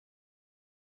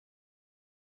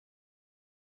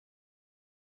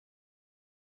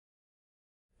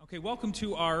Okay, welcome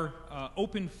to our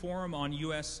open forum on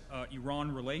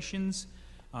US-Iran relations.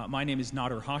 My name is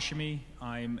Nader Hashemi.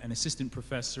 I'm an assistant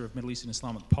professor of Middle East and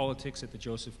Islamic politics at the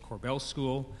Josef Korbel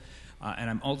School, and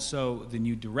I'm also the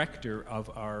new director of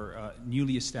our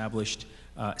newly established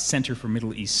Center for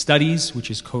Middle East Studies,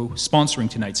 which is co-sponsoring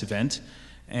tonight's event.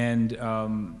 And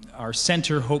our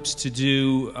center hopes to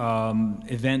do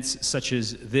events such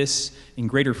as this in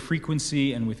greater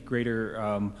frequency and with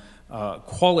greater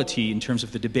quality in terms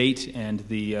of the debate and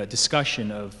the discussion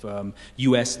of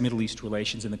U.S.-Middle East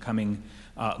relations in the coming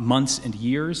months and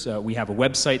years. We have a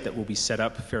website that will be set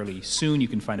up fairly soon. You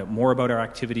can find out more about our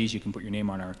activities. You can put your name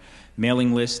on our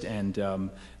mailing list,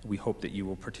 and we hope that you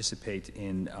will participate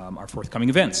in our forthcoming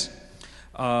events.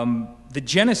 The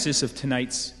genesis of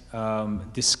tonight's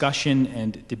discussion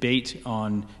and debate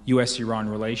on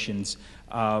U.S.-Iran relations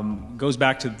goes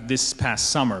back to this past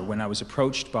summer when I was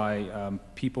approached by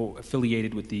people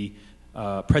affiliated with the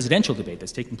presidential debate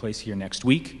that's taking place here next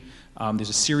week. There's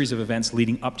a series of events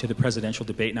leading up to the presidential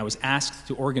debate, and I was asked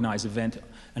to organize an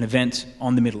event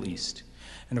on the Middle East.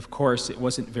 And of course, it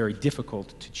wasn't very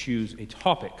difficult to choose a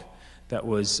topic that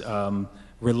was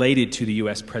related to the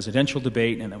U.S. presidential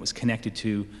debate and that was connected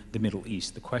to the Middle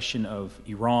East. The question of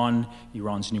Iran,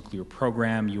 Iran's nuclear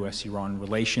program, U.S.-Iran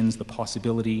relations, the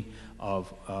possibility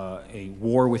of a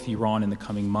war with Iran in the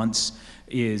coming months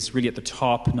is really at the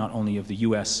top not only of the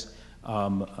U.S.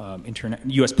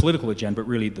 U.S. political agenda, but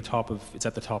really it's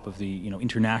at the top of the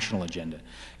international agenda.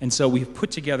 And so we've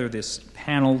put together this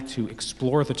panel to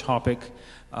explore the topic,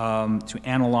 to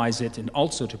analyze it, and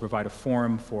also to provide a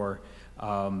forum for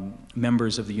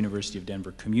members of the University of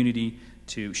Denver community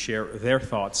to share their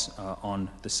thoughts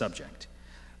on the subject.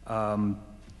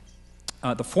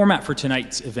 The format for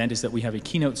tonight's event is that we have a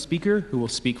keynote speaker who will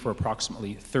speak for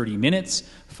approximately 30 minutes,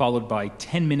 followed by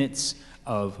 10 minutes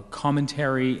of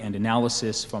commentary and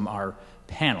analysis from our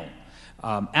panel.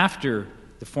 After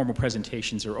the formal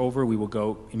presentations are over, we will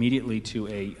go immediately to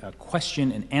a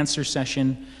question and answer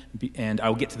session, and I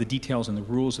will get to the details and the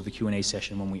rules of the Q&A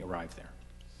session when we arrive there.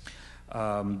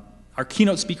 Our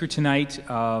keynote speaker tonight,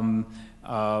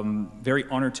 very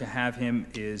honored to have him,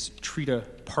 is Trita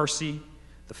Parsi,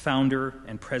 the founder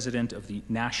and president of the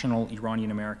National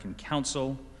Iranian American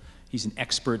Council. He's an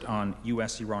expert on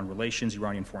U.S.-Iran relations,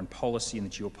 Iranian foreign policy, and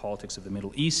the geopolitics of the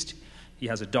Middle East. He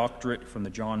has a doctorate from the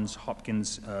Johns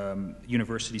Hopkins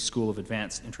University School of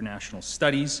Advanced International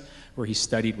Studies, where he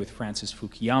studied with Francis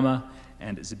Fukuyama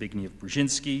and Zbigniew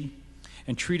Brzezinski.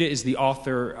 And Trita is the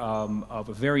author of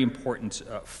a very important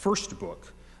first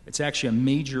book. It's actually a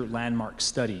major landmark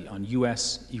study on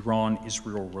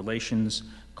U.S.-Iran-Israel relations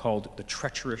called The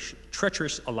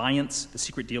Treacherous Alliance, The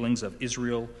Secret Dealings of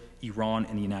Israel, Iran,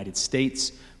 and the United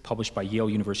States, published by Yale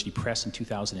University Press in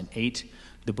 2008.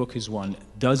 The book has won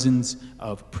dozens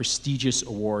of prestigious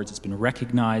awards. It's been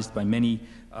recognized by many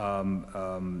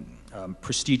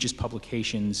prestigious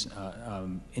publications,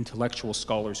 intellectual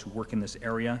scholars who work in this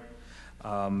area.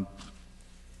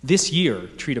 This year,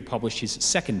 Trita published his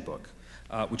second book,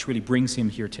 which really brings him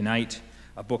here tonight,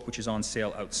 a book which is on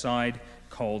sale outside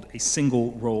called A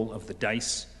Single Roll of the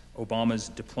Dice, Obama's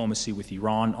Diplomacy with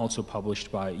Iran, also published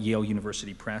by Yale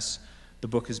University Press. The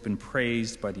book has been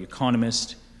praised by The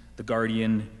Economist, The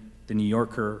Guardian, The New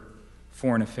Yorker,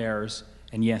 Foreign Affairs,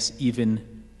 and yes,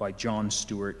 even by Jon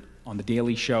Stewart on The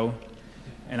Daily Show.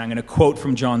 And I'm going to quote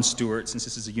from Jon Stewart, since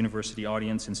this is a university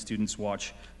audience and students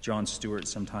watch Jon Stewart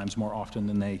sometimes more often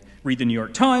than they read the New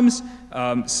York Times.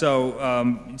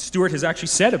 Stewart has actually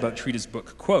said about Trita's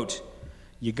book, quote,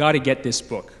 "You got to get this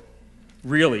book.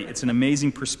 Really, it's an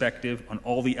amazing perspective on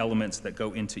all the elements that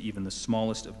go into even the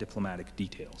smallest of diplomatic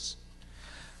details."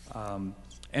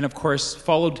 And of course,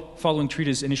 following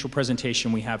Trita's initial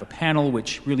presentation, we have a panel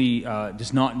which really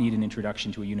does not need an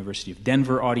introduction to a University of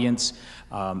Denver audience.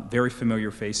 Very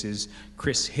familiar faces.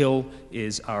 Chris Hill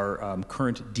is our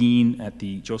current dean at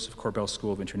the Josef Korbel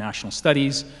School of International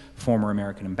Studies, former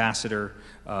American ambassador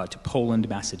to Poland,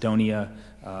 Macedonia,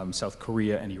 South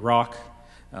Korea, and Iraq,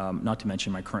 not to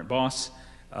mention my current boss.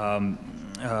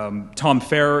 Tom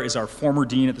Farrer is our former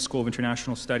dean at the School of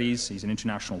International Studies. He's an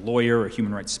international lawyer, a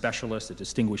human rights specialist, a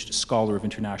distinguished scholar of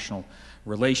international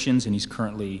relations, and he's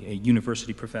currently a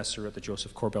university professor at the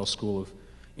Josef Korbel School of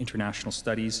International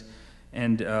Studies.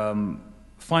 And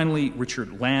finally,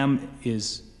 Richard Lamm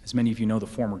is, as many of you know, the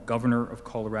former governor of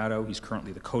Colorado. He's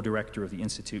currently the co-director of the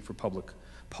Institute for Public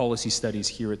Policy Studies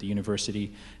here at the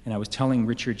university. And I was telling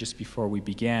Richard just before we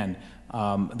began,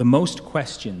 the most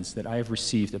questions that I have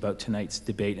received about tonight's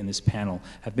debate in this panel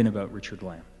have been about Richard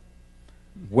Lamm.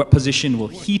 What position will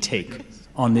he take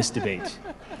on this debate?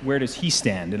 Where does he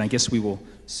stand? And I guess we will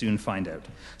soon find out.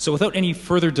 So without any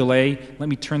further delay, let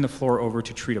me turn the floor over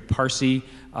to Trita Parsi.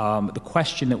 The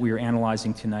question that we are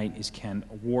analyzing tonight is, can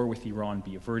a war with Iran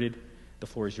be averted? The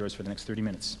floor is yours for the next 30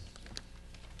 minutes.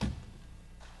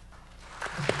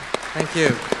 Thank you.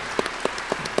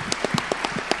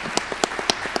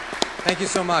 Thank you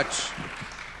so much.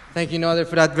 Thank you, Nader,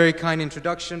 for that very kind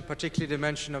introduction, particularly the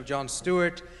mention of Jon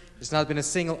Stewart. There's not been a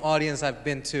single audience I've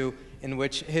been to in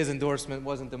which his endorsement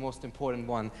wasn't the most important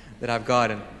one that I've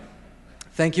gotten.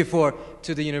 Thank you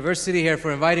to the university here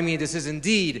for inviting me. This is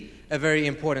indeed a very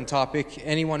important topic.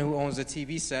 Anyone who owns a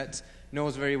TV set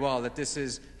knows very well that this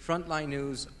is frontline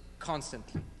news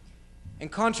constantly.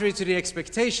 And contrary to the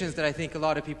expectations that I think a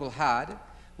lot of people had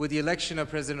with the election of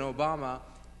President Obama,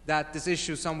 that this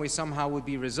issue somehow would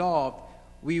be resolved,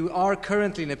 we are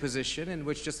currently in a position in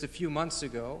which just a few months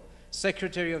ago,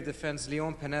 Secretary of Defense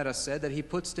Leon Panetta said that he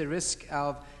puts the risk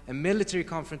of a military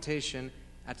confrontation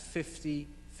at 50-50.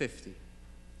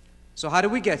 So how do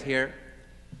we get here,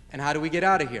 and how do we get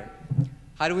out of here?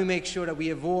 How do we make sure that we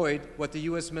avoid what the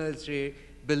US military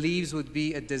believes would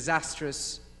be a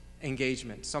disastrous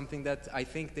engagement, something that I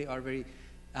think they are very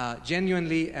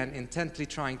genuinely and intently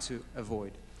trying to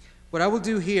avoid? What I will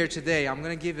do here today, I'm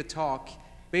going to give a talk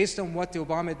based on what the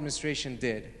Obama administration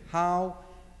did, how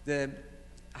the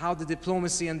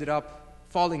diplomacy ended up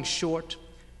falling short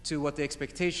to what the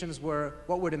expectations were,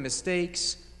 what were the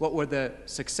mistakes, what were the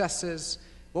successes,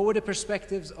 what were the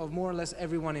perspectives of more or less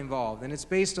everyone involved. And it's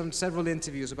based on several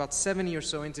interviews, about 70 or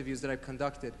so interviews that I've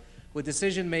conducted with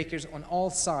decision makers on all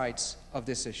sides of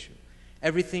this issue.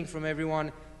 Everything from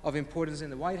everyone of importance in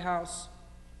the White House,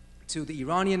 to the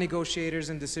Iranian negotiators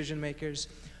and decision makers,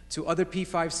 to other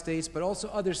P5 states, but also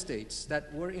other states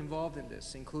that were involved in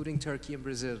this, including Turkey and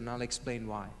Brazil, and I'll explain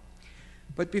why.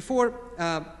 But before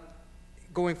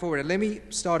going forward, let me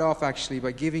start off actually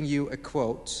by giving you a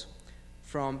quote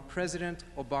from President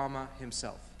Obama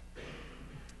himself.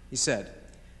 He said,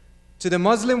 "To the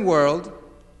Muslim world,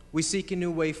 we seek a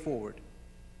new way forward,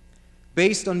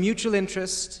 based on mutual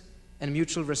interest and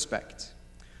mutual respect.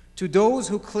 To those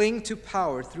who cling to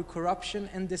power through corruption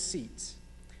and deceit,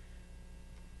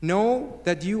 know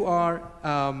that you are,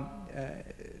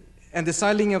 and the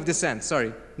siding of dissent,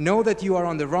 know that you are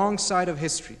on the wrong side of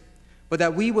history, but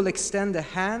that we will extend a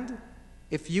hand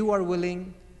if you are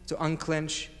willing to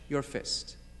unclench your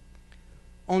fist."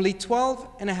 Only 12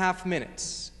 and a half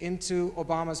minutes into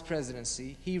Obama's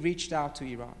presidency, he reached out to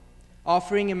Iran,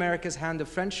 offering America's hand of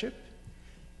friendship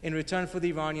in return for the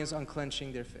Iranians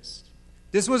unclenching their fist.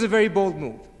 This was a very bold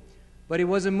move, but it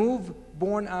was a move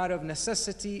born out of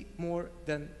necessity more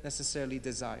than necessarily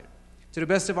desire. To the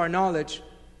best of our knowledge,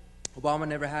 Obama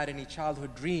never had any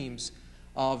childhood dreams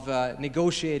of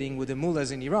negotiating with the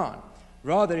mullahs in Iran.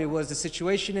 Rather, it was the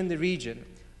situation in the region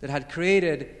that had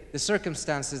created the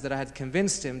circumstances that had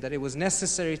convinced him that it was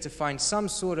necessary to find some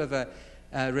sort of a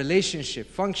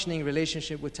functioning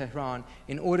relationship with Tehran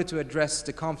in order to address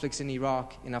the conflicts in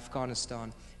Iraq, in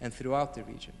Afghanistan, and throughout the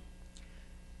region.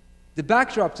 The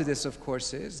backdrop to this, of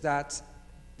course, is that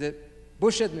the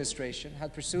Bush administration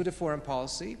had pursued a foreign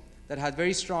policy that had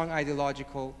very strong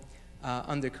ideological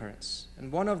undercurrents.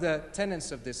 And one of the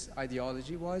tenets of this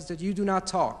ideology was that you do not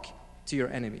talk to your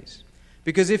enemies,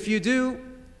 because if you do,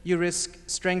 you risk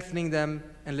strengthening them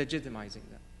and legitimizing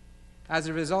them. As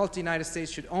a result, the United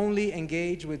States should only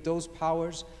engage with those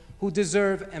powers who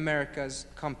deserve America's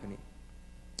company.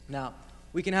 Now,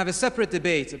 we can have a separate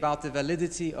debate about the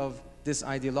validity of this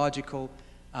ideological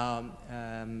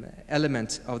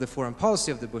element of the foreign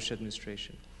policy of the Bush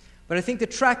administration. But I think the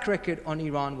track record on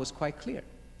Iran was quite clear.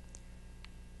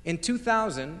 In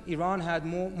 2000, Iran had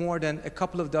more than a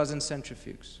couple of dozen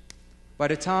centrifuges. By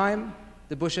the time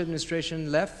the Bush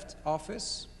administration left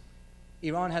office,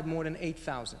 Iran had more than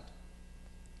 8,000.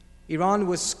 Iran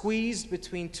was squeezed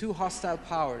between two hostile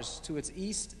powers to its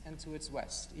east and to its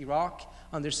west, Iraq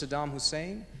under Saddam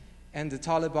Hussein and the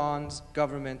Taliban's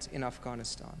government in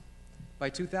Afghanistan. By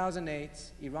 2008,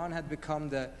 Iran had become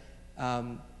the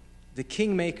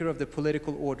kingmaker of the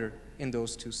political order in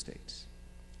those two states.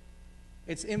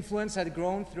 Its influence had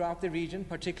grown throughout the region,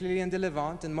 particularly in the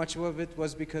Levant, and much of it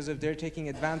was because of their taking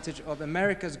advantage of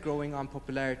America's growing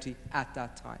unpopularity at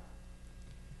that time.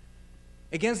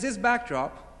 Against this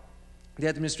backdrop, the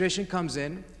administration comes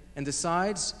in and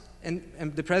decides, and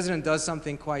the president does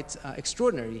something quite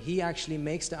extraordinary. He actually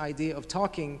makes the idea of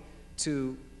talking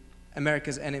to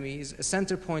America's enemies a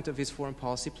center point of his foreign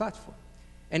policy platform.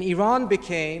 And Iran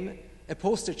became a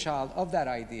poster child of that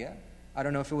idea. I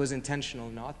don't know if it was intentional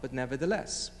or not, but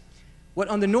nevertheless. What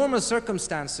under normal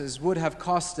circumstances would have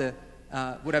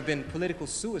been political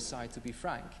suicide, to be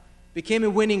frank, became a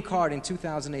winning card in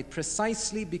 2008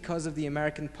 precisely because of the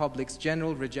American public's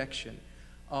general rejection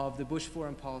of the Bush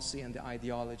foreign policy and the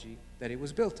ideology that it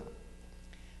was built on.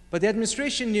 But the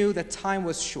administration knew that time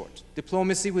was short.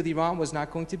 Diplomacy with Iran was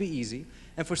not going to be easy,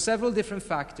 and for several different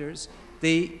factors,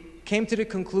 they came to the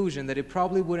conclusion that it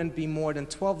probably wouldn't be more than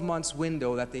 12 months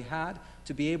window that they had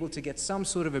to be able to get some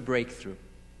sort of a breakthrough.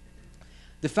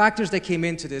 The factors that came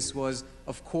into this was,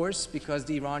 of course, because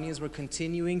the Iranians were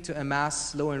continuing to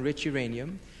amass low-enriched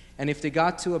uranium, and if they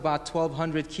got to about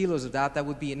 1,200 kilos of that, that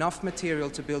would be enough material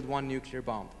to build one nuclear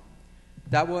bomb.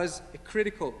 That was a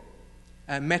critical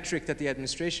metric that the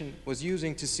administration was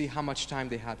using to see how much time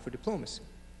they had for diplomacy.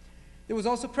 There was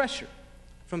also pressure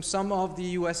from some of the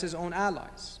US's own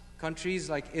allies, countries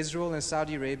like Israel and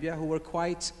Saudi Arabia, who were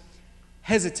quite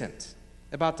hesitant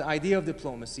about the idea of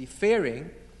diplomacy, fearing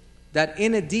that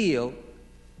in a deal,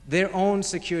 their own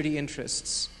security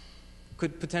interests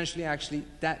could potentially actually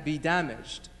be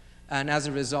damaged, and as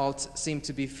a result, seemed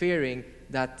to be fearing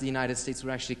that the United States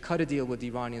would actually cut a deal with the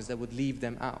Iranians that would leave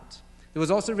them out. There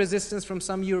was also resistance from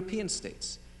some European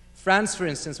states. France, for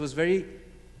instance, was very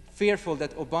fearful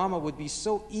that Obama would be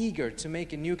so eager to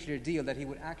make a nuclear deal that he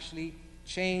would actually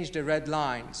change the red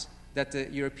lines that the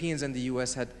Europeans and the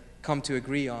US had come to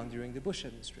agree on during the Bush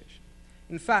administration.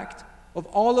 In fact, of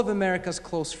all of America's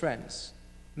close friends,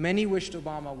 many wished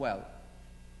Obama well.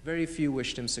 Very few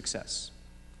wished him success.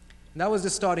 And that was the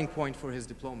starting point for his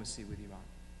diplomacy with Iran.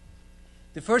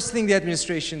 The first thing the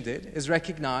administration did is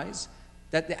recognize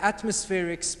that the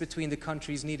atmospherics between the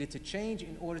countries needed to change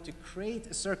in order to create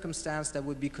a circumstance that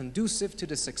would be conducive to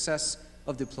the success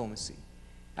of diplomacy.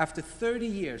 After 30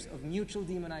 years of mutual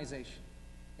demonization,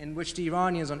 in which the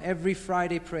Iranians on every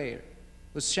Friday prayer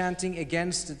was chanting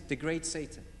against the great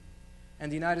Satan, and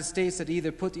the United States had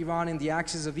either put Iran in the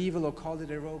axis of evil or called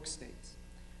it a rogue state.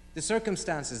 The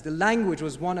circumstances, the language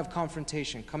was one of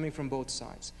confrontation coming from both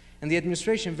sides. And the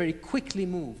administration very quickly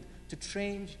moved to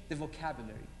change the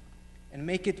vocabulary and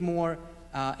make it more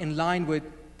in line with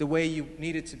the way you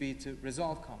need it to be to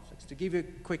resolve conflicts. To give you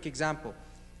a quick example,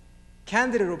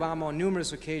 candidate Obama on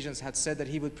numerous occasions had said that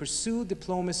he would pursue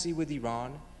diplomacy with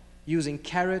Iran using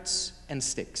carrots and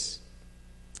sticks.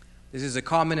 This is a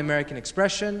common American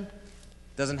expression,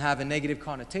 doesn't have a negative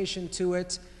connotation to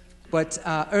it, but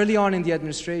early on in the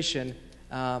administration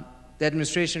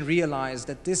realized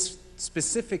that this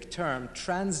specific term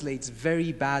translates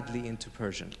very badly into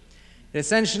Persian. It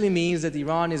essentially means that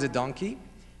Iran is a donkey,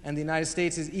 and the United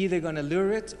States is either going to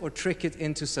lure it or trick it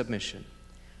into submission.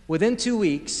 Within 2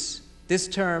 weeks, this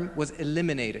term was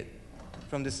eliminated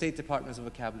from the State Department's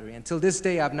vocabulary. Until this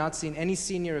day, I've not seen any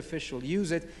senior official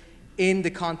use it in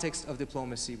the context of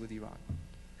diplomacy with Iran.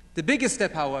 The biggest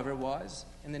step, however, was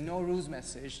in the Nowruz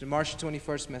message, the March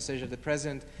 21st message that the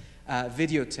President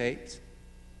videotaped,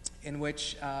 in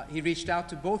which he reached out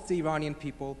to both the Iranian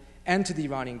people and to the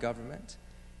Iranian government.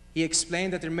 He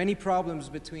explained that there are many problems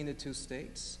between the two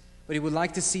states, but he would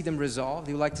like to see them resolved.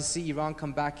 He would like to see Iran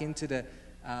come back into the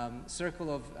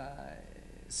circle of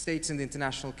states in the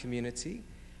international community.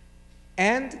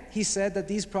 And he said that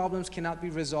these problems cannot be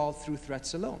resolved through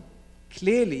threats alone,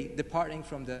 clearly departing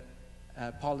from the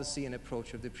policy and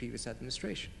approach of the previous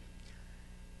administration.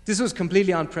 This was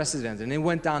completely unprecedented, and it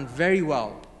went down very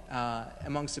well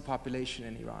amongst the population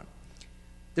in Iran.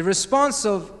 The response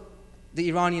of the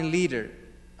Iranian leader,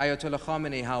 Ayatollah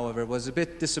Khamenei, however, was a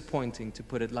bit disappointing, to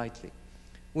put it lightly.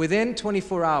 Within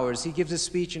 24 hours, he gives a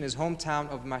speech in his hometown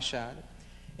of Mashhad,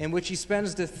 in which he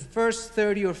spends the first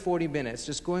 30 or 40 minutes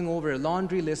just going over a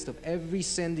laundry list of every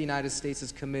sin the United States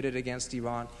has committed against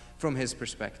Iran from his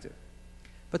perspective.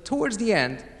 But towards the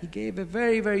end, he gave a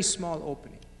very, very small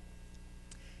opening.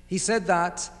 He said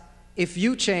that if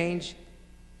you change,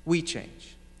 we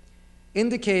change,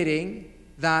 indicating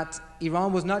that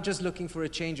Iran was not just looking for a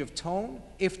change of tone.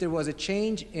 If there was a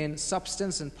change in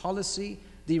substance and policy,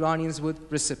 the Iranians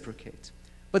would reciprocate.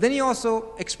 But then he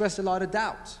also expressed a lot of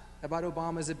doubt about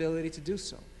Obama's ability to do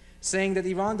so, saying that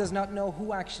Iran does not know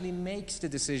who actually makes the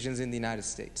decisions in the United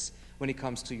States when it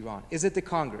comes to Iran. Is it the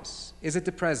Congress? Is it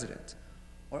the president?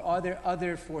 Or are there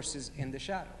other forces in the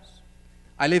shadows?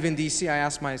 I live in DC. I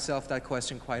ask myself that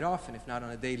question quite often, if not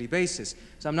on a daily basis.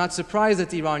 So I'm not surprised that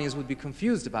the Iranians would be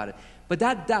confused about it. But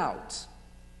that doubt,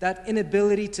 that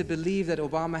inability to believe that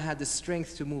Obama had the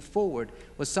strength to move forward,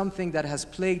 was something that has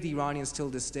plagued the Iranians till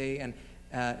this day and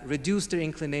reduced their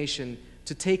inclination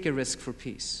to take a risk for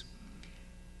peace.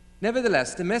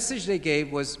 Nevertheless, the message they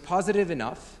gave was positive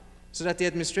enough so that the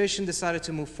administration decided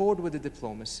to move forward with the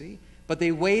diplomacy, but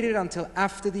they waited until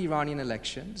after the Iranian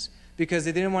elections because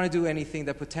they didn't want to do anything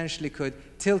that potentially could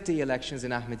tilt the elections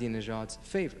in Ahmadinejad's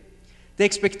favor. The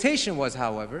expectation was,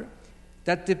 however,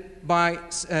 that by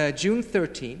June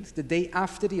 13th, the day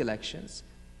after the elections,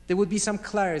 there would be some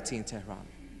clarity in Tehran.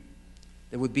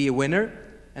 There would be a winner,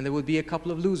 and there would be a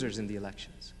couple of losers in the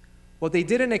elections. What they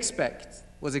didn't expect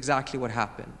was exactly what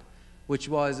happened, which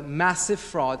was massive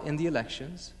fraud in the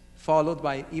elections, followed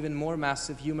by even more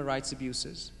massive human rights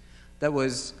abuses that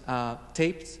was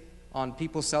taped on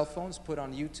people's cell phones, put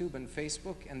on YouTube and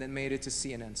Facebook, and then made it to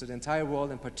CNN. So the entire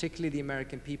world, and particularly the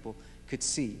American people, could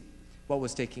see what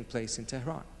was taking place in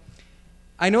Tehran.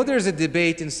 I know there's a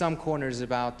debate in some corners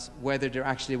about whether there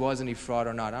actually was any fraud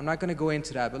or not. I'm not going to go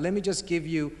into that, but let me just give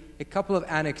you a couple of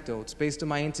anecdotes based on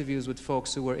my interviews with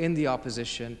folks who were in the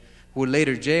opposition, who were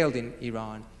later jailed in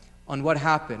Iran, on what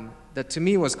happened that to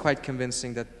me was quite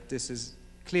convincing that this is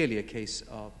clearly a case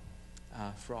of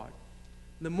fraud.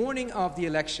 The morning of the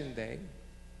election day,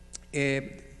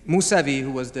 Mousavi,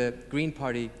 who was the Green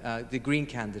Party, the Green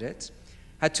candidate,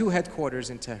 had two headquarters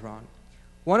in Tehran.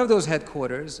 One of those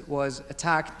headquarters was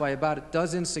attacked by about a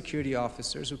dozen security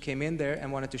officers who came in there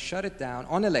and wanted to shut it down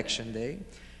on election day,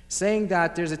 saying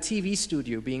that there's a TV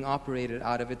studio being operated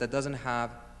out of it that doesn't have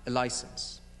a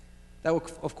license. That,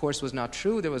 of course, was not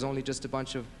true. There was only just a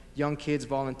bunch of young kids,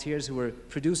 volunteers, who were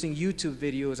producing YouTube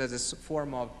videos as a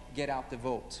form of get out the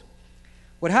vote.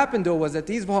 What happened, though, was that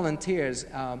these volunteers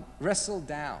wrestled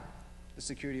down the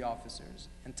security officers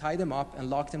and tied them up and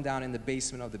locked them down in the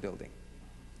basement of the building.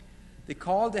 They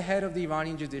called the head of the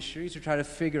Iranian judiciary to try to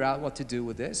figure out what to do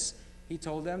with this. He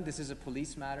told them, this is a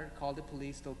police matter. Call the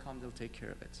police. They'll come. They'll take care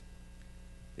of it.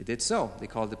 They did so. They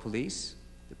called the police.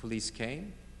 The police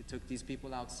came. They took these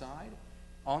people outside.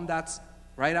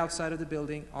 Right outside of the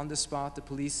building, on the spot, the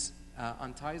police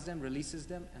unties them, releases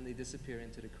them, and they disappear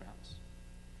into the crowds.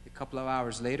 A couple of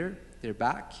hours later, they're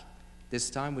back, this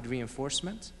time with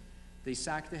reinforcement. They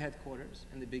sack the headquarters,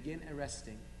 and they begin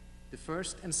arresting the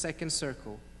first and second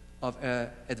circle of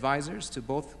advisors to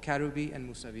both Karoubi and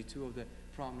Mousavi, two of the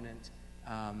prominent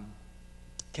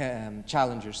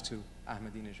challengers to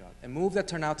Ahmadinejad. A move that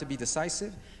turned out to be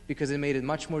decisive because it made it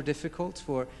much more difficult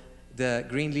for the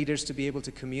Green leaders to be able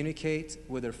to communicate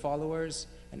with their followers.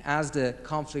 And as the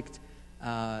conflict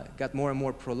got more and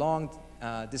more prolonged,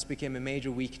 this became a major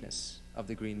weakness of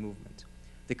the Green movement,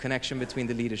 the connection between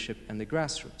the leadership and the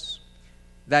grassroots.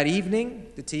 That evening,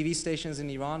 the TV stations in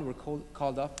Iran were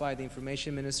called up by the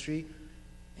information ministry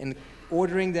in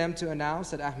ordering them to announce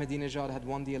that Ahmadinejad had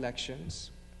won the elections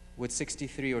with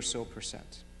 63% or so.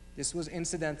 This was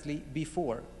incidentally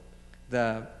before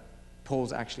the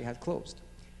polls actually had closed.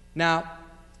 Now,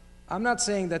 I'm not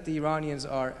saying that the Iranians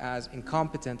are as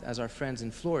incompetent as our friends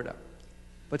in Florida,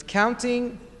 but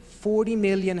counting 40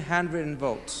 million handwritten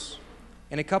votes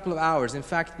in a couple of hours, in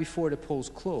fact, before the polls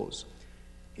close,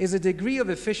 is a degree of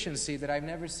efficiency that I've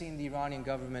never seen the Iranian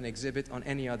government exhibit on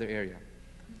any other area.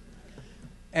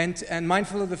 And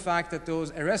mindful of the fact that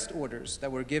those arrest orders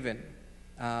that were given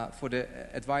for the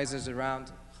advisors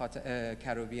around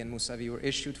Karoubi and Mousavi were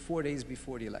issued 4 days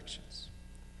before the elections.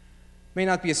 May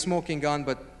not be a smoking gun,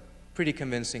 but pretty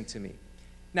convincing to me.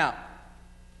 Now,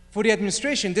 for the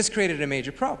administration, this created a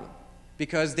major problem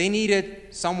because they needed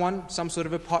some sort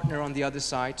of a partner on the other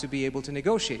side to be able to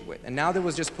negotiate with. And now there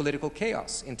was just political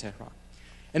chaos in Tehran.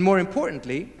 And more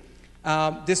importantly,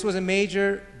 this was a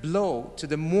major blow to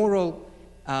the moral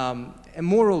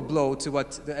blow to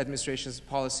what the administration's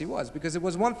policy was, because it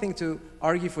was one thing to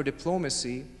argue for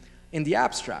diplomacy in the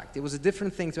abstract. It was a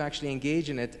different thing to actually engage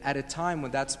in it at a time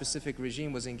when that specific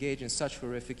regime was engaged in such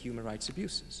horrific human rights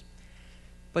abuses.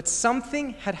 But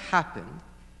something had happened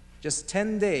just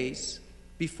 10 days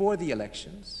before the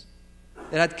elections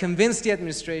that had convinced the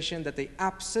administration that they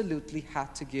absolutely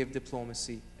had to give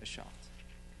diplomacy a shot.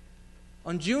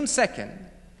 On June 2nd,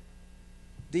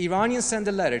 the Iranians sent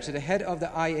a letter to the head of the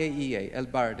IAEA,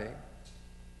 Averted,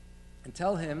 and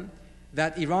tell him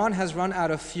that Iran has run out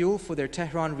of fuel for their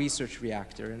Tehran research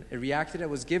reactor, a reactor that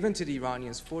was given to the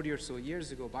Iranians 40 or so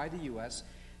years ago by the US,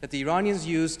 that the Iranians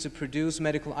used to produce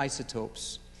medical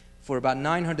isotopes for about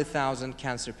 900,000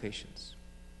 cancer patients.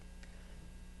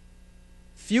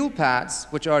 Fuel pads,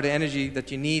 which are the energy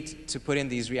that you need to put in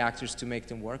these reactors to make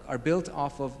them work, are built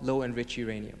off of low-enriched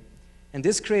uranium. And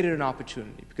this created an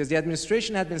opportunity because the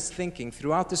administration had been thinking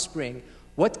throughout the spring,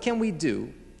 what can we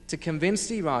do to convince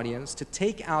the Iranians to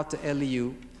take out the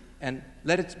LEU and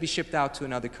let it be shipped out to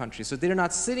another country so they're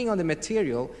not sitting on the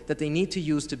material that they need to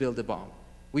use to build a bomb.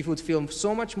 We would feel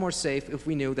so much more safe if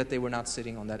we knew that they were not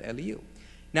sitting on that LEU.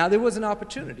 Now, there was an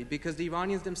opportunity because the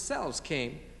Iranians themselves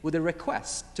came with a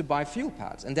request to buy fuel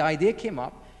pads. And the idea came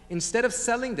up, instead of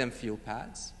selling them fuel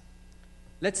pads,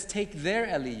 let's take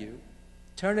their LEU,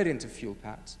 turn it into fuel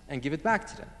pads, and give it back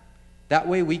to them. That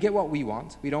way we get what we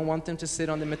want. We don't want them to sit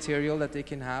on the material that they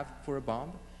can have for a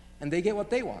bomb. And they get what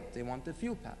they want. They want the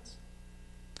fuel pads.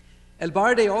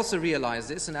 El-Baradei also realized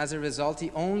this, and as a result, he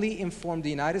only informed the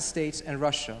United States and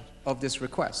Russia of this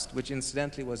request, which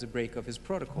incidentally was a break of his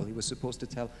protocol. He was supposed to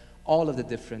tell all of the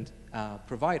different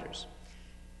providers.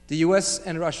 The US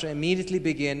and Russia immediately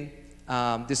begin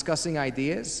discussing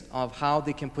ideas of how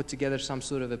they can put together some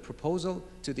sort of a proposal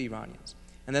to the Iranians.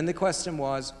 And then the question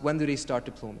was, when do they start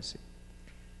diplomacy?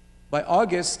 By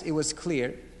August, it was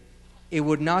clear, it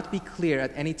would not be clear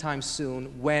at any time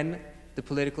soon when the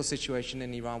political situation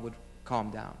in Iran would calm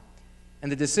down.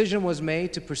 And the decision was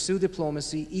made to pursue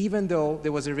diplomacy, even though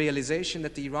there was a realization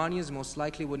that the Iranians most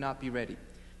likely would not be ready.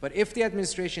 But if the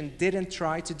administration didn't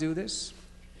try to do this,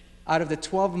 out of the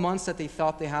 12 months that they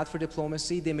thought they had for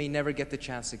diplomacy, they may never get the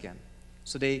chance again.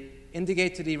 So they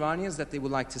indicate to the Iranians that they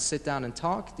would like to sit down and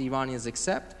talk. The Iranians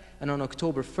accept. And on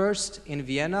October 1st, in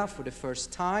Vienna for the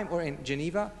first time, or in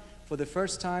Geneva, for the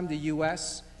first time, the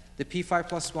US, the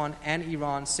P5+1, and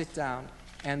Iran sit down,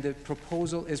 and the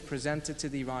proposal is presented to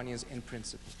the Iranians in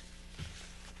principle.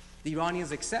 The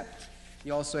Iranians accept. They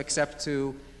also accept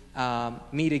to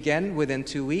meet again within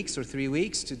 2 weeks or 3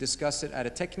 weeks to discuss it at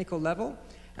a technical level,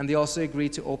 and they also agree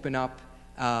to open up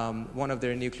one of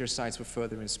their nuclear sites for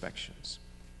further inspections.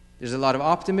 There's a lot of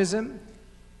optimism,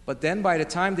 but then by the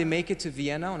time they make it to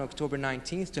Vienna on October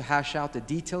 19th to hash out the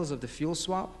details of the fuel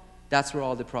swap, that's where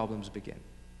all the problems begin.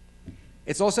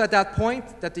 It's also at that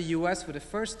point that the US, for the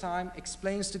first time,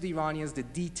 explains to the Iranians the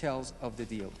details of the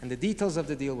deal. And the details of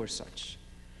the deal were such.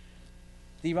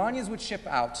 The Iranians would ship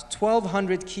out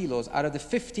 1,200 kilos out of the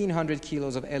 1,500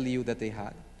 kilos of LEU that they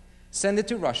had, send it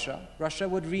to Russia. Russia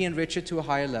would re-enrich it to a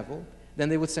higher level. Then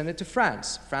they would send it to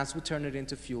France. France would turn it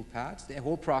into fuel pads. The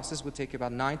whole process would take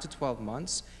about 9 to 12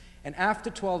 months. And after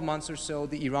 12 months or so,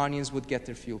 the Iranians would get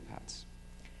their fuel pads.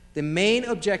 The main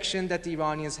objection that the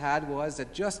Iranians had was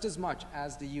that just as much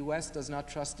as the US does not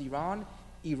trust Iran,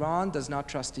 Iran does not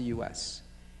trust the US.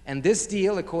 And this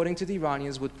deal, according to the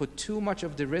Iranians, would put too much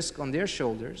of the risk on their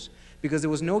shoulders because there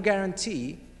was no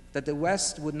guarantee that the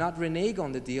West would not renege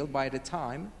on the deal by the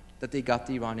time that they got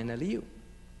the Iranian LEU.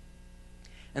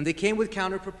 And they came with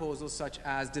counter-proposals such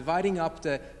as dividing up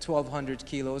the 1,200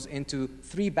 kilos into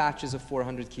 3 batches of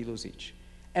 400 kilos each.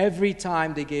 Every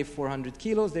time they gave 400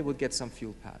 kilos, they would get some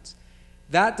fuel pads.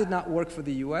 That did not work for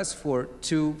the US for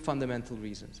 2 fundamental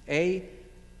reasons. A,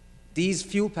 these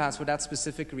fuel pads for that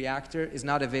specific reactor is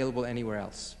not available anywhere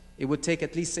else. It would take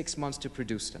at least 6 months to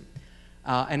produce them.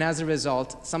 And as a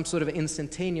result, some sort of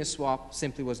instantaneous swap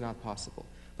simply was not possible.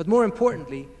 But more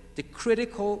importantly, the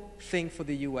critical thing for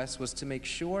the US was to make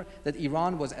sure that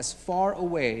Iran was as far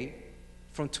away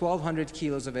from 1,200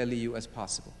 kilos of LEU as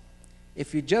possible.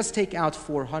 If you just take out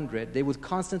 400, they would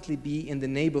constantly be in the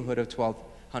neighborhood of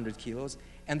 1,200 kilos,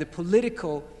 and the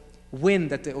political win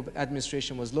that the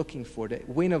administration was looking for, the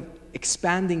win of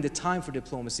expanding the time for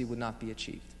diplomacy, would not be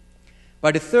achieved.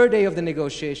 By the 3rd day of the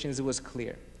negotiations, it was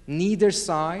clear. Neither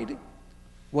side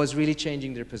was really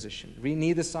changing their position.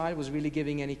 Neither side was really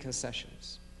giving any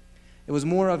concessions. It was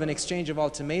more of an exchange of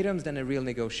ultimatums than a real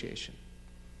negotiation.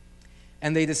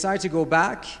 And they decided to go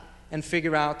back and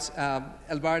figure out,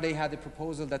 El-Baradei had the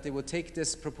proposal that they would take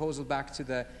this proposal back to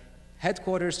the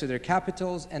headquarters, to their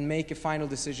capitals, and make a final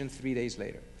decision 3 days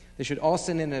later. They should all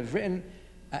send in a written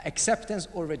acceptance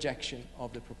or rejection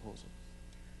of the proposal.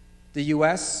 The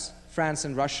US, France,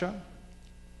 and Russia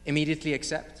immediately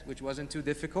accept, which wasn't too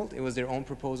difficult. It was their own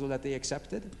proposal that they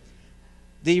accepted.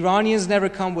 The Iranians never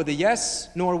come with a yes,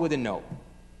 nor with a no.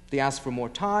 They asked for more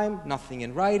time, nothing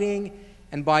in writing,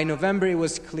 and by November it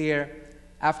was clear,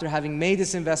 after having made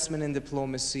this investment in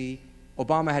diplomacy,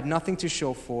 Obama had nothing to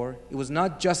show for. It was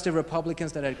not just the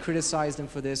Republicans that had criticized him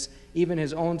for this. Even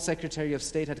his own Secretary of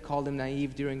State had called him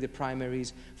naive during the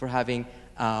primaries for having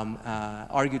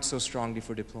argued so strongly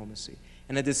for diplomacy.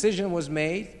 And a decision was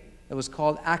made that was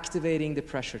called activating the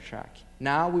pressure track.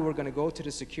 Now we were going to go to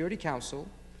the Security Council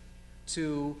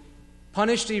to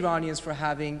punish the Iranians for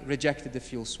having rejected the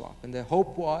fuel swap. And the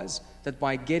hope was that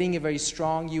by getting a very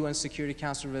strong UN Security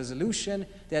Council resolution,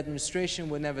 the administration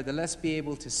would nevertheless be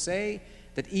able to say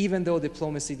that even though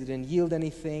diplomacy didn't yield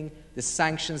anything, the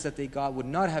sanctions that they got would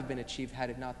not have been achieved had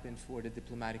it not been for the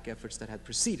diplomatic efforts that had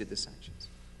preceded the sanctions.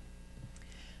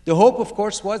 The hope, of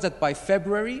course, was that by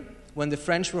February, when the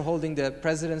French were holding the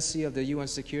presidency of the UN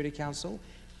Security Council,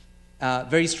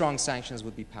 very strong sanctions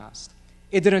would be passed.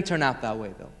 It didn't turn out that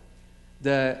way, though.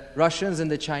 The Russians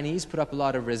and the Chinese put up a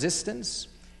lot of resistance.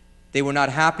 They were not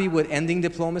happy with ending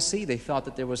diplomacy. They thought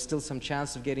that there was still some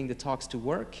chance of getting the talks to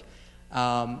work.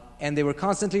 And they were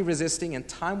constantly resisting, and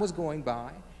time was going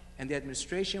by. and the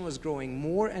administration was growing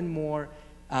more and more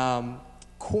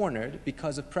cornered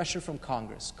because of pressure from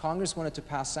Congress. Congress wanted to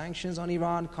pass sanctions on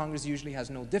Iran. Congress usually has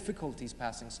no difficulties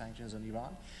passing sanctions on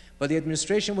Iran. But the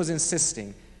administration was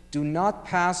insisting, do not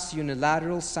pass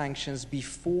unilateral sanctions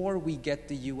before we get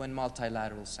the UN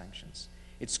multilateral sanctions.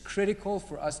 It's critical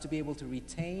for us to be able to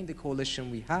retain the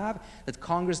coalition we have, that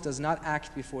Congress does not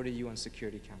act before the UN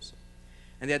Security Council.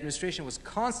 And the administration was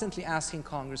constantly asking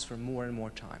Congress for more and more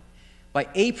time. By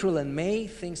April and May,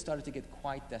 things started to get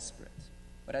quite desperate.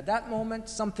 But at that moment,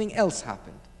 something else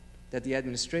happened that the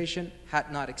administration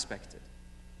had not expected.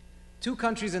 Two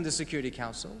countries in the Security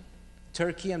Council,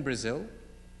 Turkey and Brazil,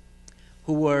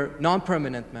 who were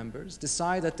non-permanent members,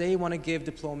 decide that they want to give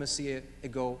diplomacy a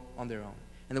go on their own.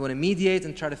 And they want to mediate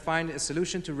and try to find a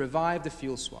solution to revive the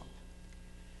fuel swap.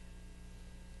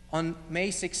 On May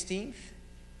 16th,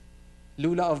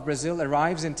 Lula of Brazil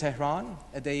arrives in Tehran.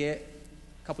 A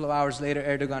couple of hours later,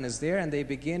 Erdogan is there, and they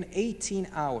begin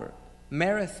 18-hour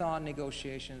marathon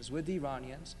negotiations with the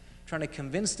Iranians, trying to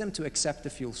convince them to accept the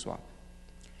fuel swap.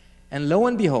 And lo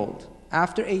and behold,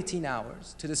 after 18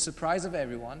 hours, to the surprise of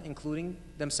everyone, including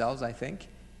themselves, I think,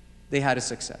 they had a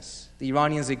success. The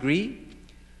Iranians agree,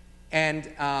 and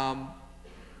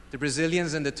the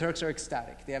Brazilians and the Turks are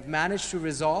ecstatic. They have managed to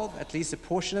resolve at least a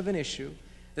portion of an issue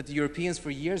that the Europeans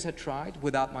for years had tried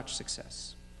without much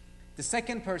success. The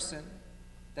second person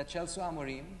that Celso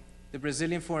Amorim, the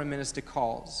Brazilian foreign minister,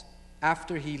 calls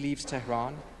after he leaves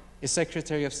Tehran is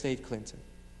Secretary of State Clinton.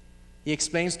 He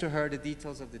explains to her the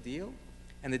details of the deal,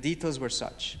 and the details were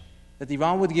such that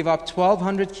Iran would give up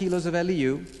 1,200 kilos of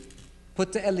LEU,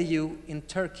 put the LEU in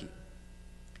Turkey.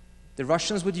 The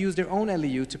Russians would use their own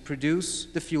LEU to produce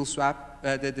the fuel swap,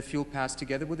 the fuel pass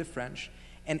together with the French.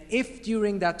 And if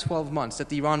during that 12 months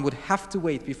that Iran would have to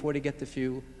wait before they get the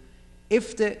fuel,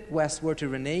 if the West were to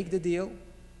renege the deal,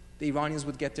 the Iranians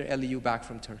would get their LEU back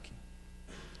from Turkey.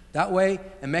 That way,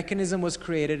 a mechanism was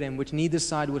created in which neither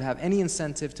side would have any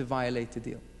incentive to violate the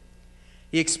deal.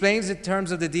 He explains the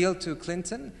terms of the deal to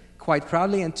Clinton quite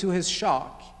proudly, and to his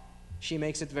shock, she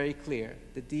makes it very clear.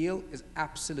 The deal is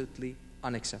absolutely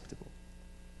unacceptable.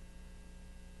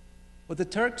 What the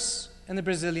Turks and the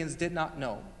Brazilians did not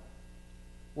know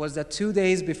was that 2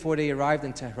 days before they arrived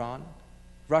in Tehran,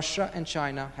 Russia and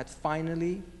China had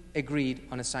finally agreed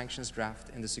on a sanctions draft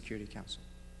in the Security Council.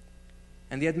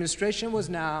 And the administration was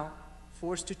now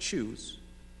forced to choose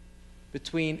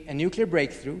between a nuclear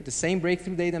breakthrough, the same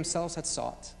breakthrough they themselves had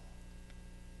sought,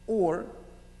 or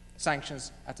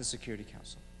sanctions at the Security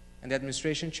Council. And the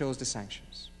administration chose the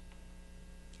sanctions.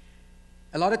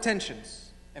 A lot of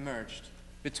tensions emerged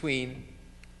between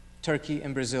Turkey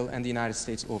and Brazil and the United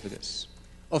States over this.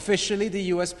 Officially, the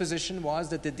US position was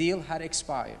that the deal had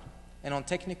expired, and on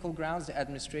technical grounds, the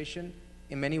administration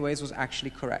in many ways was actually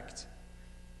correct.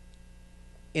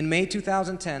 In May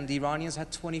 2010, the Iranians had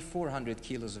 2,400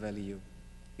 kilos of LEU.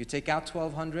 You take out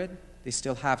 1,200, they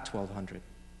still have 1,200.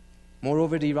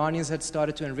 Moreover, the Iranians had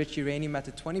started to enrich uranium at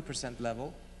the 20%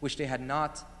 level, which they had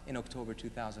not in October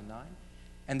 2009.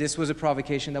 And this was a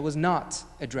provocation that was not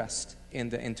addressed in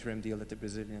the interim deal that the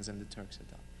Brazilians and the Turks had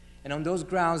done. And on those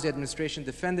grounds, the administration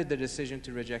defended the decision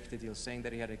to reject the deal, saying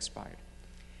that it had expired.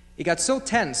 It got so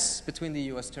tense between the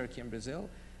US, Turkey, and Brazil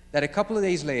that a couple of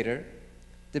days later,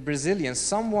 the Brazilians,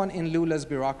 someone in Lula's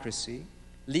bureaucracy,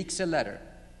 leaks a letter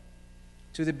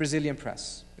to the Brazilian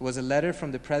press. It was a letter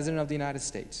from the President of the United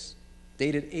States,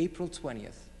 dated April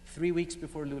 20th, 3 weeks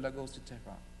before Lula goes to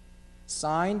Tehran,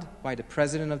 signed by the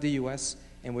President of the US,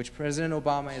 in which President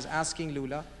Obama is asking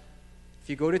Lula, if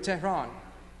you go to Tehran,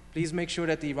 please make sure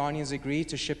that the Iranians agree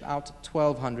to ship out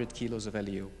 1,200 kilos of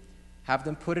LEU. Have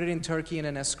them put it in Turkey in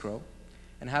an escrow,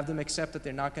 and have them accept that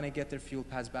they're not going to get their fuel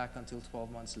pads back until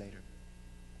 12 months later.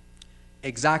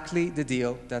 Exactly the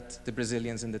deal that the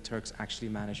Brazilians and the Turks actually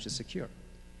managed to secure.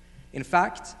 In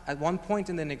fact, at one point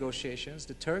in the negotiations,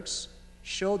 the Turks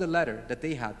showed a letter that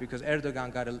they had, because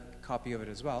Erdogan got a copy of it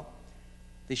as well.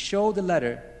 They showed the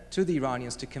letter to the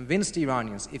Iranians to convince the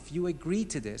Iranians, if you agree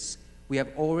to this, we have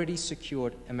already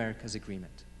secured America's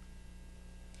agreement.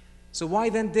 So why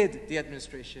then did the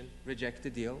administration reject the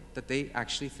deal that they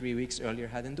actually 3 weeks earlier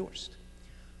had endorsed?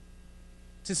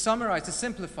 To summarize, to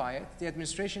simplify it, the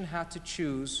administration had to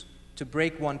choose to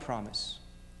break one promise.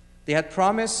 They had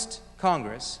promised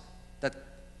Congress that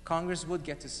Congress would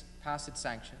get to pass its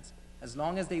sanctions as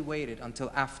long as they waited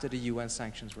until after the UN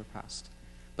sanctions were passed.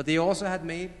 But they also had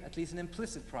made at least an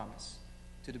implicit promise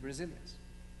to the Brazilians.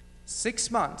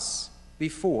 6 months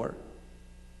before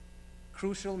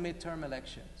crucial midterm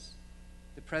elections,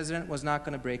 the president was not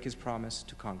going to break his promise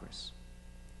to Congress.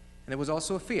 And there was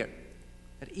also a fear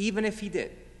that even if he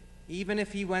did, even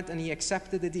if he went and he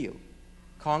accepted the deal,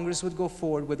 Congress would go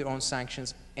forward with their own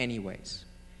sanctions anyways.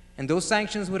 And those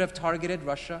sanctions would have targeted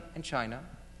Russia and China,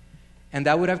 and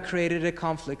that would have created a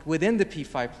conflict within the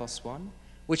P5+1,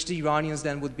 which the Iranians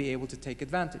then would be able to take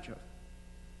advantage of.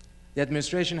 The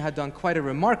administration had done quite a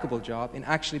remarkable job in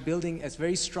actually building a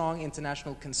very strong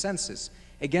international consensus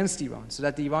against Iran, so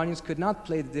that the Iranians could not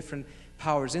play the different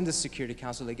powers in the Security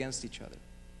Council against each other.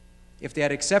 If they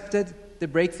had accepted the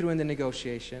breakthrough in the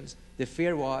negotiations, the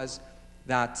fear was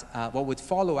that what would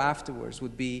follow afterwards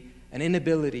would be an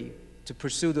inability to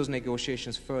pursue those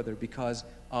negotiations further because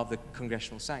of the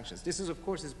congressional sanctions. This is, of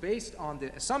course, based on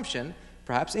the assumption,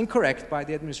 perhaps incorrect by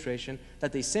the administration,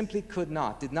 that they simply did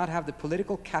not have the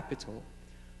political capital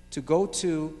to go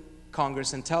to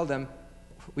Congress and tell them,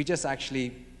 we just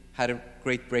actually had a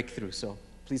great breakthrough, so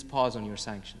please pause on your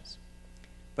sanctions.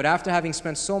 But after having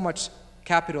spent so much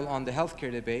capital on the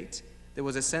healthcare debate, there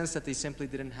was a sense that they simply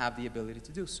didn't have the ability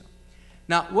to do so.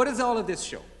 Now, what does all of this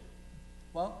show?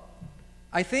 Well,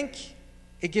 I think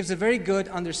it gives a very good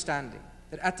understanding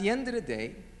that at the end of the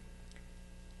day,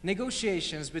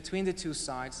 negotiations between the two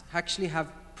sides actually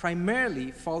have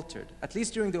primarily faltered, at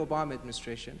least during the Obama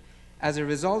administration, as a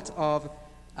result of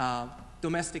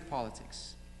domestic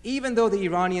politics. Even though the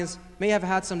Iranians may have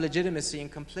had some legitimacy in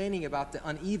complaining about the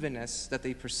unevenness that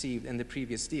they perceived in the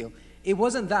previous deal, it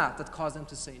wasn't that caused them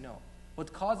to say no.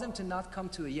 What caused them to not come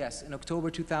to a yes in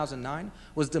October 2009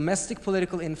 was domestic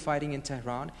political infighting in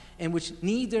Tehran, in which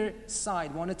neither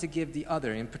side wanted to give the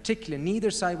other. In particular, neither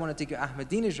side wanted to give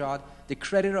Ahmadinejad the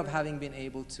credit of having been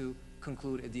able to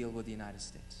conclude a deal with the United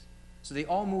States. So they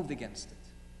all moved against it.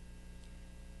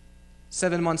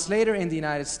 7 months later in the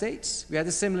United States, we had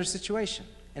a similar situation.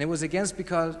 And it was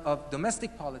because of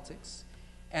domestic politics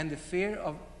and the fear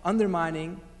of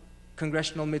undermining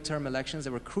congressional midterm elections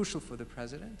that were crucial for the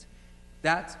president,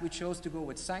 that we chose to go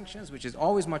with sanctions, which is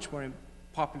always much more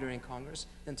popular in Congress,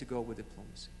 than to go with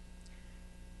diplomacy.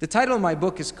 The title of my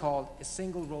book is called A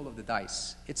Single Roll of the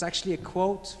Dice. It's actually a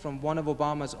quote from one of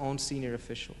Obama's own senior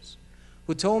officials,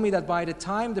 who told me that by the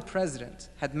time the president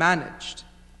had managed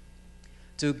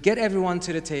to get everyone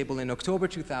to the table in October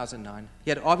 2009, he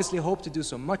had obviously hoped to do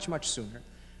so much, much sooner.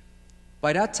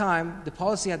 By that time, the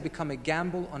policy had become a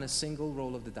gamble on a single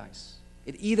roll of the dice.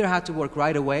 It either had to work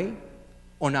right away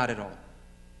or not at all.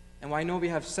 And I know we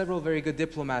have several very good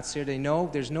diplomats here. They know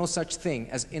there's no such thing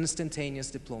as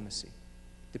instantaneous diplomacy.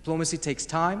 Diplomacy takes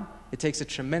time, it takes a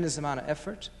tremendous amount of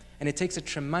effort, and it takes a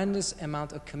tremendous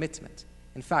amount of commitment.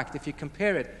 In fact, if you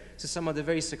compare it to some of the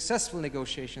very successful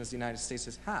negotiations the United States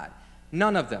has had,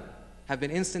 none of them have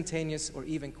been instantaneous or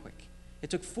even quick.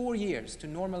 It took 4 years to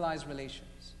normalize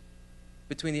relations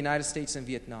between the United States and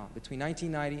Vietnam, between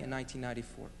 1990 and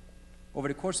 1994, over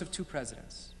the course of 2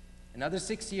 presidents. Another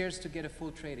 6 years to get a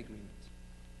full trade agreement.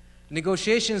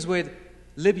 Negotiations with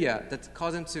Libya that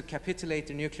caused them to capitulate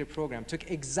their nuclear program took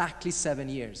exactly 7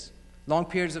 years. Long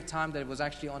periods of time that it was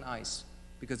actually on ice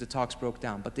because the talks broke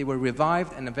down. But they were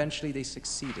revived and eventually they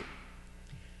succeeded.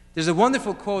 There's a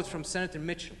wonderful quote from Senator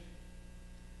Mitchell,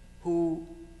 who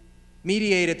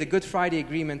mediated the Good Friday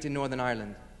Agreement in Northern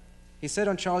Ireland. He said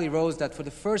on Charlie Rose that for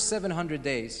the first 700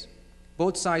 days,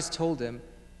 both sides told him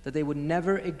that they would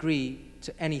never agree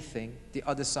to anything the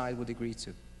other side would agree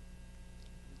to.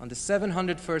 On the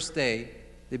 701st day,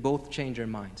 they both changed their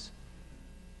minds.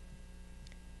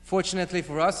 Fortunately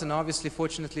for us, and obviously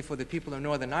fortunately for the people of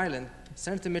Northern Ireland,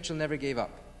 Senator Mitchell never gave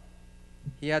up.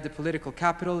 He had the political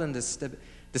capital and the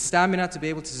stamina to be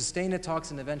able to sustain the talks,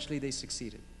 and eventually they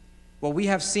succeeded. What we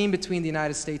have seen between the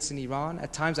United States and Iran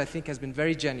at times, I think, has been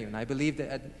very genuine. I believe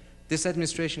that this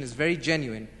administration is very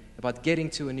genuine about getting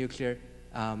to a nuclear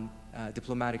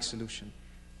diplomatic solution.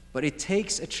 But it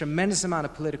takes a tremendous amount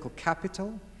of political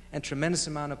capital and tremendous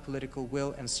amount of political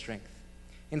will and strength.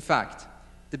 In fact,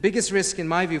 the biggest risk, in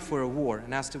my view, for a war,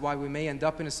 and as to why we may end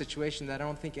up in a situation that I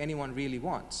don't think anyone really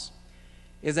wants,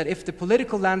 is that if the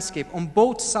political landscape on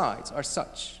both sides are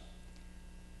such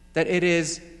that it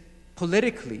is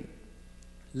politically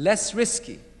less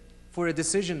risky for a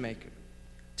decision maker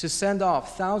to send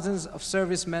off thousands of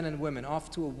servicemen and women off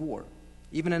to a war,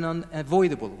 even an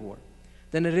unavoidable war,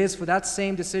 than it is for that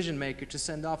same decision maker to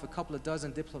send off a couple of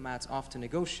dozen diplomats off to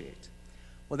negotiate,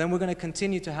 well, then we're going to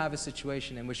continue to have a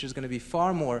situation in which there's going to be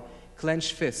far more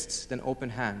clenched fists than open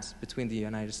hands between the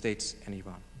United States and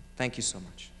Iran. Thank you so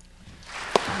much.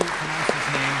 How do you pronounce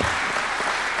his name?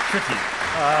 Trita.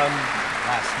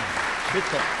 Last name.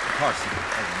 Trita Parsi.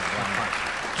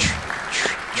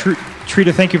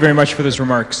 Trita, thank you very much for those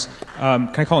remarks.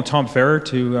 Can I call on Tom Ferrer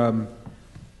to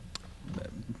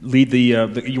lead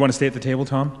the you want to stay at the table,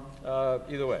 Tom?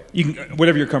 Either way. You can,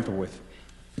 whatever you're comfortable with.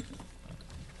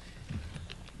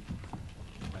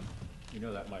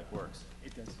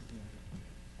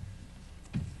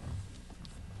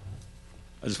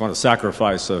 I just want to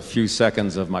sacrifice a few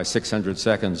seconds of my 600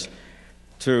 seconds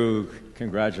to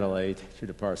congratulate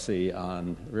Trita Parsi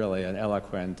on really an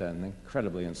eloquent and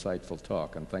incredibly insightful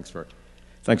talk, and thanks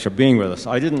for being with us.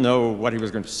 I didn't know what he was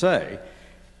going to say,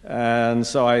 and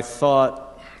so I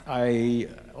thought I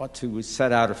ought to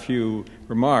set out a few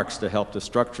remarks to help to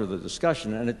structure the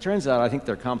discussion, and it turns out I think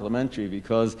they're complementary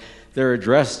because they're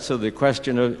addressed to the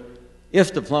question of,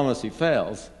 if diplomacy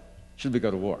fails, should we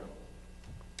go to war?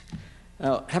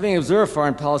 Now, having observed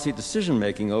foreign policy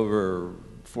decision-making over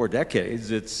 4 decades,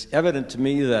 it's evident to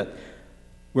me that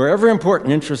wherever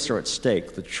important interests are at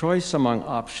stake, the choice among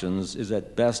options is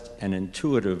at best an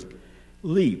intuitive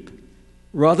leap,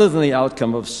 rather than the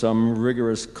outcome of some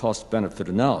rigorous cost-benefit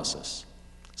analysis.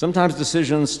 Sometimes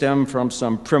decisions stem from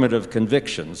some primitive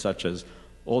conviction, such as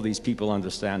all these people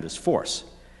understand is force.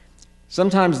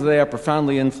 Sometimes they are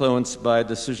profoundly influenced by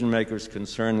decision-makers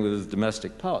concerned with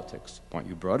domestic politics, a point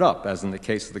you brought up, as in the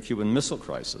case of the Cuban Missile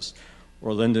Crisis,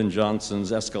 or Lyndon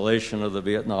Johnson's escalation of the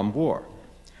Vietnam War.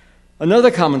 Another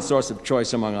common source of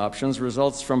choice among options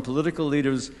results from political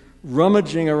leaders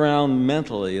rummaging around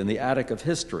mentally in the attic of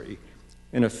history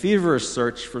in a feverish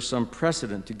search for some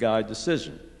precedent to guide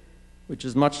decision, which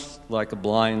is much like a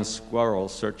blind squirrel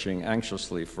searching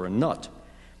anxiously for a nut.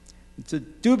 It's a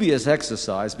dubious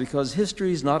exercise because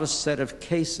history is not a set of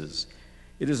cases.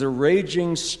 It is a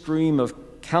raging stream of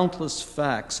countless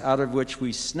facts out of which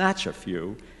we snatch a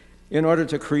few in order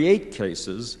to create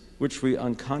cases which we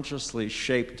unconsciously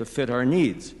shape to fit our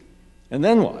needs. And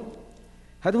then what?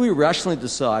 How do we rationally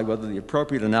decide whether the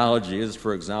appropriate analogy is,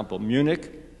 for example,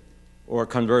 Munich or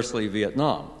conversely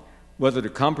Vietnam, whether to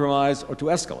compromise or to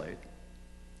escalate?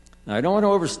 Now, I don't want to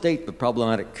overstate the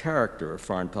problematic character of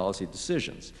foreign policy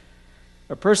decisions.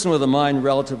 A person with a mind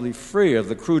relatively free of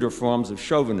the cruder forms of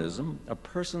chauvinism, a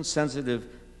person sensitive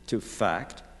to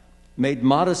fact, made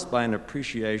modest by an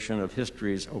appreciation of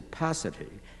history's opacity,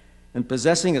 and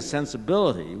possessing a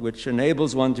sensibility which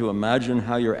enables one to imagine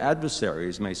how your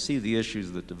adversaries may see the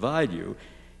issues that divide you,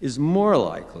 is more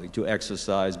likely to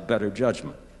exercise better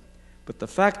judgment. But the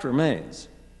fact remains,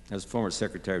 as former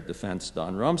Secretary of Defense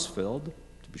Don Rumsfeld,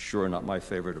 to be sure not my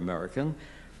favorite American,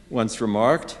 once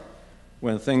remarked,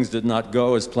 when things did not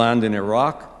go as planned in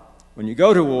Iraq, when you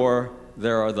go to war,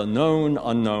 there are the known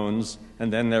unknowns,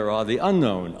 and then there are the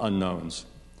unknown unknowns.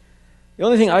 The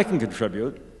only thing I can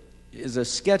contribute is a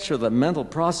sketch of the mental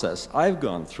process I've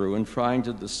gone through in trying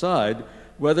to decide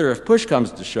whether, if push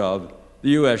comes to shove, the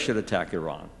U.S. should attack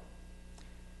Iran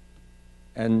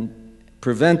and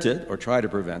prevent it, or try to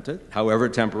prevent it, however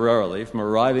temporarily, from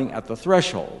arriving at the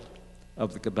threshold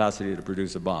of the capacity to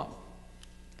produce a bomb.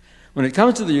 When it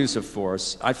comes to the use of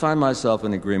force, I find myself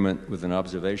in agreement with an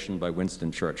observation by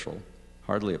Winston Churchill,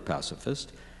 hardly a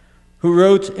pacifist, who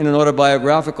wrote in an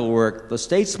autobiographical work, "The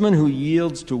statesman who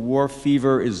yields to war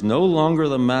fever is no longer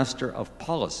the master of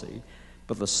policy,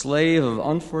 but the slave of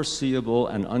unforeseeable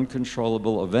and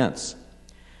uncontrollable events."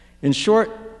 In short,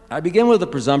 I begin with a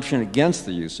presumption against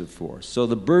the use of force, so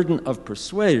the burden of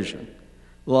persuasion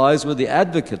lies with the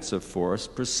advocates of force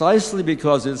precisely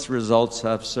because its results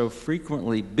have so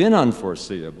frequently been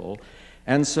unforeseeable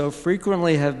and so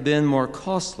frequently have been more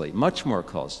costly, much more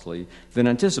costly than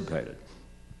anticipated.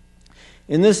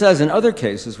 In this, as in other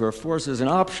cases where force is an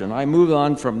option, I move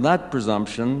on from that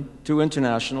presumption to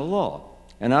international law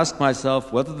and ask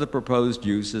myself whether the proposed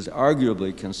use is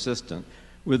arguably consistent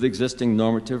with existing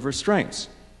normative restraints.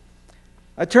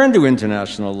 I turn to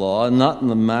international law not in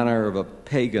the manner of a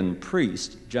pagan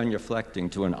priest genuflecting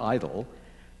to an idol,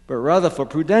 but rather for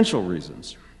prudential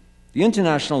reasons. The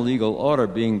international legal order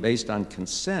being based on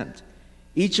consent,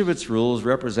 each of its rules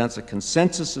represents a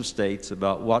consensus of states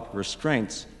about what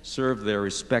restraints serve their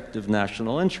respective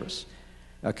national interests,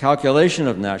 a calculation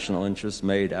of national interests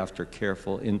made after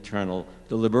careful internal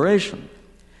deliberation.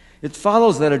 It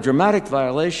follows that a dramatic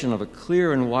violation of a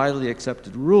clear and widely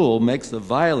accepted rule makes the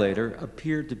violator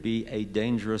appear to be a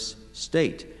dangerous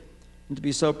state, and to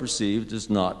be so perceived is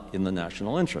not in the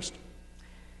national interest.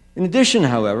 In addition,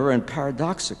 however, and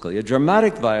paradoxically, a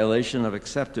dramatic violation of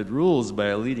accepted rules by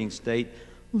a leading state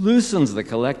loosens the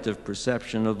collective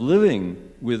perception of living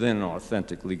within an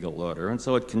authentic legal order, and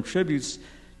so it contributes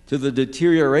to the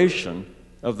deterioration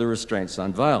of the restraints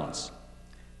on violence.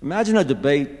 Imagine a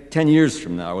debate 10 years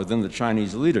from now within the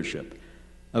Chinese leadership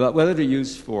about whether to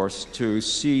use force to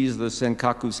seize the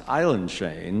Senkaku's island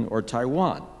chain or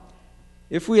Taiwan.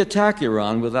 If we attack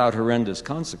Iran without horrendous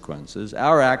consequences,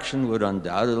 our action would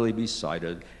undoubtedly be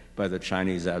cited by the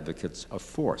Chinese advocates of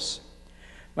force.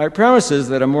 My premise is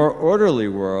that a more orderly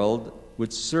world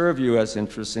would serve U.S.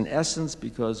 interests in essence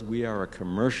because we are a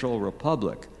commercial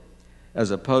republic,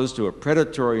 as opposed to a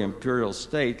predatory imperial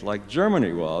state like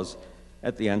Germany was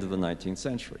at the end of the 19th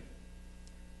century.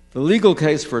 The legal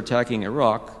case for attacking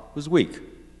Iraq was weak.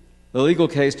 The legal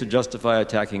case to justify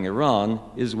attacking Iran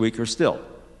is weaker still.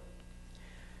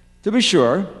 To be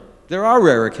sure, there are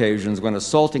rare occasions when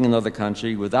assaulting another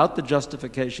country without the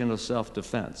justification of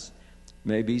self-defense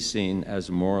may be seen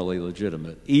as morally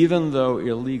legitimate, even though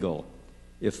illegal,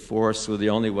 if force were the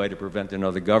only way to prevent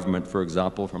another government, for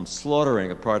example, from slaughtering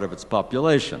a part of its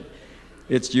population.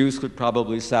 Its use would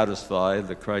probably satisfy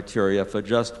the criteria for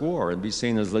just war and be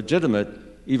seen as legitimate,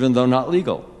 even though not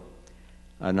legal.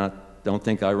 I don't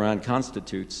think Iran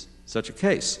constitutes such a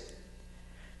case.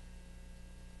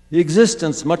 The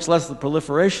existence, much less the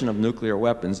proliferation of nuclear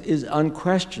weapons, is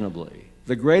unquestionably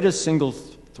the greatest single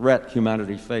threat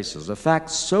humanity faces, a fact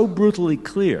so brutally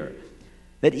clear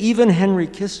that even Henry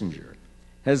Kissinger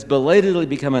has belatedly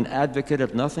become an advocate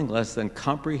of nothing less than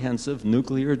comprehensive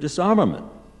nuclear disarmament.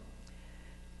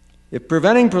 If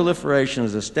preventing proliferation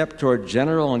as a step toward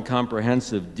general and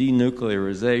comprehensive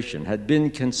denuclearization had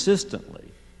been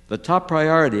consistently the top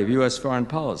priority of U.S. foreign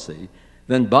policy,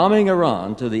 then bombing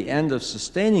Iran to the end of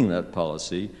sustaining that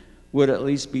policy would at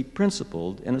least be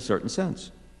principled in a certain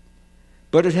sense.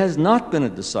 But it has not been a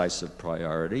decisive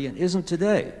priority and isn't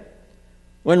today.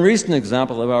 One recent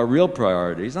example of our real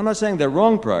priorities, I'm not saying they're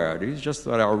wrong priorities, just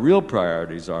what our real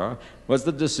priorities are, was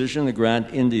the decision to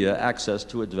grant India access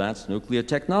to advanced nuclear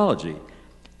technology,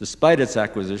 despite its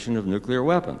acquisition of nuclear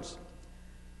weapons.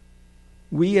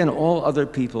 We and all other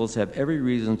peoples have every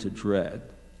reason to dread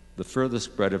the further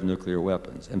spread of nuclear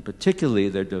weapons, and particularly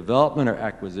their development or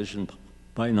acquisition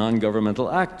by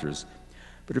non-governmental actors.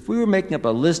 But if we were making up a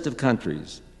list of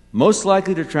countries most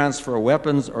likely to transfer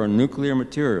weapons or nuclear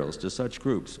materials to such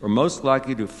groups, or most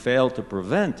likely to fail to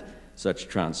prevent such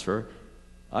transfer,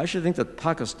 I should think that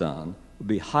Pakistan would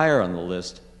be higher on the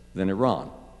list than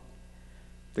Iran.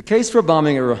 The case for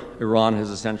bombing Iran has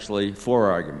essentially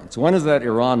four arguments. One is that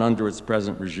Iran, under its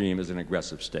present regime, is an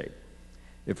aggressive state.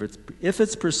 If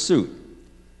its pursuit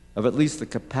of at least the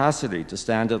capacity to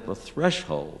stand at the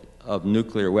threshold of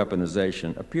nuclear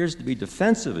weaponization appears to be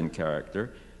defensive in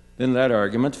character, then that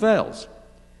argument fails.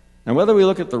 And whether we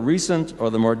look at the recent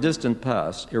or the more distant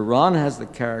past, Iran has the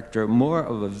character more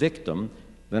of a victim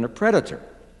than a predator.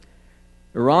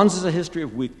 Iran's is a history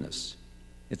of weakness,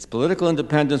 its political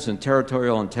independence and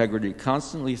territorial integrity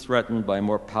constantly threatened by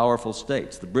more powerful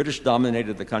states. The British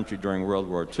dominated the country during World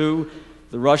War II.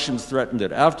 The Russians threatened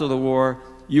it after the war.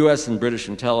 U.S. and British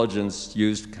intelligence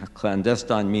used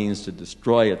clandestine means to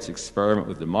destroy its experiment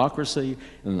with democracy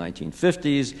in the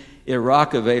 1950s.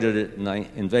 Iraq invaded it in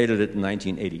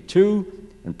 1982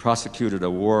 and prosecuted a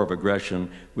war of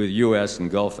aggression with U.S. and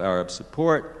Gulf Arab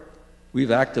support.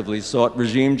 We've actively sought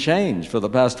regime change for the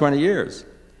past 20 years.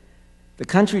 The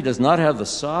country does not have the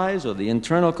size or the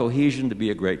internal cohesion to be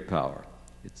a great power.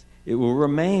 It will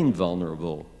remain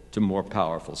vulnerable to more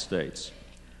powerful states.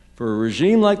 For a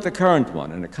regime like the current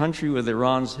one, in a country with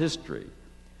Iran's history,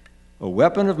 a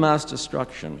weapon of mass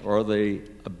destruction or the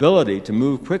ability to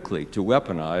move quickly to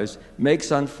weaponize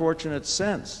makes unfortunate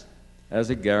sense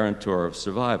as a guarantor of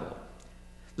survival.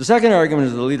 The second argument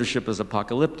is the leadership is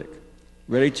apocalyptic,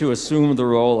 ready to assume the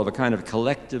role of a kind of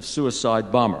collective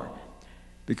suicide bomber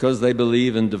because they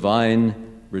believe in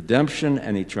divine redemption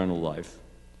and eternal life.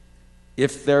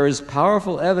 If there is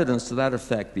powerful evidence to that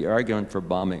effect, the argument for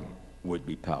bombing would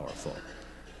be powerful.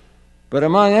 But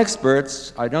among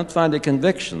experts, I don't find a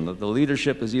conviction that the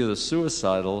leadership is either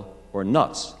suicidal or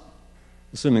nuts,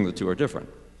 assuming the two are different.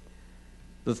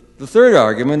 The third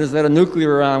argument is that a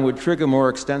nuclear Iran would trigger more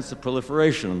extensive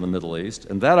proliferation in the Middle East,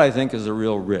 and that, I think, is a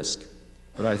real risk.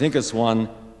 But I think it's one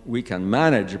we can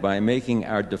manage by making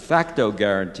our de facto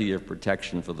guarantee of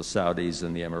protection for the Saudis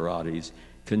and the Emiratis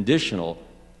conditional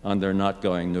on their not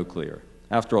going nuclear.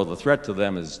 After all, the threat to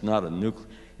them is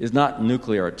not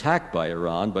nuclear attack by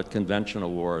Iran, but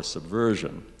conventional war or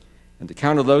subversion. And to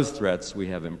counter those threats, we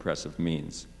have impressive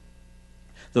means.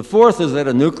 The fourth is that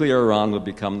a nuclear Iran would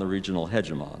become the regional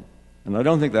hegemon. And I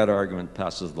don't think that argument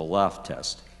passes the laugh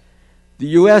test. The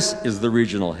U.S. is the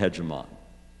regional hegemon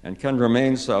and can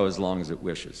remain so as long as it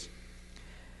wishes.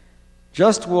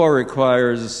 Just war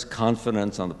requires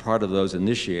confidence on the part of those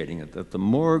initiating it that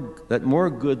more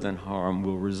good than harm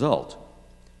will result.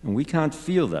 And we can't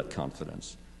feel that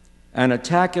confidence. An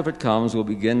attack, if it comes, will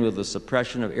begin with the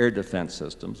suppression of air defense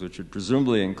systems, which would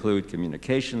presumably include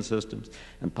communication systems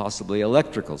and possibly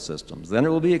electrical systems. Then it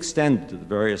will be extended to the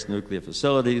various nuclear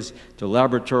facilities, to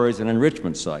laboratories and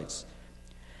enrichment sites.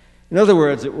 In other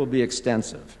words, it will be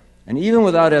extensive. And even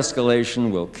without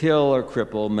escalation, will kill or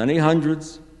cripple many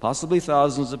hundreds, possibly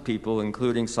thousands of people,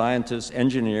 including scientists,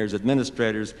 engineers,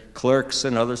 administrators, clerks,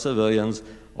 and other civilians,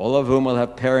 all of whom will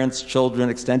have parents, children,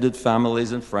 extended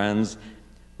families, and friends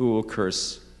who will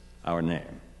curse our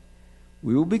name.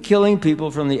 We will be killing people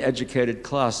from the educated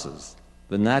classes,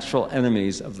 the natural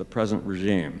enemies of the present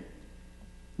regime.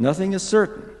 Nothing is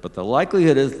certain, but the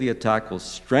likelihood is the attack will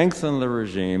strengthen the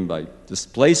regime by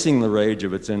displacing the rage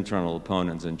of its internal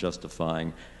opponents and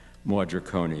justifying more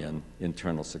draconian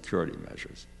internal security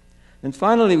measures. And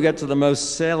finally, we get to the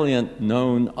most salient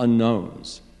known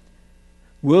unknowns.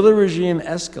 Will the regime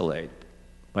escalate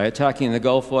by attacking the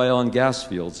Gulf oil and gas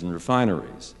fields and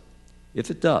refineries?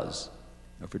 If it does,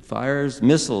 if it fires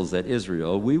missiles at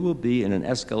Israel, we will be in an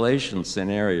escalation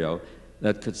scenario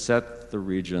that could set the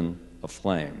region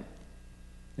aflame.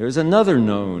 There is another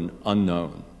known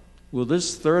unknown. Will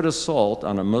this third assault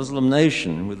on a Muslim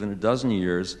nation within a dozen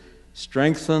years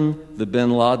strengthen the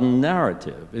bin Laden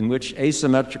narrative, in which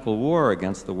asymmetrical war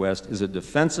against the West is a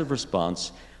defensive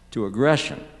response to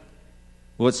aggression?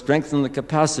 Will it strengthen the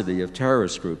capacity of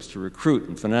terrorist groups to recruit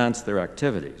and finance their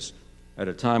activities at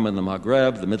a time when the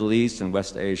Maghreb, the Middle East, and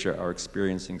West Asia are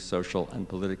experiencing social and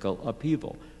political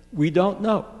upheaval? We don't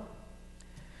know.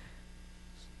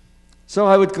 So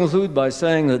I would conclude by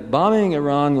saying that bombing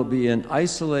Iran will be an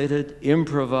isolated,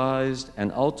 improvised,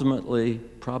 and ultimately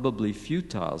probably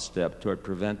futile step toward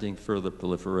preventing further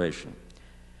proliferation.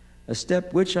 A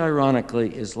step which,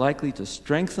 ironically, is likely to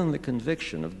strengthen the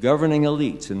conviction of governing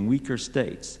elites in weaker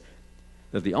states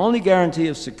that the only guarantee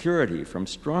of security from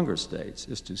stronger states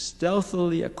is to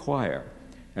stealthily acquire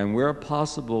and, where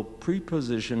possible,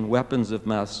 preposition weapons of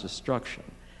mass destruction,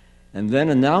 and then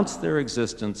announce their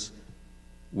existence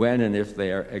when and if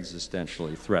they are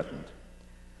existentially threatened.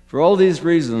 For all these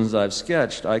reasons I've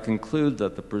sketched, I conclude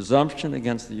that the presumption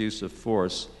against the use of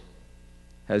force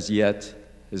has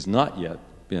not yet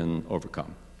been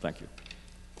overcome. Thank you.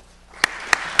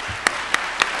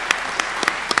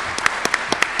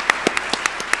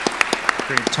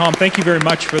 Great. Tom, thank you very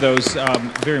much for those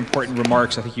very important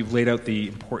remarks. I think you've laid out the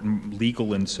important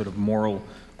legal and sort of moral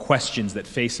questions that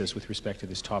face us with respect to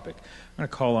this topic. I'm going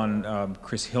to call on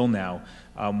Chris Hill now.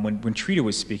 When Trita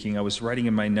was speaking, I was writing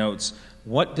in my notes,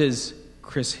 what does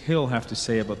Chris Hill have to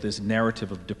say about this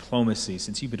narrative of diplomacy,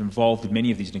 since you've been involved in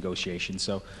many of these negotiations?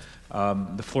 So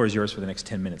the floor is yours for the next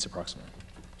 10 minutes approximately.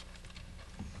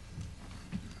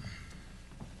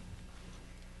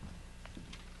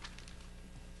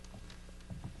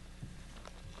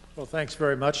 Well, thanks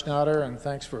very much, Nader, and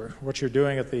thanks for what you're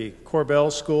doing at the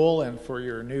Korbel School and for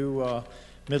your new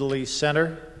Middle East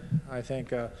Center. I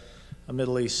think a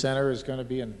Middle East Center is going to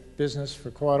be in business for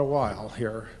quite a while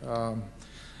here.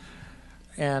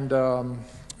 Trita,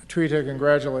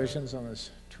 congratulations on this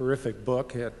terrific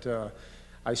book.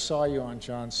 I saw you on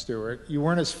Jon Stewart. You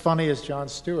weren't as funny as Jon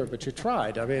Stewart, but you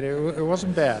tried. I mean, it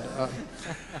wasn't bad.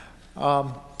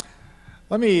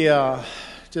 Let me I've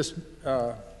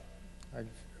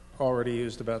already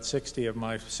used about 60 of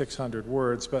my 600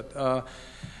 words, but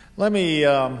let me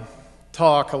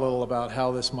talk a little about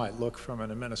how this might look from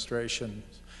an administration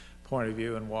point of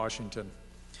view in Washington.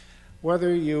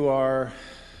 Whether you are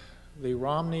the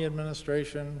Romney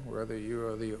administration, whether you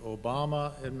are the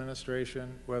Obama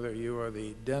administration, whether you are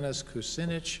the Dennis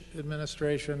Kucinich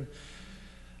administration,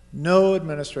 no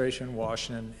administration in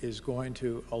Washington is going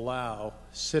to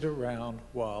sit around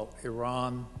while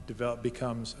Iran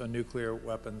becomes a nuclear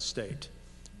weapon state.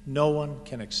 No one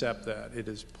can accept that. It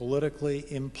is politically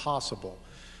impossible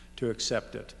to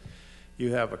accept it.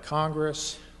 You have a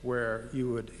Congress where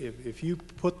you would, if you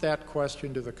put that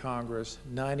question to the Congress,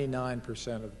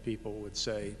 99% of the people would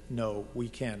say, no, we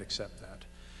can't accept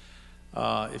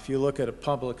that. If you look at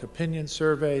public opinion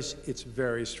surveys, it's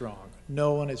very strong.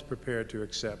 No one is prepared to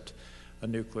accept a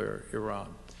nuclear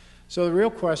Iran. So the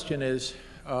real question is,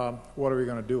 what are we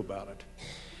going to do about it?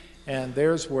 And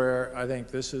there's where I think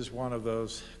this is one of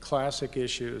those classic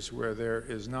issues where there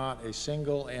is not a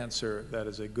single answer that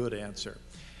is a good answer.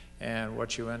 And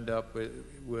what you end up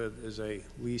with is a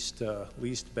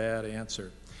least bad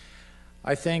answer.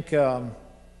 I think the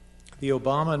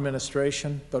Obama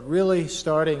administration, but really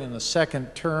starting in the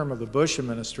second term of the Bush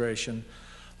administration,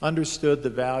 understood the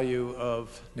value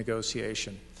of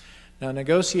negotiation. Now,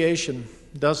 negotiation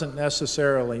doesn't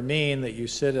necessarily mean that you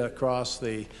sit across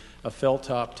a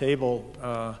felt-top table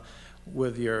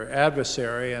with your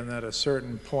adversary and at a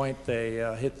certain point they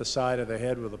hit the side of their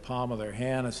head with the palm of their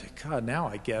hand and say, God, now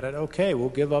I get it. Okay, we'll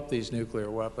give up these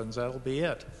nuclear weapons. That'll be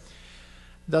it.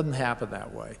 It doesn't happen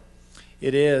that way.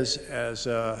 It is, as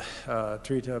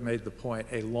Trita made the point,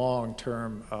 a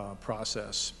long-term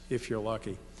process, if you're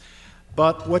lucky.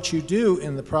 But what you do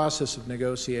in the process of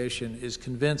negotiation is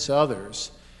convince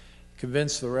others,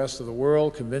 convince the rest of the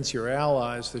world, convince your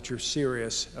allies that you're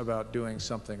serious about doing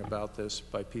something about this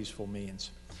by peaceful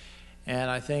means. And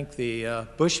I think the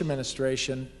Bush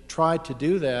administration tried to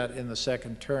do that in the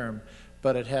second term,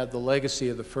 but it had the legacy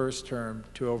of the first term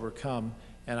to overcome,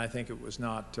 and I think it was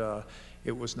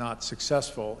not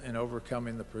successful in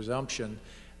overcoming the presumption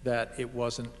that it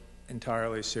wasn't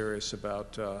entirely serious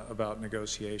about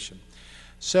negotiation.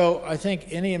 So I think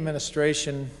any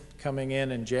administration coming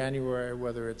in January,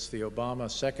 whether it's the Obama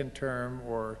second term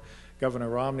or Governor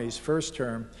Romney's first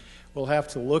term, will have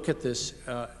to look at this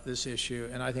issue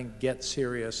and I think get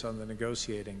serious on the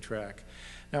negotiating track.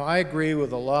 Now, I agree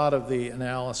with a lot of the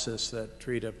analysis that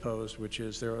Trita posed, which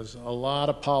is there was a lot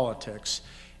of politics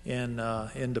in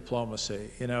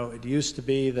diplomacy. You know, it used to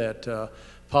be that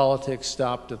politics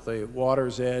stopped at the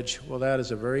water's edge. Well, that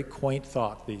is a very quaint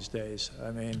thought these days.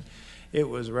 I mean, it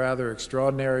was rather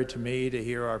extraordinary to me to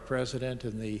hear our president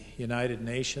in the United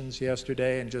Nations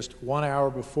yesterday, and just 1 hour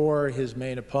before, his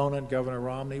main opponent, Governor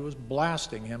Romney, was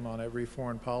blasting him on every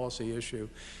foreign policy issue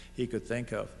he could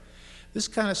think of. This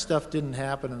kind of stuff didn't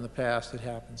happen in the past, it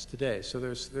happens today. So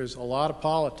there's a lot of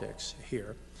politics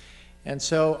here. And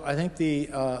so I think the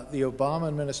Obama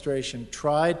administration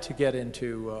tried to get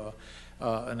into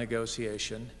a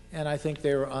negotiation, and I think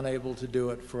they were unable to do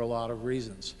it for a lot of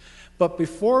reasons. But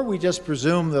before we just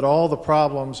presume that all the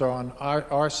problems are on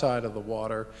our side of the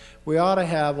water, we ought to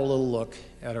have a little look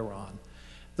at Iran.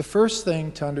 The first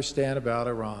thing to understand about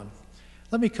Iran,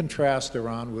 let me contrast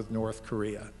Iran with North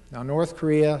Korea. Now, North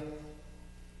Korea,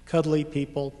 cuddly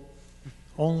people,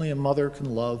 only a mother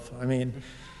can love. I mean,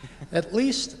 at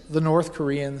least the North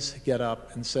Koreans get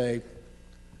up and say,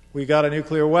 we got a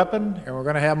nuclear weapon and we're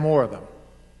going to have more of them.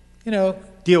 You know,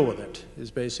 deal with it, is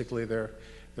basically their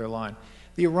line.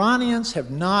 The Iranians have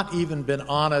not even been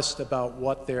honest about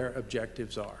what their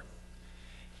objectives are.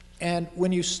 And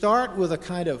when you start with a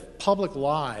kind of public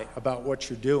lie about what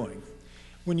you're doing,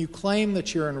 when you claim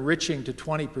that you're enriching to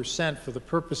 20% for the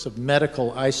purpose of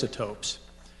medical isotopes,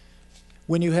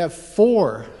 when you have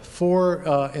four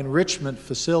enrichment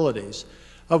facilities,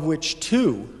 of which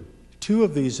two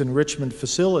of these enrichment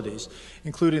facilities,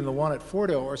 including the one at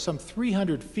Fordo, are some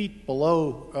 300 feet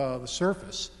below the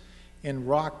surface in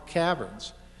rock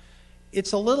caverns,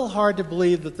 it's a little hard to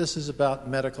believe that this is about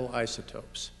medical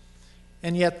isotopes.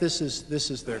 And yet this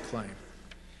is their claim.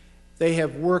 They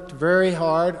have worked very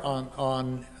hard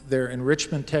on their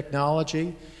enrichment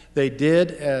technology. They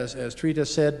did, as Trita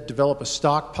said, develop a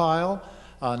stockpile,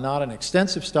 not an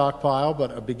extensive stockpile,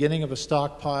 but a beginning of a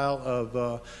stockpile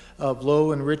of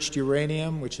low-enriched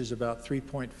uranium, which is about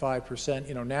 3.5%.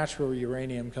 You know, natural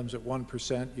uranium comes at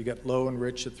 1%. You get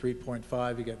low-enriched at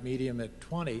 3.5. You get medium at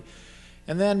 20.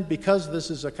 And then, because this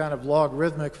is a kind of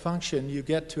logarithmic function, you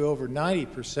get to over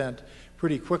 90%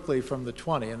 pretty quickly from the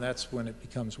 20, and that's when it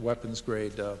becomes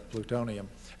weapons-grade plutonium,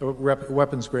 or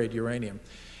weapons-grade uranium.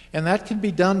 And that can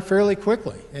be done fairly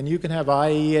quickly, and you can have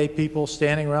IAEA people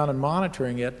standing around and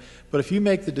monitoring it, but if you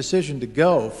make the decision to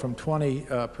go from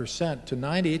 20% to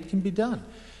 90, it can be done.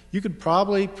 You could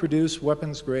probably produce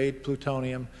weapons-grade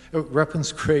plutonium,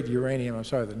 weapons-grade uranium. I'm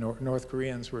sorry, the North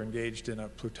Koreans were engaged in a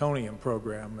plutonium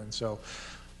program, and so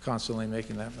constantly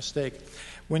making that mistake.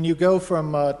 When you go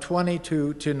from 20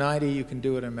 to 90, you can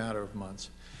do it in a matter of months.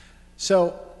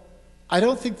 So I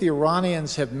don't think the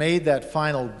Iranians have made that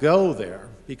final go there,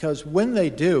 because when they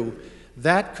do,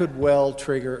 that could well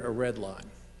trigger a red line.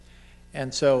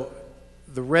 And so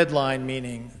the red line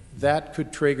meaning that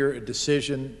could trigger a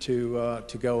decision to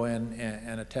go in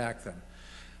and attack them.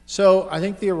 So I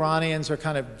think the Iranians are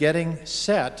kind of getting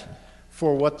set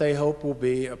for what they hope will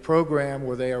be a program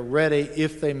where they are ready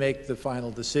if they make the final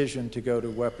decision to go to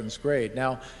weapons grade.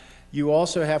 Now, you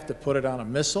also have to put it on a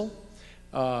missile.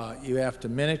 You have to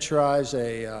miniaturize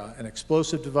an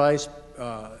explosive device.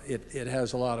 It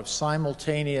has a lot of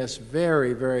simultaneous,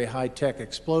 very, very high-tech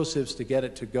explosives to get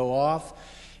it to go off.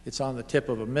 It's on the tip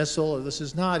of a missile. This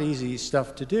is not easy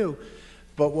stuff to do.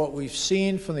 But what we've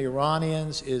seen from the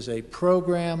Iranians is a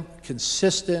program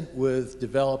consistent with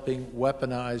developing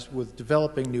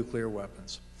nuclear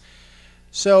weapons.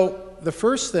 So the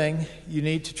first thing you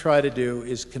need to try to do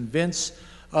is convince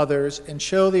others and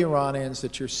show the Iranians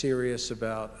that you're serious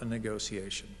about a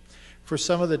negotiation. For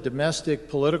some of the domestic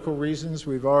political reasons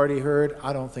we've already heard,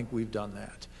 I don't think we've done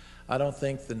that. I don't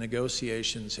think the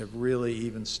negotiations have really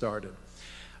even started.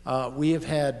 We have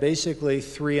had basically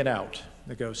 3-and-out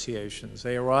negotiations.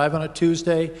 They arrive on a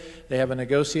Tuesday, they have a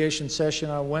negotiation session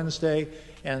on Wednesday,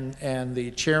 and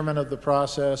the chairman of the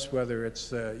process, whether it's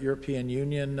the European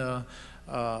Union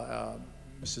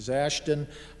Mrs. Ashton,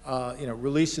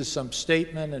 releases some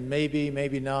statement, and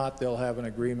maybe not, they'll have an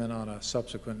agreement on a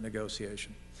subsequent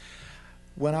negotiation.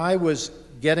 When I was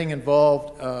getting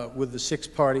involved with the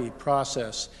six-party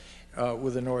process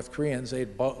with the North Koreans, they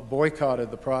had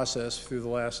boycotted the process through the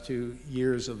last 2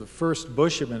 years of the first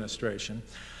Bush administration.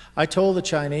 I told the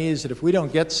Chinese that if we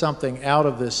don't get something out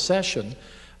of this session,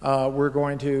 no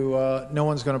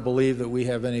one's going to believe that we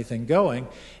have anything going.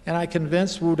 And I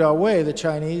convinced Wu Dawei, the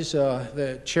Chinese,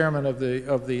 the chairman of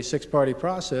the six-party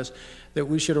process, that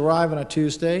we should arrive on a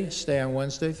Tuesday, stay on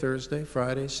Wednesday, Thursday,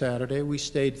 Friday, Saturday. We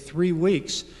stayed 3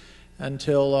 weeks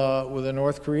until, with the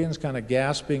North Koreans kind of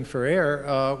gasping for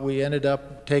air, we ended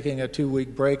up taking a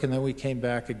 2-week break, and then we came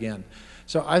back again.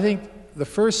 So I think the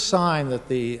first sign that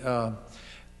the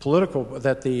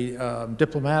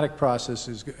diplomatic process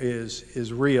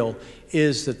is real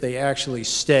is that they actually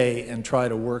stay and try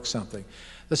to work something.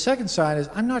 The second sign is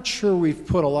I'm not sure we've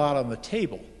put a lot on the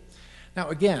table. Now,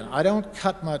 again, I don't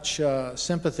cut much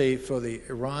sympathy for the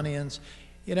Iranians.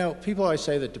 You know, people always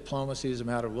say that diplomacy is a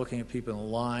matter of looking at people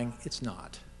and lying. It's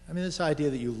not. I mean, this idea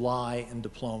that you lie in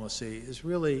diplomacy is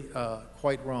really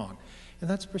quite wrong. And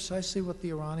that's precisely what the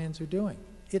Iranians are doing.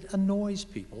 It annoys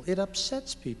people. It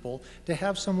upsets people to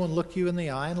have someone look you in the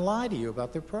eye and lie to you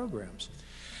about their programs.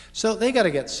 So they got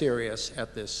to get serious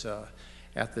at this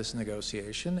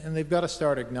negotiation, and they've got to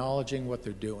start acknowledging what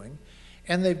they're doing.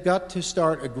 And they've got to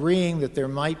start agreeing that there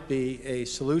might be a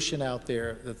solution out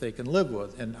there that they can live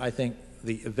with. And I think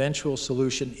the eventual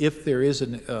solution, if there is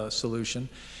a solution,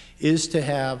 is to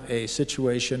have a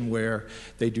situation where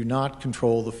they do not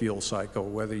control the fuel cycle,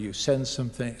 whether you send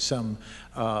some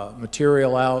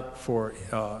material out for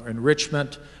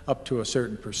enrichment up to a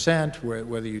certain percent,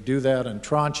 whether you do that in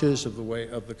tranches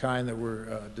of the kind that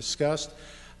were discussed.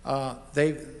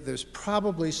 There's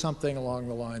probably something along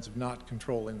the lines of not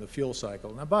controlling the fuel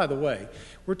cycle. Now, by the way,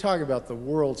 we're talking about the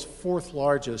world's 4th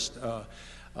largest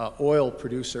oil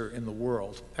producer in the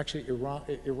world. Actually,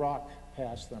 Iraq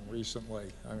passed them recently,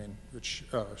 I mean, which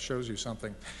shows you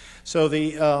something. So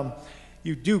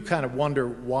you do kind of wonder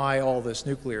why all this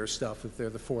nuclear stuff if they're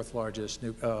the 4th largest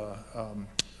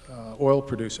oil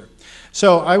producer.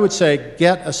 So I would say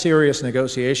get a serious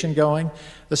negotiation going.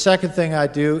 The second thing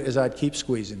I'd do is I'd keep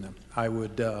squeezing them. I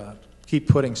would keep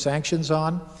putting sanctions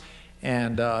on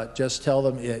and just tell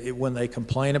them when they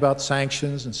complain about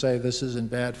sanctions and say this is in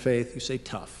bad faith, you say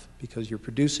tough. Because you're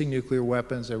producing nuclear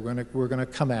weapons, we're going to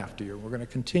come after you. We're going to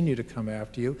continue to come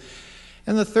after you.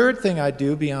 And the third thing I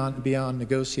do beyond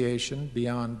negotiation,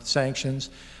 beyond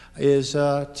sanctions, is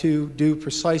to do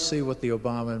precisely what the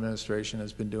Obama administration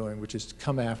has been doing, which is to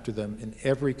come after them in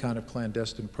every kind of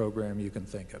clandestine program you can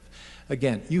think of.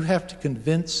 Again, you have to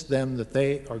convince them that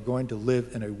they are going to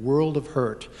live in a world of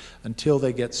hurt until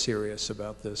they get serious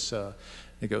about this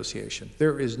negotiation.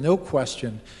 There is no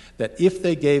question that if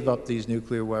they gave up these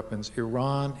nuclear weapons,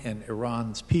 Iran and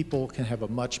Iran's people can have a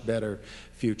much better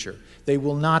future. They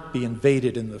will not be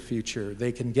invaded in the future.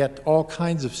 They can get all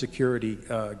kinds of security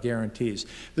guarantees.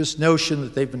 This notion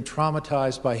that they've been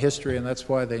traumatized by history and that's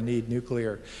why they need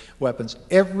nuclear weapons.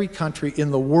 Every country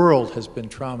in the world has been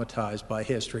traumatized by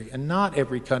history, and not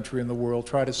every country in the world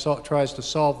tries to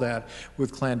solve that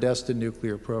with clandestine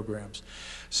nuclear programs.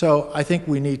 So I think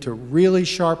we need to really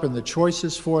sharpen the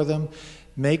choices for them,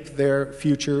 make their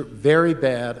future very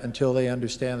bad until they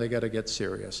understand they got to get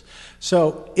serious.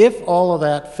 So if all of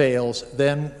that fails,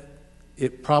 then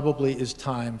it probably is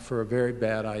time for a very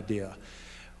bad idea.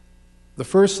 The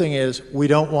first thing is we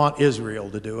don't want Israel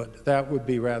to do it. That would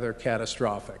be rather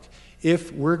catastrophic.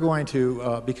 If we're going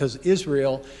to, because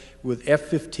Israel with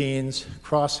F-15s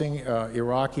crossing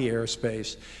Iraqi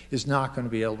airspace is not going to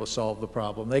be able to solve the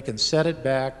problem. They can set it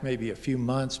back maybe a few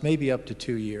months, maybe up to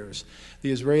 2 years.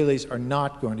 The Israelis are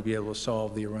not going to be able to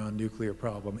solve the Iran nuclear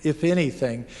problem. If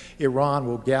anything, Iran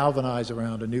will galvanize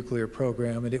around a nuclear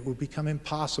program and it will become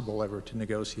impossible ever to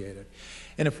negotiate it.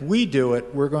 And if we do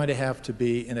it, we're going to have to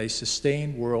be in a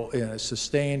sustained world, in a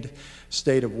sustained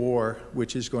state of war,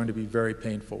 which is going to be very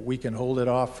painful. We can hold it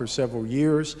off for several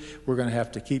years. We're going to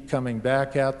have to keep coming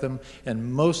back at them.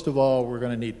 And most of all, we're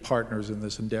going to need partners in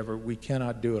this endeavor. We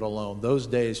cannot do it alone. Those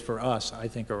days for us, I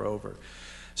think, are over.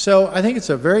 So I think it's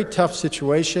a very tough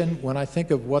situation. When I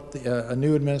think of what a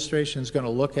new administration is going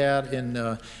to look at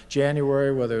in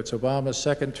January, whether it's Obama's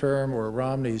second term or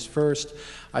Romney's first,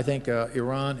 I think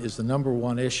Iran is the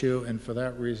 #1 issue, and for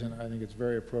that reason, I think it's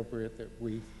very appropriate that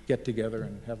we get together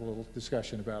and have a little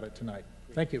discussion about it tonight.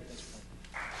 Thank you.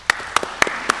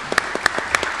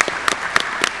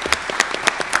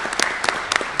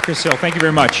 Chris Hill, thank you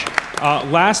very much.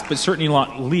 Last but certainly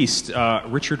not least,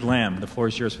 Richard Lamm. The floor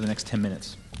is yours for the next 10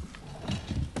 minutes.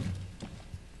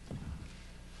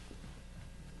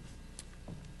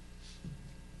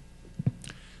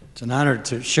 It's an honor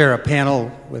to share a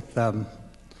panel with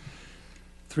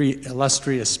three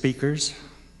illustrious speakers.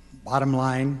 Bottom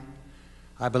line,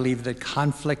 I believe that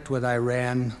conflict with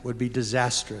Iran would be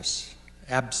disastrous,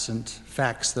 absent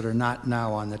facts that are not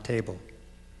now on the table.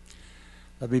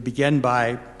 Let me begin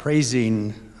by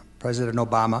praising President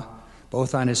Obama,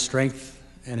 both on his strength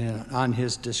and on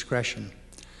his discretion.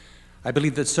 I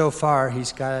believe that so far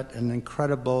he's got an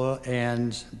incredible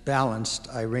and balanced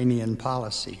Iranian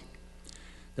policy.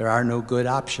 There are no good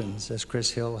options, as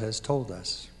Chris Hill has told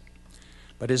us.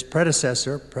 But his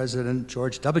predecessor, President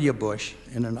George W. Bush,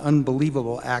 in an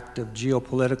unbelievable act of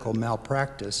geopolitical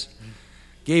malpractice,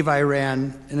 gave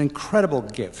Iran an incredible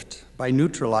gift by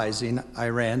neutralizing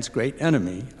Iran's great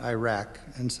enemy, Iraq,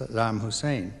 and Saddam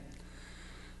Hussein.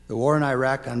 The war in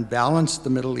Iraq unbalanced the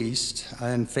Middle East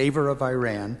in favor of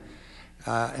Iran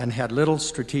and had little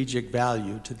strategic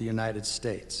value to the United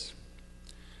States.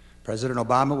 President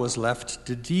Obama was left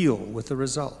to deal with the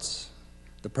results.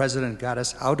 The president got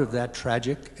us out of that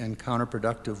tragic and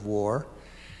counterproductive war,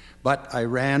 but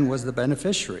Iran was the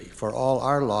beneficiary for all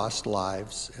our lost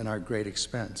lives and our great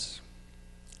expense.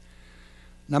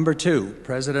 Number two,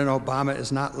 President Obama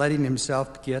is not letting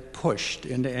himself get pushed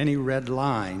into any red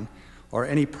line or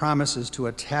any promises to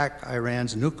attack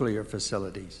Iran's nuclear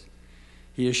facilities.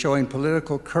 He is showing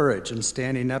political courage and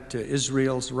standing up to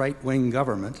Israel's right-wing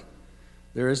government.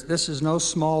 This is no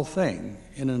small thing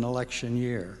in an election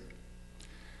year.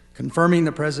 Confirming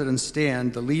the president's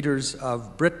stand, the leaders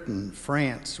of Britain,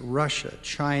 France, Russia,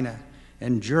 China,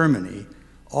 and Germany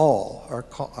all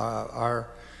are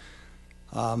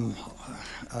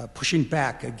pushing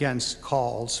back against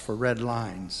calls for red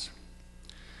lines.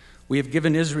 We have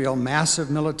given Israel massive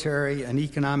military and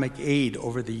economic aid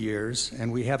over the years,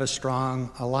 and we have a strong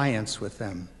alliance with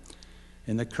them.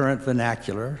 In the current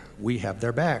vernacular, we have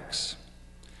their backs.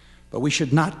 But we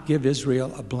should not give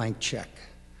Israel a blank check.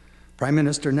 Prime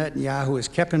Minister Netanyahu is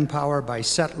kept in power by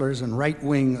settlers and right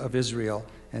wing of Israel,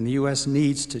 and the U.S.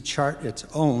 needs to chart its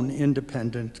own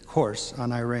independent course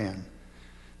on Iran.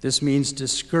 This means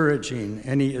discouraging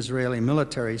any Israeli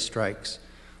military strikes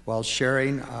while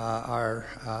sharing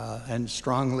and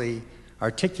strongly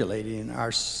articulating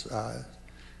our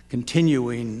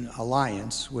continuing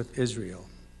alliance with Israel.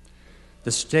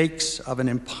 The stakes of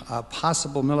a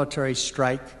possible military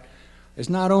strike is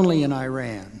not only in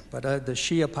Iran, but the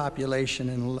Shia population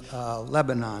in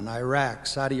Lebanon, Iraq,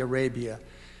 Saudi Arabia,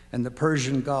 and the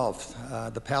Persian Gulf,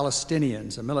 the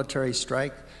Palestinians. A military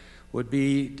strike would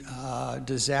be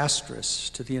disastrous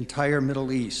to the entire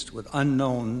Middle East with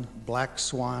unknown black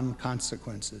swan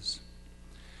consequences.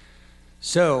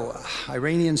 So,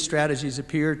 Iranian strategies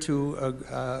appear to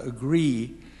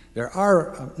agree. There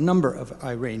are a number of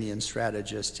Iranian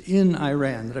strategists in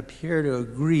Iran that appear to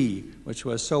agree, which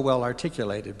was so well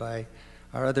articulated by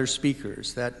our other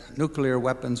speakers, that nuclear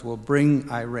weapons will bring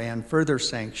Iran further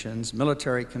sanctions,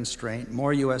 military constraint,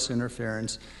 more U.S.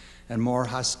 interference, and more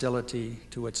hostility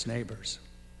to its neighbors.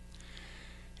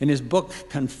 In his book,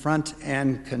 Confront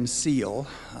and Conceal,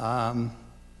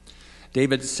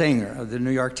 David Sanger of the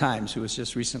New York Times, who was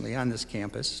just recently on this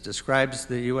campus, describes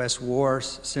the U.S. war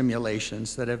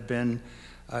simulations that have been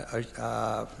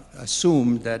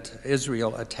assumed that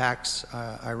Israel attacks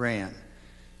Iran.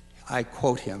 I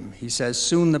quote him. He says,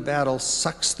 "Soon the battle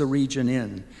sucks the region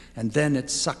in, and then it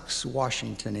sucks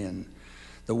Washington in.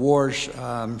 The war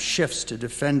shifts to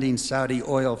defending Saudi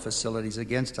oil facilities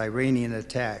against Iranian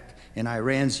attack, and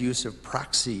Iran's use of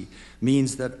proxy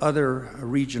means that other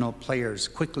regional players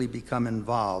quickly become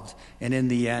involved, and in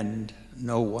the end,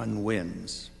 no one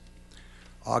wins."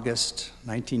 August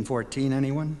 1914,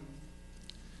 anyone?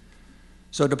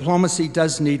 So diplomacy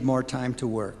does need more time to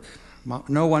work.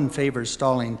 No one favors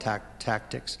stalling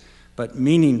tactics, but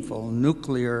meaningful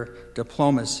nuclear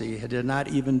diplomacy did not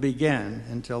even begin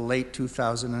until late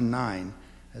 2009,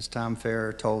 as Tom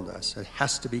Ferrer told us. It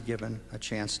has to be given a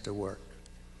chance to work.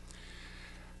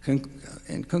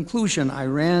 In conclusion,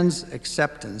 Iran's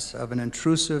acceptance of an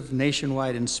intrusive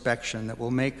nationwide inspection that will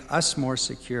make us more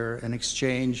secure in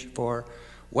exchange for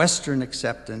Western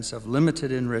acceptance of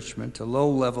limited enrichment to low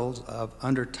levels of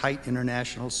under tight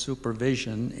international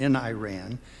supervision in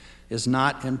Iran is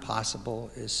not impossible,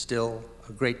 is still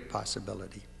a great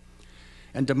possibility.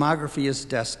 And demography is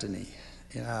destiny,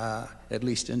 at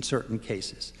least in certain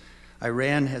cases.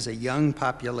 Iran has a young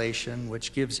population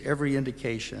which gives every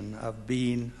indication of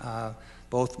being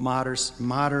both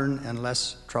modern and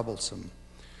less troublesome.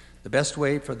 The best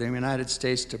way for the United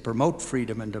States to promote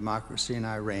freedom and democracy in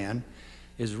Iran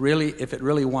is really, if it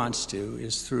really wants to,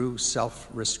 is through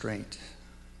self-restraint.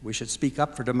 We should speak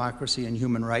up for democracy and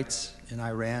human rights in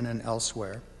Iran and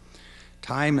elsewhere.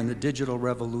 Time and the digital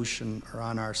revolution are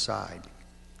on our side.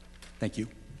 Thank you.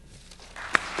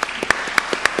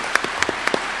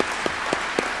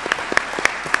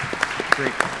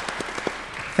 Great.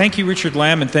 Thank you, Richard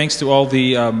Lamm, and thanks to all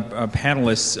the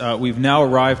panelists. We've now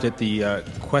arrived at the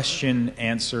question,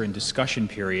 answer, and discussion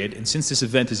period. And since this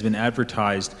event has been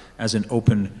advertised as an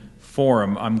open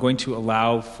forum, I'm going to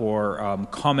allow for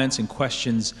comments and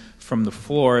questions from the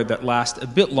floor that last a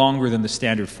bit longer than the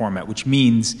standard format, which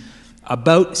means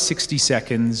about 60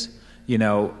 seconds, you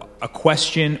know, a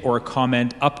question or a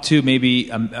comment up to maybe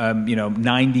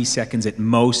 90 seconds at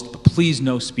most. But please,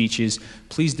 no speeches.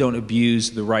 Please don't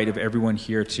abuse the right of everyone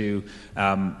here to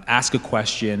ask a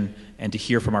question and to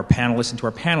hear from our panelists. And to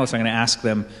our panelists, I'm going to ask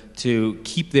them to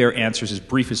keep their answers as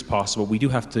brief as possible. We do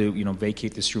have to,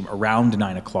 vacate this room around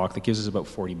 9 o'clock. That gives us about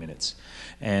 40 minutes.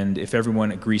 And if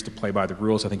everyone agrees to play by the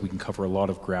rules, I think we can cover a lot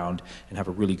of ground and have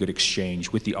a really good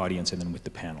exchange with the audience and then with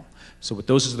the panel. So with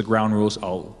those as the ground rules,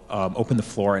 I'll open the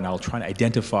floor and I'll try to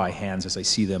identify hands as I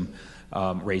see them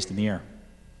raised in the air.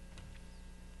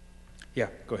 Yeah,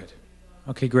 go ahead.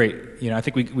 Okay, great. I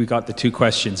think we got the two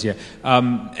questions, yeah.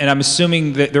 And I'm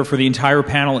assuming that they're for the entire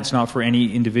panel, it's not for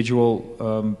any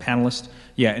individual panelist?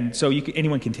 Yeah, and so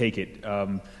anyone can take it.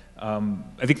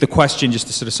 I think the question, just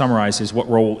to sort of summarize, is what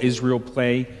role will Israel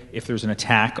play if there's an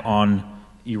attack on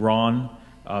Iran?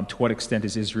 To what extent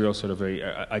is Israel sort of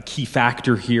a key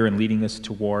factor here in leading us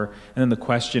to war? And then the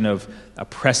question of a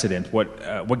precedent,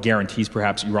 what guarantees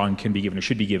perhaps Iran can be given or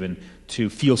should be given to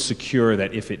feel secure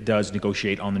that if it does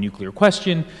negotiate on the nuclear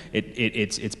question,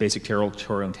 its basic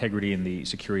territorial integrity and the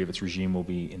security of its regime will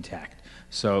be intact.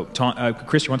 So,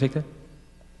 Chris, you want to take that?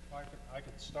 I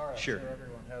could start. Sure. I'm sure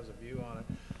everyone has a view on it.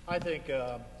 I think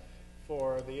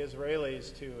for the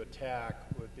Israelis to attack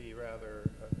would be rather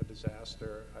a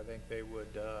disaster. I think they would,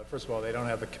 first of all, they don't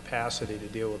have the capacity to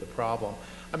deal with the problem.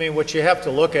 I mean, what you have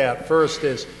to look at first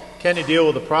is, can you deal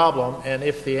with the problem? And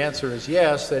if the answer is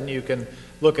yes, then you can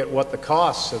look at what the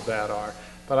costs of that are.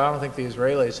 But I don't think the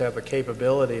Israelis have the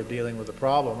capability of dealing with the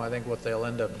problem. I think what they'll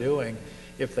end up doing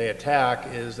if they attack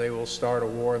is they will start a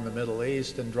war in the Middle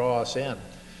East and draw us in.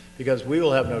 Because we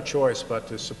will have no choice but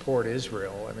to support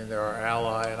Israel. I mean, they're our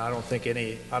ally, and I don't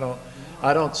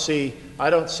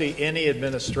see any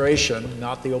administration,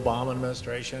 not the Obama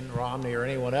administration, Romney, or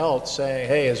anyone else, saying,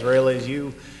 "Hey, Israelis,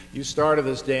 you started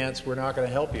this dance. We're not going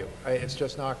to help you." It's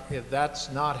just not. That's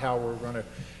not how we're going to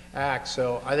act.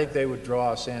 So I think they would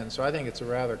draw us in. So I think it's a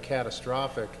rather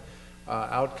catastrophic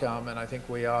outcome, and I think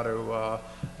we ought to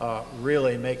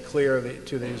really make clear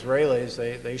to the Israelis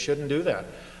they shouldn't do that.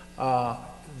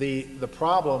 The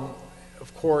problem,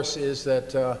 of course, is that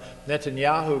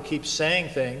Netanyahu keeps saying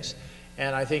things,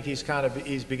 and I think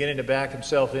he's beginning to back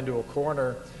himself into a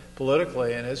corner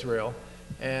politically in Israel,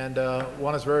 and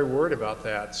one is very worried about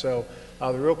that. So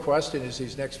the real question is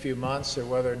these next few months or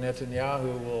whether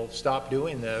Netanyahu will stop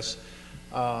doing this,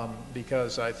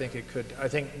 because I think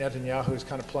Netanyahu is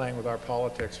kind of playing with our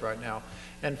politics right now.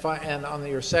 And on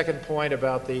your second point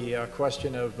about the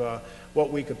question of what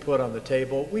we could put on the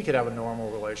table, we could have a normal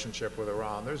relationship with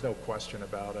Iran. There's no question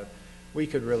about it. We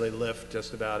could really lift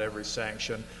just about every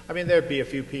sanction. I mean, there'd be a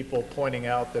few people pointing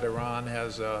out that Iran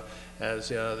has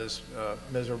this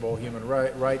miserable human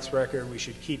rights record. We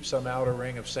should keep some outer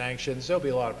ring of sanctions. There'll be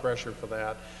a lot of pressure for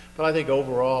that. But I think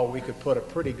overall we could put a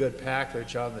pretty good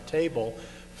package on the table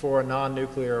for a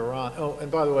non-nuclear Iran. Oh,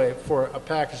 and by the way, for a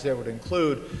package that would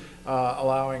include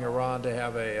allowing Iran to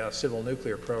have a civil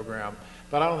nuclear program.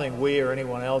 But I don't think we or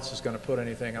anyone else is going to put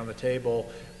anything on the table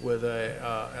with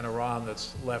an Iran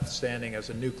that's left standing as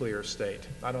a nuclear state.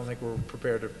 I don't think we're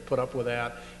prepared to put up with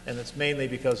that, and it's mainly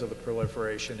because of the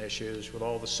proliferation issues with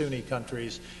all the Sunni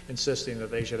countries insisting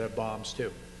that they should have bombs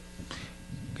too.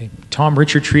 Okay. Tom,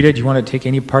 Richard, Trita, do you want to take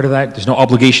any part of that? There's no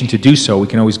obligation to do so. We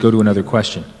can always go to another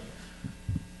question.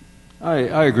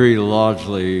 I agree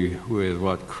largely with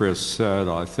what Chris said.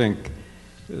 I think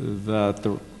that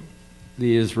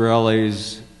the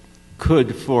Israelis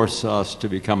could force us to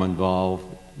become involved,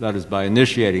 that is, by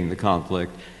initiating the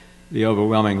conflict. The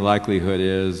overwhelming likelihood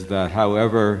is that,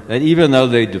 that even though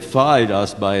they defied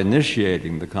us by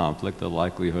initiating the conflict, the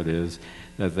likelihood is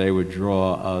that they would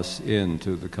draw us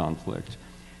into the conflict.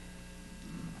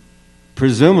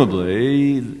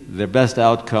 Presumably, the best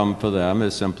outcome for them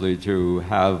is simply to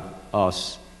have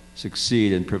us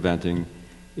succeed in preventing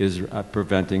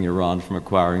Iran from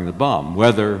acquiring the bomb,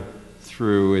 whether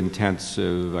through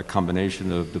a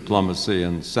combination of diplomacy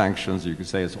and sanctions. You could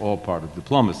say it's all part of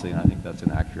diplomacy, and I think that's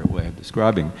an accurate way of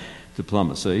describing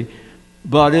diplomacy.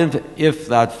 But if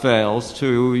that fails,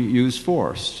 to use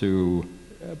force to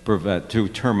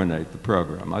terminate the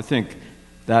program. I think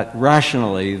that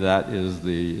rationally, that is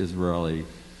the Israeli,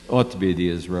 ought to be the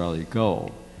Israeli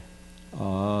goal.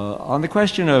 On the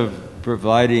question of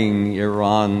providing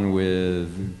Iran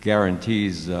with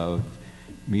guarantees of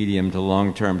medium to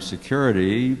long-term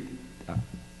security,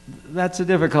 that's a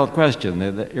difficult question.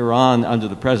 Iran, under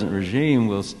the present regime,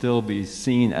 will still be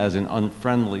seen as an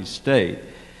unfriendly state.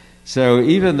 So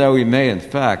even though we may, in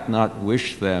fact, not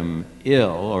wish them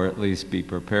ill, or at least be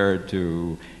prepared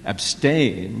to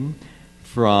abstain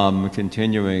from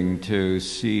continuing to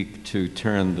seek to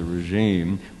turn the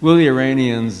regime, will the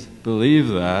Iranians believe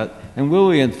that? And will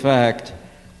we, in fact,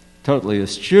 totally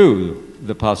eschew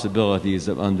the possibilities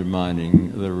of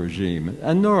undermining the regime?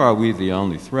 And nor are we the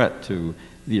only threat to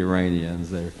the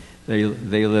Iranians. They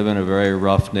live in a very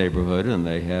rough neighborhood, and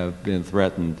they have been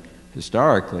threatened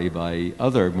historically by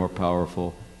other more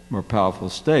powerful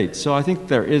states. So I think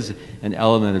there is an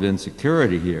element of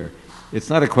insecurity here. It's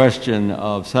not a question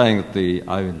of saying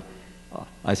that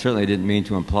I certainly didn't mean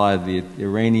to imply the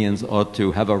Iranians ought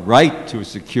to have a right to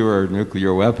secure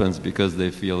nuclear weapons because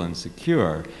they feel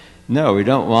insecure. No, we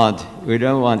don't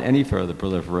want any further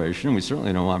proliferation. We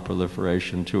certainly don't want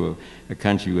proliferation to a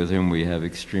country with whom we have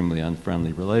extremely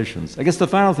unfriendly relations. I guess the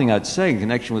final thing I'd say in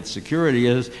connection with security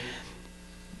is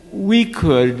we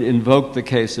could invoke the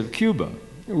case of Cuba.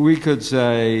 We could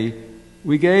say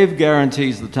we gave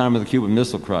guarantees at the time of the Cuban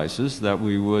Missile Crisis that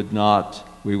we would not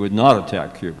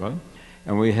attack Cuba.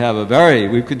 And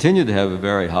we've continued to have a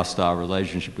very hostile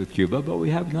relationship with Cuba, but we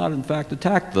have not, in fact,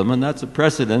 attacked them. And that's a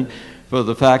precedent for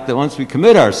the fact that once we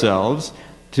commit ourselves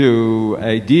to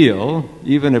a deal,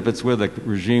 even if it's with a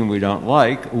regime we don't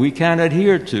like, we can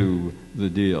adhere to the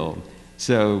deal.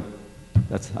 So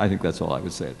I think that's all I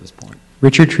would say at this point.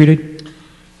 Richard, Trita?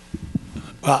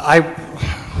 Well, I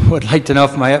would like to know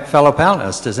from my fellow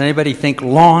panelists, does anybody think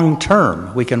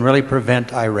long-term we can really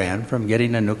prevent Iran from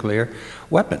getting a nuclear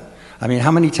weapon? I mean,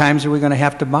 how many times are we going to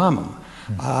have to bomb them?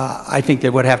 I think they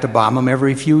would have to bomb them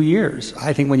every few years.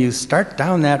 I think when you start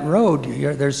down that road,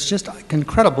 there's just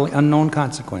incredibly unknown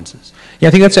consequences. Yeah,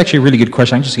 I think that's actually a really good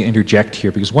question. I'm just going to interject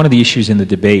here because one of the issues in the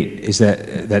debate is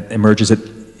that emerges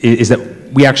is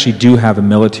that we actually do have a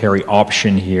military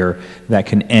option here that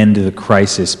can end the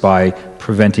crisis by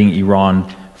preventing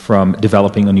Iran from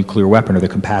developing a nuclear weapon or the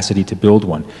capacity to build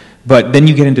one. But then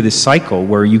you get into this cycle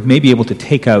where you may be able to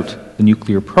take out the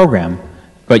nuclear program,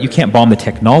 but you can't bomb the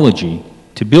technology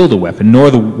to build a weapon, nor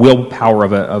the willpower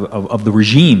of the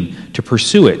regime to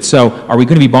pursue it. So are we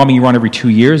going to be bombing Iran every 2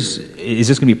 years? Is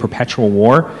this going to be a perpetual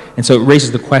war? And so it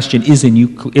raises the question, is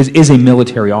a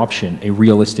military option a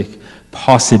realistic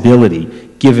possibility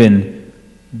given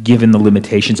the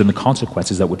limitations and the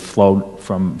consequences that would flow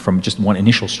from just one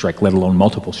initial strike, let alone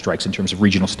multiple strikes in terms of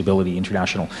regional stability,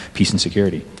 international peace and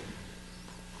security?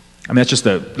 I mean, that's just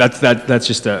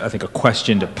I think a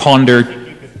question to ponder. I think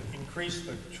you could increase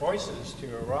the choices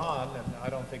to Iran, and I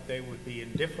don't think they would be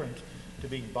indifferent to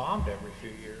being bombed every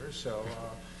few years. So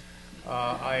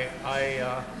I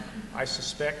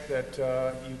suspect that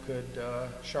you could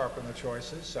sharpen the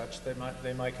choices such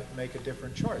they might make a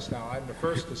different choice. Now, I'm the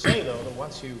first to say, though, that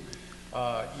once you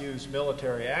use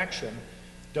military action,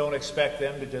 don't expect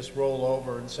them to just roll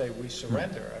over and say, we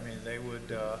surrender. I mean, they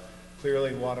would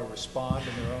clearly want to respond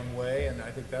in their own way, and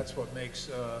I think that's what makes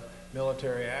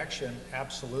military action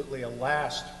absolutely a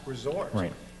last resort.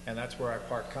 Right. And that's where I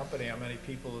part company on many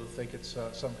people who think it's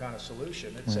some kind of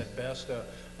solution. It's at best a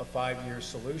 5-year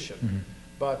solution. Mm-hmm.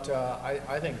 But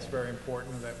I think it's very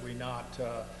important that we not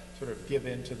sort of give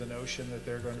in to the notion that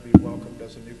they're going to be welcomed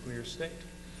as a nuclear state.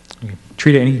 Okay.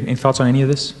 Trita, any thoughts on any of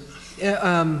this?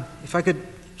 Yeah, if I could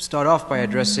start off by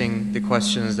addressing the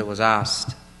questions that was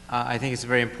asked. I think it's a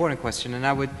very important question, and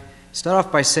I would start off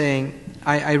by saying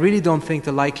I really don't think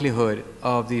the likelihood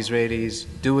of the Israelis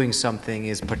doing something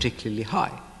is particularly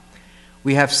high.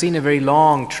 We have seen a very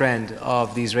long trend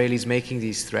of the Israelis making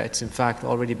these threats. In fact,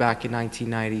 already back in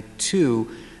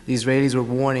 1992, the Israelis were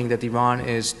warning that Iran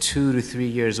is 2 to 3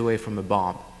 years away from a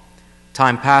bomb.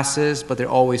 Time passes, but they're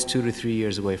always 2 to 3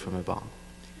 years away from a bomb.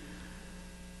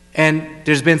 And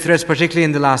there's been threats, particularly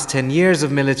in the last 10 years,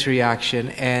 of military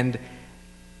action, and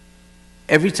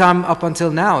every time up until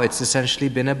now, it's essentially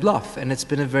been a bluff, and it's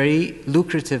been a very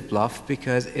lucrative bluff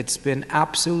because it's been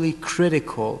absolutely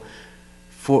critical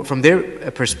from their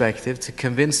perspective to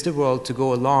convince the world to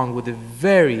go along with a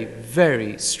very,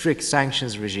 very strict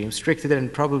sanctions regime, stricter than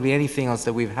probably anything else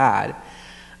that we've had.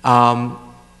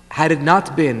 Had it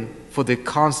not been for the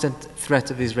constant threat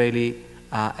of Israeli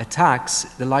attacks,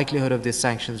 the likelihood of this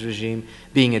sanctions regime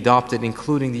being adopted,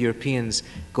 including the Europeans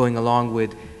going along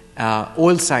with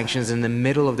oil sanctions in the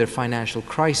middle of their financial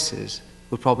crisis,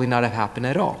 would probably not have happened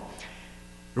at all.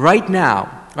 Right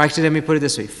now, or actually let me put it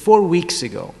this way, 4 weeks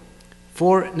ago,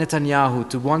 for Netanyahu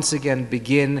to once again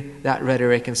begin that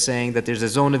rhetoric and saying that there's a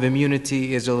zone of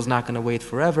immunity, Israel is not going to wait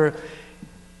forever,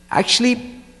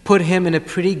 actually put him in a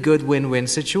pretty good win-win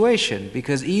situation,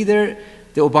 because either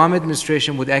the Obama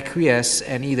administration would acquiesce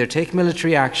and either take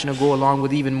military action or go along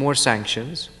with even more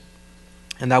sanctions,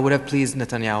 and that would have pleased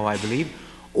Netanyahu, I believe,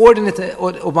 or the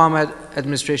Obama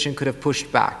administration could have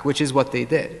pushed back, which is what they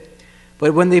did.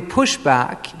 But when they push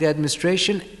back, the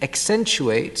administration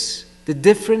accentuates the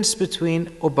difference between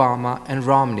Obama and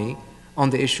Romney on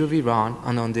the issue of Iran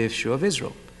and on the issue of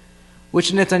Israel,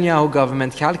 which the Netanyahu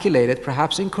government calculated,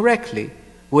 perhaps incorrectly,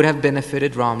 would have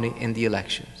benefited Romney in the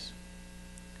elections.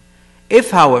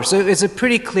 If, however, so it's a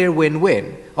pretty clear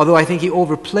win-win, although I think he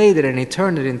overplayed it and he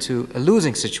turned it into a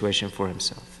losing situation for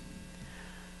himself.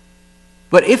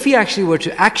 But if he actually were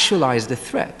to actualize the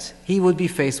threat, he would be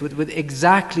faced with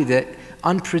exactly the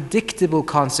unpredictable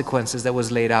consequences that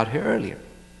was laid out here earlier.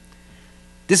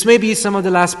 This may be some of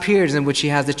the last periods in which he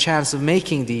has the chance of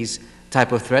making these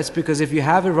type of threats, because if you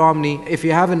have an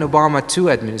Obama 2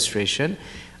 administration,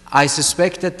 I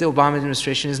suspect that the Obama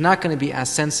administration is not going to be as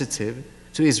sensitive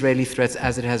to Israeli threats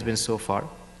as it has been so far.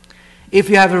 If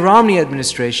you have a Romney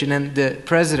administration and the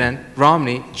president,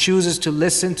 Romney, chooses to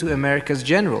listen to America's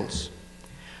generals,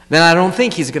 then I don't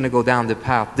think he's going to go down the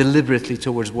path deliberately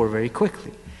towards war very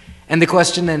quickly. And the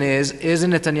question then is a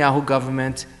Netanyahu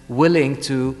government willing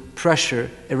to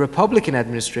pressure a Republican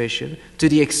administration to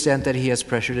the extent that he has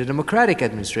pressured a Democratic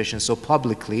administration so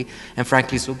publicly and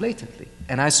frankly so blatantly?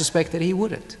 And I suspect that he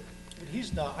wouldn't.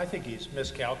 He's not. I think he's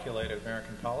miscalculated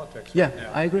American politics. Yeah, right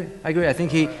now. I agree. I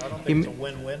think I don't think it's a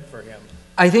win-win for him.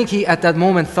 I think he, at that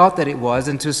moment, thought that it was,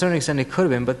 and to a certain extent it could have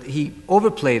been, but he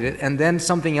overplayed it, and then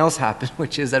something else happened,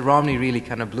 which is that Romney really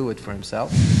kind of blew it for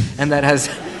himself, and that has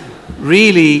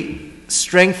really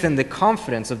strengthened the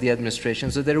confidence of the administration,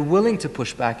 so they're willing to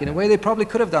push back in a way they probably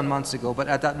could have done months ago, but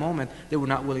at that moment, they were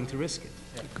not willing to risk it.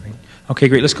 Yeah. Great. Okay,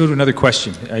 great. Let's go to another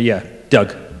question. Yeah,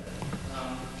 Doug.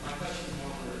 My question is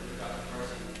more for Trita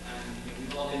Parsi, and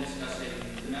we've all been discussing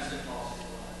domestic policy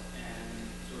a lot, and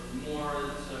sort of more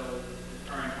so the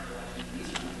current elections in this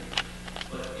country.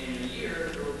 But in a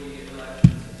year, there will be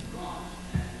elections in Iran,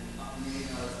 and maybe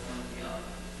now it's going to be up.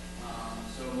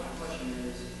 So my question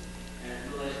is,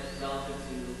 and relative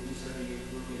to the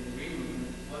European Union,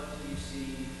 what do you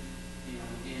see,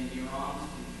 in Iran's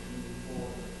future moving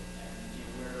forward, and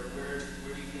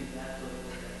where do you think that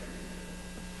political trajectory is?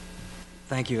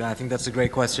 Thank you. I think that's a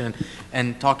great question.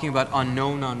 And talking about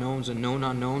unknown unknowns and known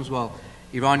unknowns, well,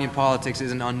 Iranian politics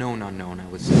is an unknown unknown, I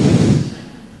would say.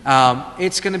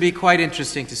 It's going to be quite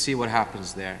interesting to see what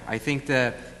happens there. I think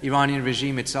the Iranian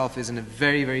regime itself is in a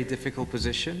very, very difficult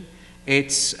position.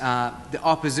 It's the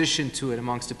opposition to it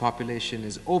amongst the population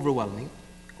is overwhelming.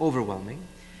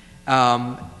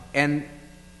 And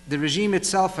the regime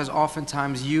itself has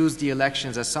oftentimes used the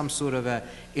elections as some sort of an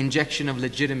injection of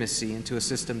legitimacy into a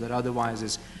system that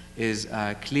otherwise is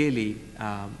clearly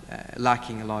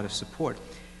lacking a lot of support.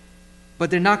 But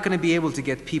they're not going to be able to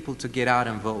get people to get out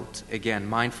and vote, again,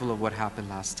 mindful of what happened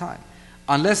last time,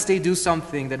 unless they do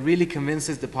something that really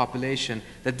convinces the population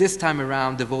that this time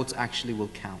around the votes actually will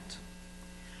count.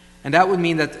 And that would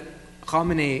mean that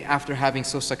Khamenei, after having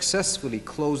so successfully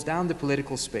closed down the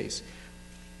political space,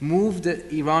 moved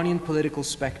the Iranian political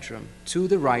spectrum to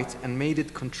the right and made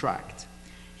it contract.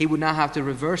 He would now have to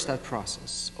reverse that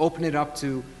process, open it up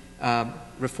to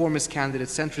reformist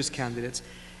candidates, centrist candidates,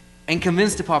 and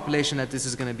convince the population that this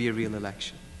is going to be a real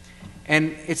election.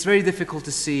 And it's very difficult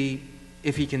to see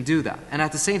if he can do that. And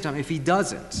at the same time, if he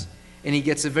doesn't, and he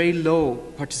gets a very low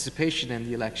participation in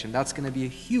the election, that's going to be a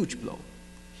huge blow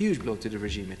to the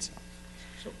regime itself.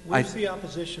 So where's the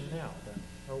opposition now, then?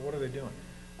 Or what are they doing?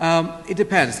 It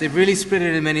depends. They've really split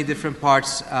it in many different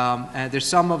parts. There's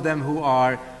some of them who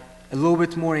are a little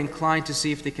bit more inclined to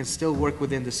see if they can still work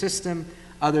within the system,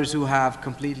 others who have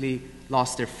completely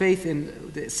lost their faith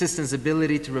in the system's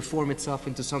ability to reform itself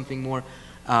into something more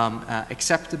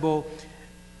acceptable.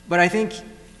 But I think,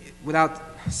 without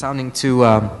sounding too...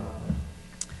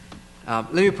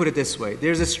 let me put it this way.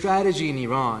 There's a strategy in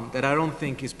Iran that I don't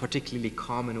think is particularly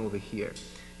common over here.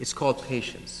 It's called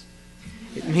patience.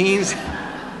 It means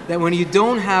that when you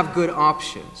don't have good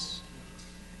options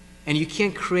and you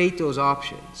can't create those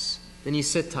options, then you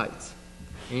sit tight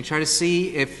and you try to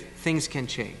see if things can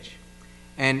change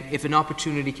and if an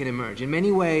opportunity can emerge. In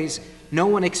many ways, no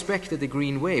one expected the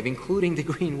green wave, including the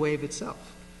green wave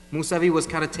itself. Mousavi was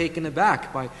kind of taken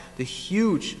aback by the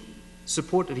huge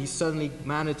support that he suddenly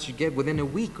managed to get within a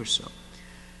week or so.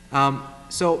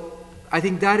 So I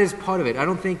think that is part of it. I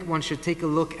don't think one should take a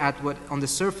look at what, on the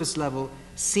surface level,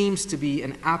 seems to be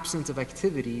an absence of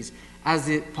activities as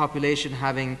the population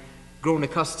having grown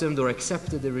accustomed or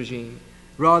accepted the regime.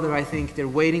 Rather, I think they're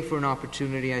waiting for an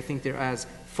opportunity. I think they're as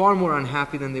far more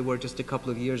unhappy than they were just a couple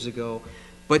of years ago.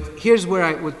 But here's where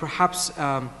I would perhaps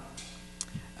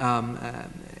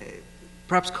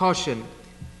caution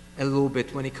a little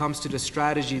bit when it comes to the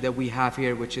strategy that we have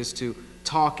here, which is to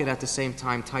talk and at the same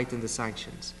time tighten the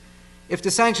sanctions. If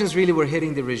the sanctions really were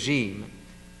hitting the regime,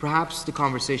 perhaps the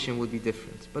conversation would be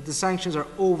different. But the sanctions are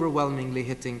overwhelmingly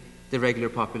hitting the regular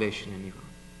population in Iran.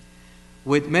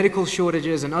 With medical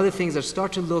shortages and other things that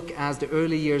start to look as the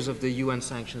early years of the UN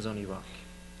sanctions on Iraq.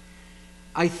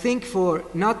 I think for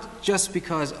not just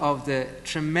because of the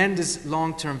tremendous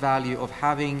long-term value of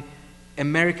having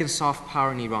American soft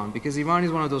power in Iran, because Iran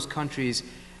is one of those countries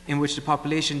in which the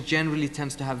population generally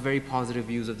tends to have very positive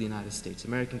views of the United States,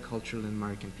 American culture and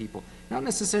American people. Not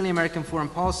necessarily American foreign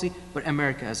policy, but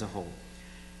America as a whole.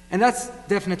 And that's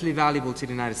definitely valuable to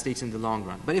the United States in the long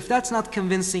run. But if that's not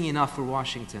convincing enough for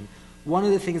Washington, one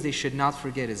of the things they should not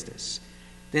forget is this.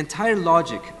 The entire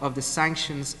logic of the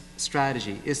sanctions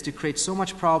strategy is to create so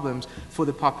much problems for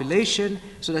the population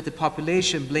so that the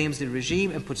population blames the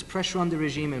regime and puts pressure on the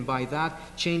regime, and by that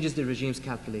changes the regime's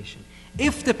calculation.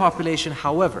 If the population,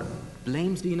 however,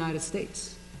 blames the United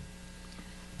States,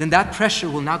 then that pressure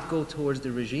will not go towards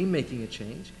the regime making a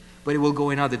change, but it will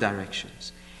go in other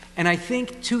directions. And I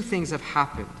think two things have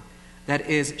happened that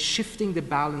is shifting the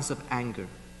balance of anger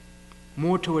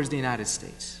more towards the United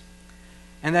States.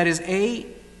 And that is, A,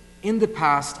 in the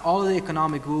past, all of the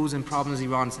economic woes and problems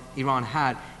Iran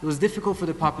had, it was difficult for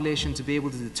the population to be able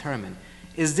to determine,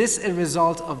 is this a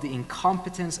result of the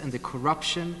incompetence and the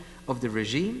corruption of the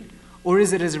regime, or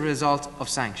is it as a result of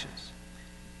sanctions?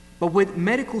 But with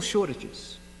medical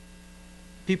shortages,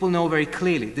 people know very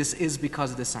clearly this is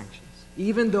because of the sanctions.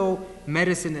 Even though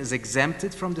medicine is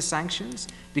exempted from the sanctions,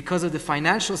 because of the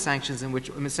financial sanctions in which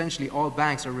essentially all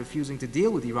banks are refusing to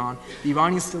deal with Iran, the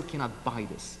Iranians still cannot buy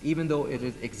this, even though it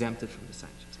is exempted from the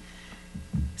sanctions.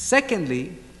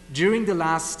 Secondly, during the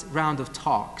last round of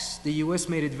talks, the US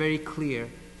made it very clear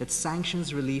that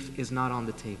sanctions relief is not on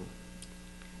the table.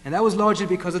 And that was largely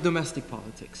because of domestic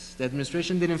politics. The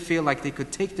administration didn't feel like they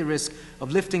could take the risk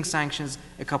of lifting sanctions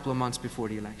a couple of months before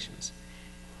the elections.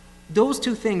 Those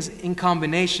two things in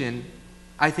combination,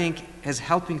 I think, is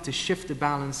helping to shift the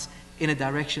balance in a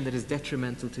direction that is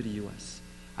detrimental to the US.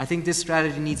 I think this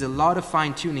strategy needs a lot of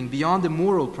fine-tuning beyond the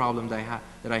moral problem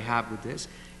that I have with this.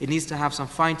 It needs to have some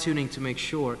fine-tuning to make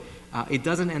sure it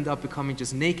doesn't end up becoming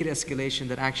just naked escalation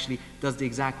that actually does the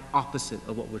exact opposite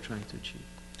of what we're trying to achieve.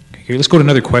 Okay, let's go to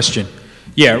another question.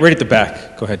 Yeah, right at the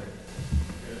back. Go ahead.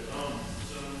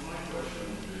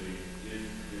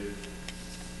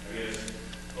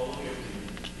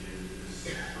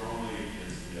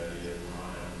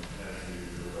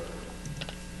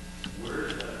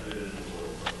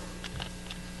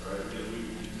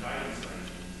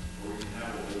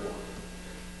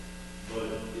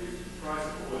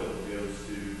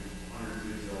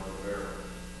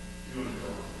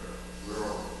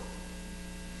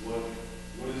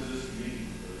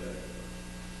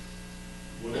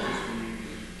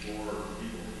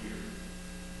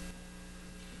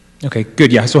 Okay,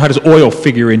 good. Yeah. So how does oil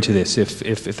figure into this? If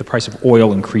the price of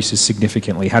oil increases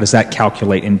significantly, how does that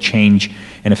calculate and change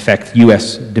and affect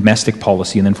U.S. domestic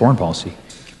policy and then foreign policy?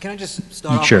 Can I just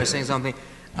start off by saying something?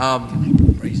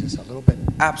 Raise this a little bit.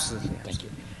 Absolutely. Thank you.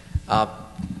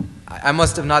 I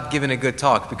must have not given a good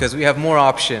talk because we have more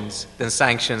options than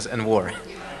sanctions and war.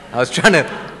 I was trying to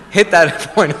hit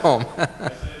that point home.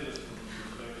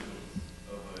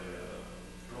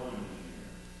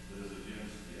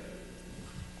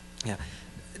 Yeah.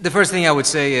 The first thing I would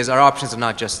say is our options are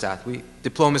not just that.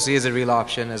 Diplomacy is a real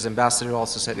option, as Ambassador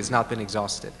also said, it's not been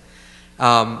exhausted.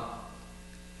 But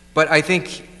I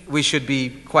think we should be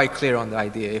quite clear on the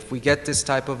idea. If we get this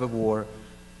type of a war,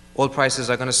 oil prices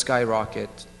are going to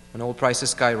skyrocket. When oil prices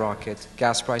skyrocket,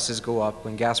 gas prices go up.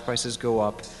 When gas prices go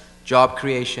up, job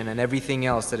creation and everything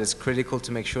else that is critical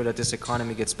to make sure that this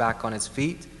economy gets back on its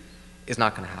feet is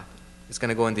not going to happen. It's going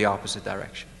to go in the opposite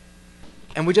direction.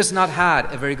 And we just not had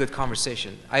a very good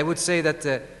conversation. I would say that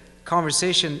the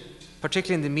conversation,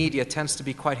 particularly in the media, tends to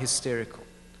be quite hysterical,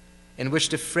 in which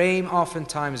the frame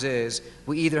oftentimes is,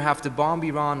 we either have to bomb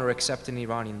Iran or accept an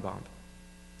Iranian bomb.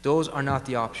 Those are not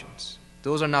the options.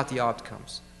 Those are not the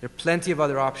outcomes. There are plenty of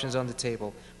other options on the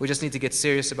table. We just need to get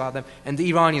serious about them, and the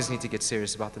Iranians need to get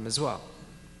serious about them as well.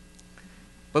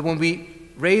 But when we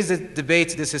raise the debate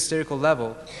to this hysterical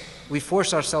level, we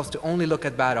force ourselves to only look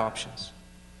at bad options.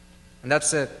 And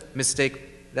that's a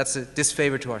mistake, that's a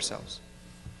disfavor to ourselves.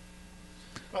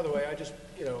 By the way,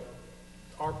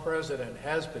 our president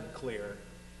has been clear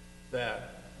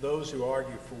that those who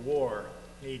argue for war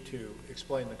need to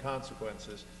explain the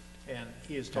consequences, and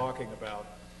he is talking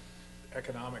about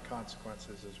economic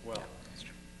consequences as well.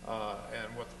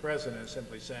 And what the president is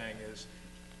simply saying is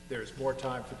there's more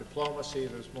time for diplomacy,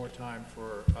 there's more time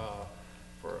for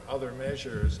other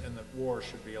measures, and that war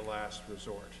should be a last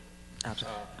resort.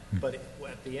 Absolutely. But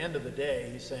at the end of the day,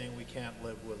 he's saying we can't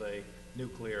live with a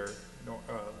nuclear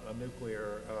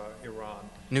Iran.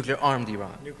 Nuclear-armed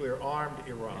Iran. Nuclear-armed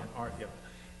Iran.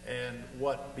 And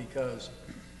because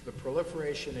the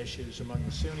proliferation issues among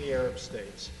the Sunni Arab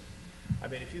states, I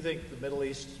mean, if you think the Middle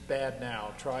East is bad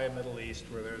now, try a Middle East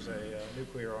where there's a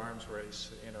nuclear arms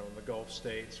race, in the Gulf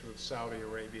states with Saudi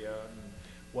Arabia and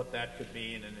what that could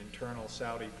mean in internal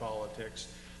Saudi politics.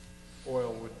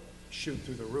 Oil would shoot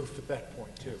through the roof at that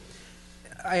point, too.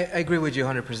 I agree with you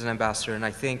 100%, Ambassador, and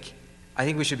I think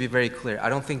we should be very clear. I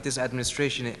don't think this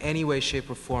administration in any way, shape,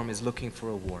 or form is looking for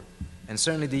a war. And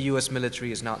certainly the U.S.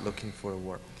 military is not looking for a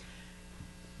war.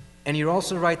 And you're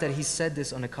also right that he said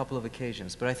this on a couple of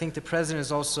occasions, but I think the president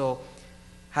is also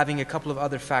having a couple of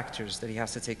other factors that he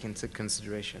has to take into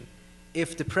consideration.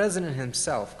 If the president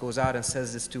himself goes out and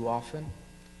says this too often,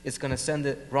 it's going to send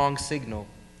the wrong signal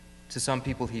to some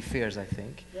people he fears, I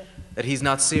think, that he's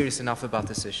not serious enough about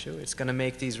this issue. It's going to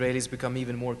make the Israelis become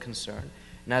even more concerned.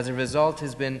 And as a result,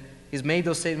 he's made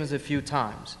those statements a few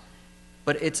times.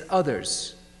 But it's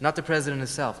others, not the president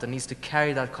himself, that needs to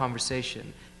carry that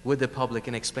conversation with the public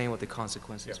and explain what the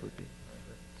consequences would be.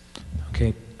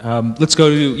 Okay, let's go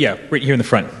to, right here in the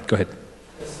front. Go ahead.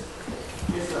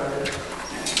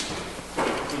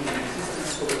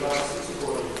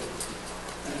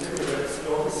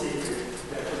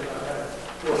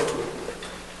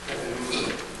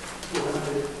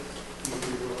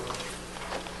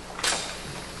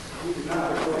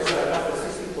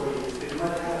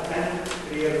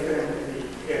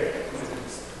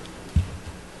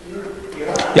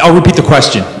 Yeah, I'll repeat the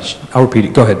question. I'll repeat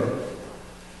it. Go ahead.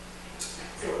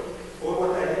 So,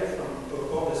 what I heard from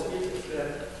all the speakers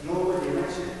that nobody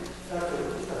mentioned that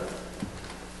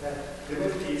the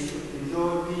Middle East should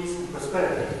enjoy peace and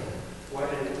prosperity, while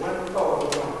one power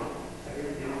goes on,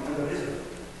 under Israel.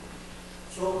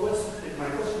 So, my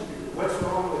question to you? What's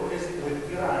wrong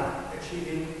with Iran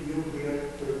achieving nuclear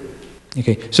capability?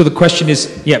 Okay, so the question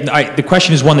is, the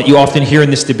question is one that you often hear in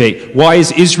this debate. Why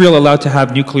is Israel allowed to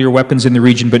have nuclear weapons in the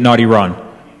region but not Iran?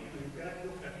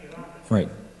 Right,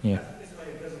 yeah.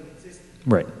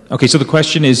 Right. Okay, so the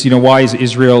question is, why is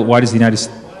Israel, why does the United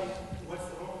States... What's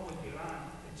wrong with Iran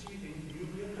achieving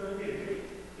nuclear capability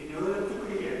in order to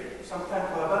create some kind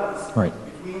of a balance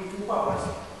between two powers?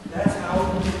 That's how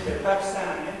the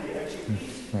Pakistan and India achieve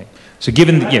peace. Right. So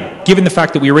given the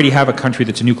fact that we already have a country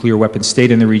that's a nuclear weapon state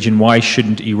in the region, why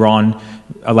shouldn't Iran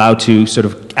allow to sort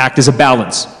of act as a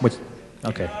balance?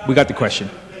 Okay, we got the question.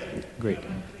 Great.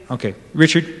 Okay,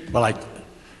 Richard? Well,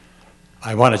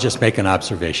 I want to just make an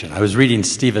observation. I was reading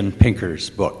Steven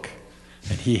Pinker's book,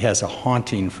 and he has a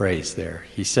haunting phrase there.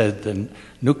 He said the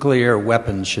nuclear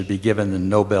weapons should be given the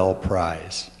Nobel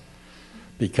Prize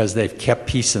because they've kept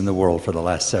peace in the world for the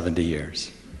last 70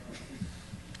 years.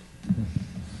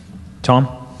 Tom?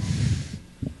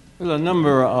 Well, a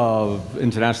number of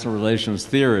international relations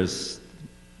theorists,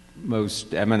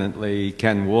 most eminently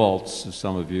Ken Waltz, as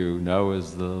some of you know,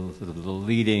 is the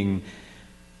leading,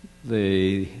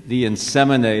 the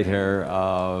inseminator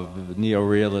of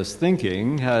neo-realist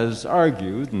thinking, has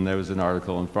argued, and there was an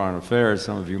article in Foreign Affairs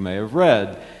some of you may have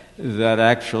read, that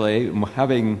actually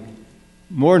having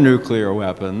more nuclear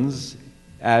weapons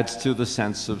adds to the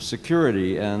sense of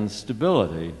security and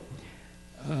stability.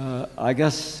 I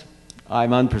guess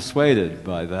I'm unpersuaded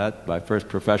by that. My first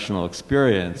professional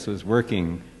experience was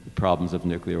working the problems of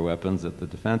nuclear weapons at the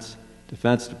Defense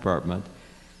Department.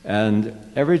 And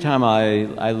every time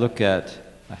I look at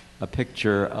a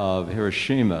picture of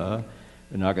Hiroshima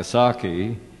and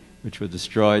Nagasaki, which were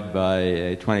destroyed by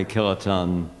a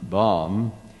 20-kiloton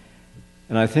bomb,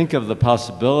 and I think of the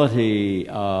possibility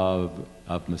of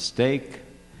mistake,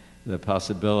 the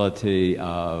possibility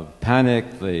of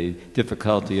panic, the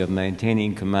difficulty of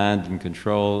maintaining command and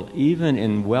control, even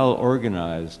in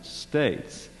well-organized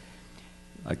states,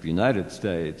 like the United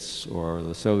States or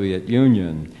the Soviet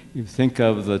Union. You think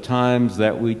of the times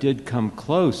that we did come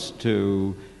close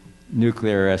to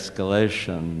nuclear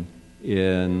escalation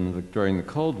during the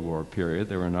Cold War period.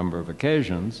 There were a number of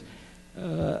occasions.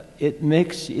 It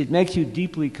makes you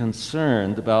deeply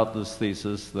concerned about this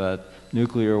thesis that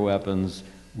nuclear weapons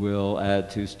will add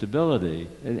to stability.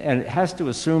 And it has to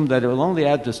assume that it will only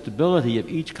add to stability if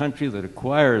each country that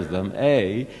acquires them,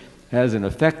 A, has an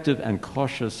effective and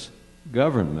cautious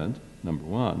government, number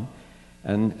one.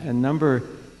 And number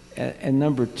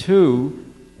two,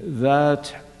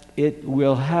 that it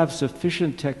will have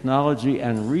sufficient technology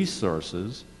and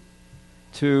resources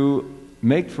to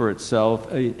make for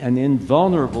itself an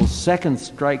invulnerable second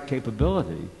strike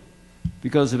capability.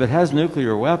 Because if it has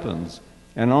nuclear weapons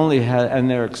and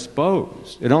they're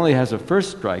exposed, it only has a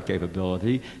first strike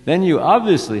capability, then you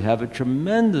obviously have a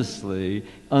tremendously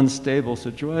unstable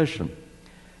situation.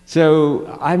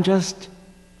 So I'm just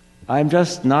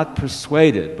not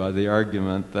persuaded by the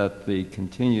argument that the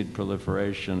continued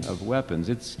proliferation of weapons.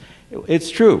 It's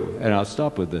true, and I'll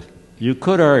stop with this. You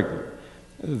could argue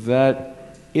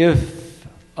that if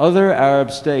other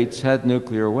Arab states had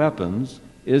nuclear weapons,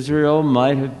 Israel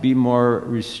might be more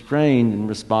restrained in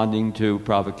responding to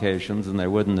provocations than there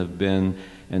wouldn't have been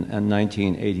in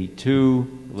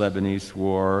 1982 Lebanese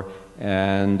war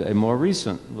and a more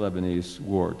recent Lebanese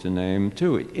war, to name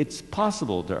two. It's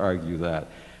possible to argue that.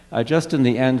 I just in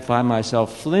the end find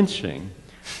myself flinching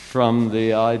from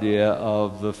the idea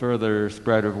of the further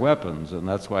spread of weapons, and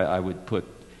that's why I would put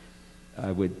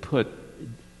the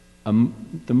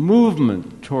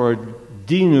movement toward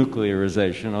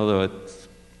denuclearization, although it's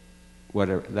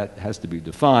whatever that has to be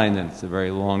defined, and it's a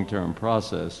very long-term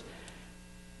process,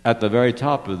 at the very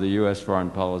top of the U.S. foreign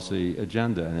policy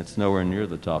agenda, and it's nowhere near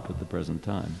the top at the present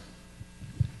time.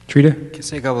 Trita? I can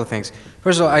say a couple of things.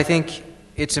 First of all, I think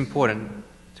it's important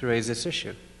to raise this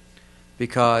issue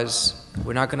because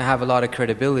we're not going to have a lot of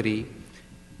credibility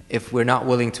if we're not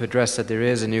willing to address that there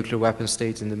is a nuclear weapon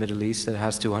state in the Middle East that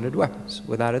has 200 weapons,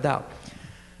 without a doubt.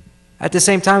 At the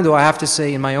same time, though, I have to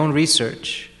say in my own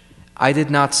research, I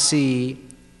did not see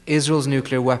Israel's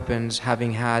nuclear weapons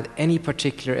having had any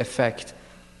particular effect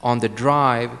on the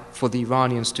drive for the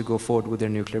Iranians to go forward with their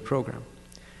nuclear program.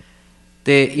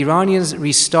 The Iranians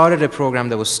restarted a program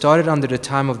that was started under the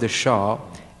time of the Shah,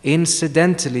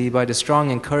 incidentally by the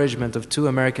strong encouragement of two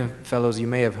American fellows you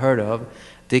may have heard of,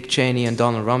 Dick Cheney and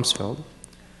Donald Rumsfeld,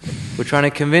 were trying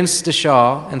to convince the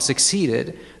Shah, and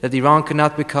succeeded, that Iran could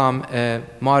not become a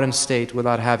modern state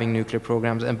without having nuclear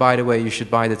programs, and by the way, you should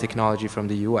buy the technology from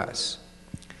the US.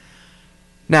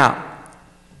 Now,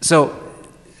 so,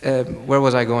 where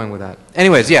was I going with that?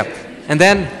 Anyways, yeah, and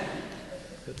then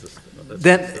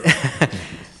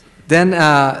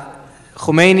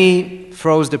Khomeini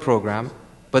froze the program,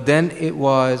 but then it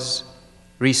was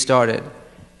restarted.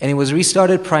 And it was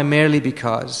restarted primarily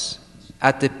because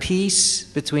at the peace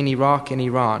between Iraq and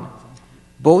Iran,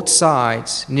 both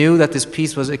sides knew that this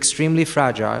peace was extremely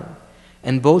fragile,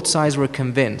 and both sides were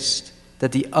convinced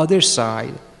that the other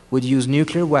side would use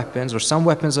nuclear weapons or some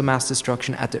weapons of mass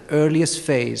destruction at the earliest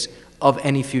phase of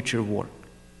any future war.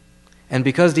 And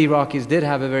because the Iraqis did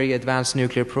have a very advanced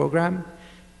nuclear program,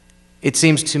 it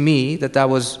seems to me that that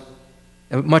was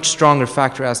a much stronger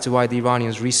factor as to why the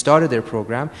Iranians restarted their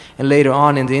program. And later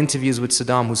on in the interviews with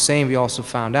Saddam Hussein, we also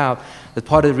found out that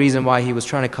part of the reason why he was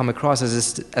trying to come across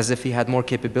as if he had more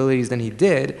capabilities than he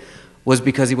did was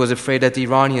because he was afraid that the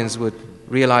Iranians would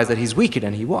realize that he's weaker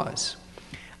than he was.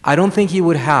 I don't think he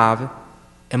would have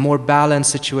a more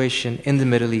balanced situation in the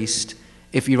Middle East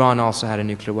if Iran also had a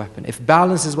nuclear weapon. If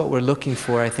balance is what we're looking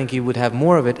for, I think he would have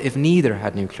more of it if neither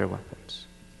had nuclear weapons.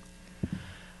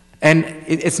 And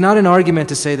it's not an argument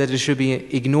to say that it should be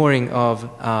ignoring of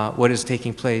what is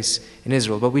taking place in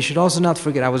Israel, but we should also not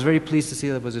forget, I was very pleased to see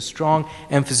that there was a strong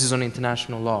emphasis on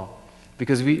international law,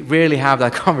 because we rarely have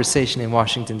that conversation in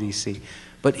Washington, D.C.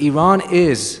 But Iran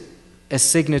is a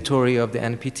signatory of the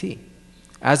NPT.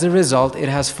 As a result, it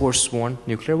has forsworn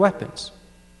nuclear weapons.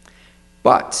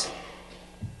 But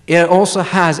it also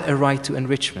has a right to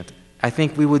enrichment. I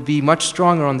think we would be much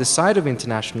stronger on the side of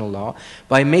international law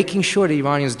by making sure the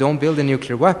Iranians don't build a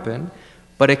nuclear weapon,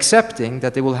 but accepting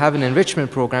that they will have an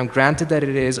enrichment program, granted that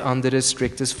it is under the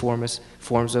strictest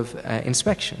forms of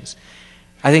inspections.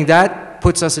 I think that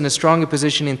puts us in a stronger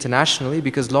position internationally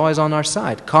because law is on our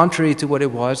side, contrary to what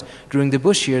it was during the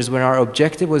Bush years when our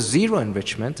objective was zero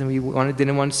enrichment and we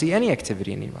didn't want to see any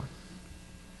activity in Iran.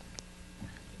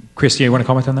 Chris, do you want to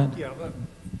comment on that? Yeah.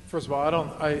 First of all,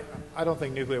 I don't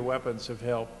think nuclear weapons have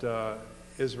helped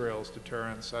Israel's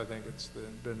deterrence. I think it's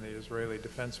been the Israeli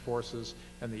Defense Forces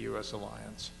and the U.S.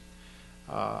 alliance.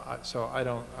 So I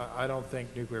don't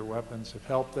think nuclear weapons have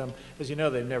helped them. As you know,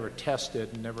 they've never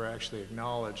tested and never actually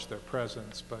acknowledged their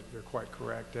presence. But you're quite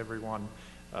correct. Everyone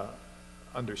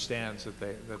understands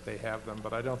that they have them.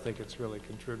 But I don't think it's really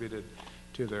contributed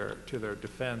to their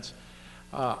defense.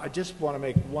 I just want to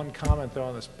make one comment though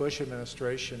on this Bush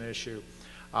administration issue.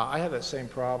 I had that same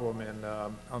problem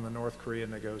on the North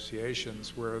Korean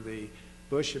negotiations where the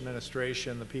Bush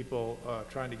administration, the people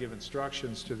trying to give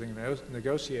instructions to the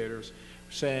negotiators,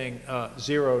 saying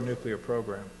zero nuclear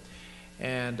program.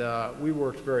 And we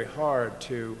worked very hard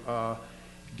to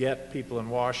get people in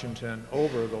Washington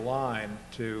over the line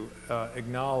to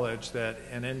acknowledge that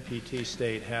an NPT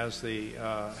state has the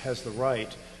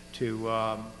right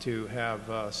to have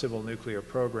a civil nuclear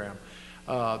program.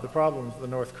 The problem the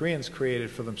North Koreans created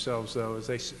for themselves, though, is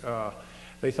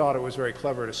they thought it was very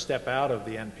clever to step out of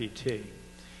the NPT.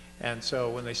 And so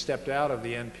when they stepped out of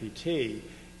the NPT,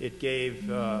 it gave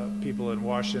people in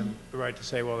Washington the right to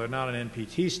say, well, they're not an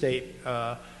NPT state,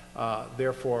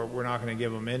 therefore we're not going to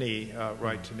give them any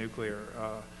right to nuclear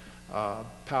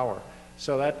power.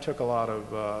 So that took a lot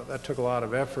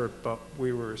of effort, but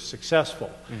we were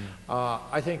successful.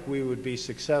 I think we would be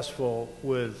successful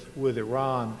with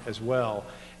Iran as well.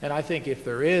 And I think if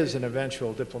there is an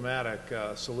eventual diplomatic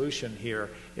solution here,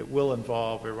 it will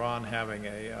involve Iran having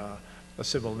a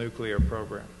civil nuclear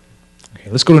program. Okay,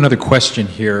 let's go to another question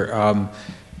here.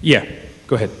 Yeah,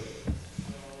 go ahead.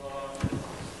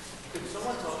 Could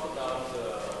someone talk about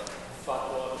the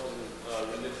fatwa to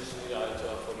religious leader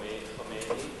Khomeini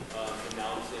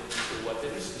announcing nuclear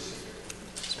weapons?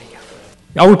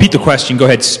 I'll repeat the question. Go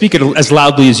ahead. Speak it as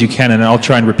loudly as you can, and I'll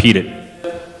try and repeat it.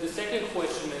 The second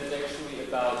question is actually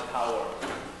about power.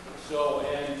 So,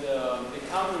 and the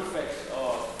counter effects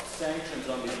of sanctions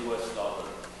on the U.S. dollar.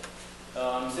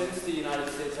 Since the United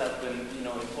States has been,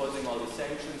 imposing all these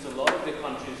sanctions, a lot of the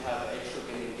countries have actually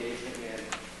been engaging in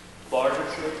barter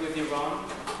trade with Iran.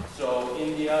 So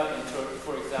India and Turkey,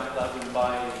 for example, have been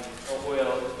buying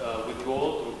oil with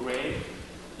gold or grain.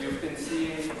 You've been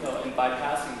seeing, and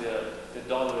bypassing the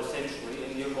dollar essentially,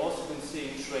 and you've also been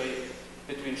seeing trade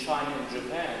between China and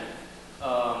Japan,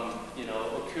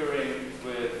 occurring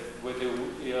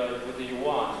with the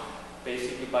yuan,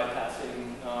 basically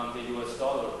bypassing the U.S.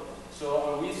 dollar. So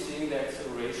are we seeing the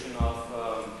acceleration of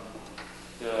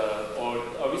or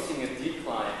are we seeing a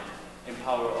decline in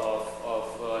power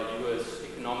of U.S.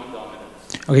 economic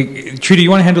dominance? Okay, Trita, you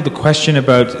want to handle the question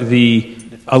about the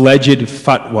alleged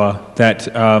fatwa that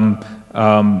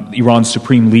Iran's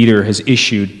supreme leader has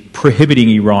issued prohibiting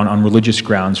Iran on religious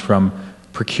grounds from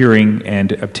procuring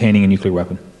and obtaining a nuclear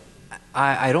weapon?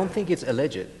 I don't think it's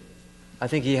alleged. I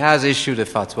think he has issued a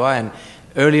fatwa, and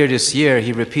earlier this year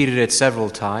he repeated it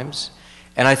several times.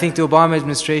 And I think the Obama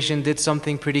administration did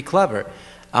something pretty clever.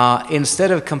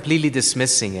 Instead of completely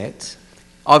dismissing it,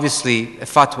 obviously a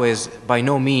fatwa is by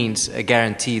no means a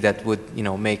guarantee that would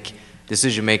make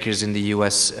decision makers in the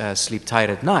U.S. Sleep tight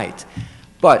at night.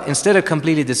 But instead of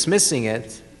completely dismissing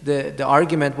it, the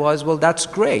argument was, well, that's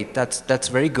great, that's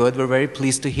very good, we're very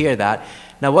pleased to hear that.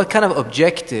 Now, what kind of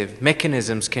objective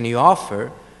mechanisms can you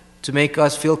offer to make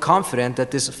us feel confident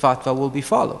that this fatwa will be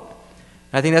followed?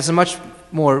 And I think that's a much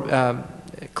more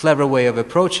clever way of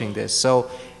approaching this.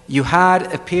 So you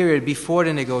had a period before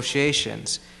the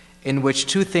negotiations in which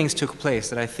two things took place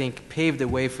that I think paved the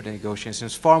way for the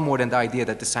negotiations, far more than the idea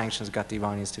that the sanctions got the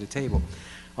Iranians to the table.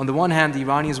 On the one hand, the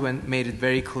Iranians made it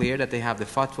very clear that they have the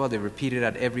fatwa, they repeated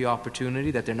at every opportunity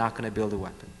that they're not going to build a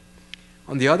weapon.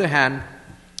 On the other hand,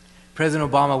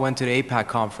 President Obama went to the AIPAC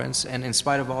conference, and in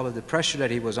spite of all of the pressure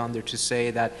that he was under to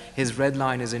say that his red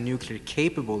line is a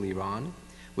nuclear-capable Iran,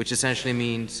 which essentially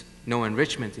means no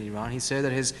enrichment in Iran, he said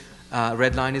that his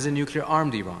red line is a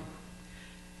nuclear-armed Iran.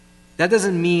 That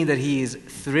doesn't mean that he is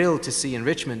thrilled to see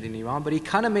enrichment in Iran, but he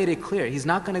kind of made it clear he's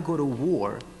not going to go to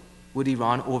war with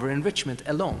Iran over enrichment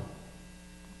alone.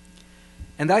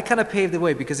 And that kind of paved the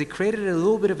way because it created a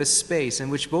little bit of a space in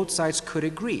which both sides could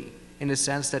agree, in the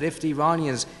sense that if the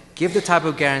Iranians give the type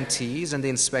of guarantees and the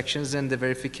inspections and the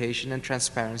verification and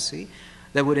transparency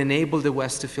that would enable the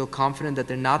West to feel confident that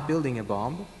they're not building a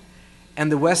bomb,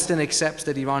 and the West then accepts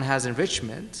that Iran has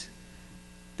enrichment,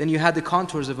 then you had the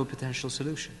contours of a potential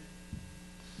solution.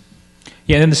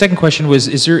 Yeah, and then the second question was,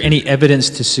 is there any evidence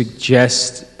to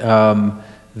suggest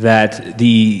that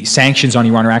the sanctions on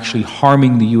Iran are actually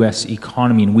harming the U.S.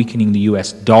 economy and weakening the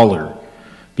U.S. dollar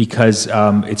because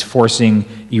it's forcing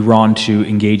Iran to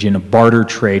engage in a barter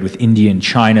trade with India and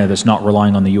China that's not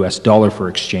relying on the U.S. dollar for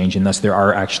exchange, and thus there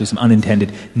are actually some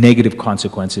unintended negative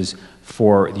consequences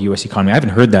for the U.S. economy? I haven't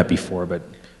heard that before, but...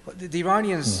 The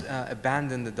Iranians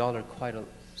abandoned the dollar quite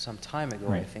some time ago,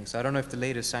 right. I think. So I don't know if the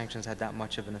latest sanctions had that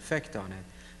much of an effect on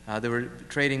it. They were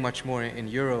trading much more in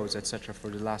euros, etc., for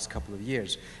the last couple of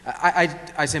years.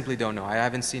 I simply don't know. I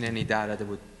haven't seen any data that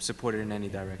would support it in any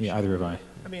direction. Yeah, either have I.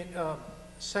 I mean,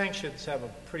 sanctions have a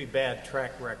pretty bad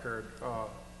track record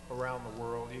around the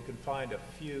world. You can find a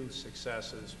few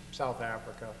successes. South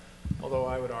Africa, although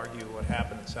I would argue what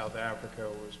happened in South Africa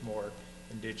was more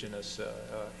indigenous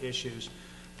issues.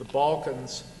 the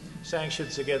Balkans.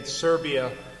 Sanctions against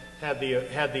Serbia had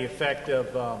the effect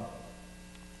of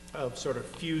sort of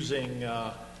fusing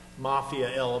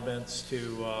mafia elements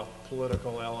to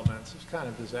political elements. It's kind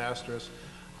of disastrous.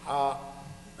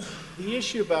 The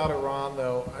issue about Iran,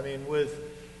 though, I mean,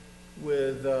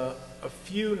 with a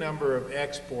few number of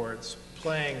exports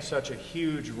playing such a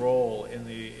huge role in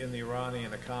the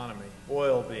Iranian economy,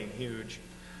 oil being huge,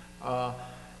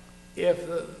 if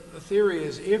the theory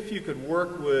is if you could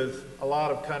work with a lot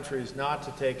of countries not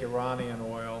to take Iranian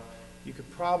oil, you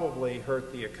could probably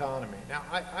hurt the economy. Now,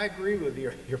 I agree with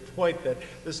your point that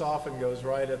this often goes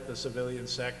right at the civilian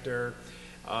sector.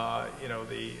 You know,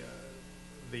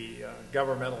 the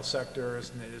governmental sector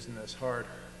isn't as hard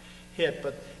hit,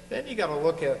 but then you got to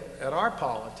look at our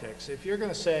politics. If you're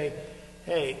going to say,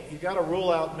 hey, you got to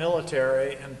rule out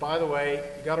military, and by the way,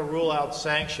 you got to rule out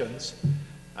sanctions,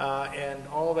 and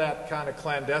all that kind of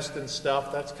clandestine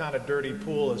stuff, that's kind of dirty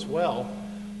pool as well.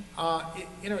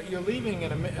 You know, you're leaving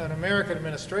an American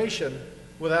administration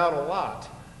without a lot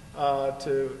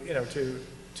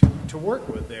to work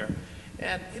with there.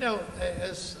 And, you know,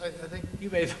 as I think you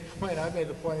made the point, I made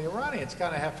the point, the Iranians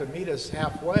kind of have to meet us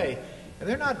halfway. And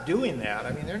they're not doing that.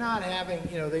 I mean, they're not having,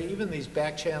 you know, even these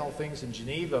back channel things in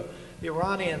Geneva, the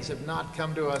Iranians have not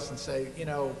come to us and say, you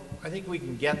know, I think we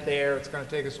can get there. It's going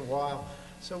to take us a while.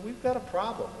 So we've got a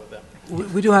problem with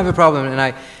them. We do have a problem, and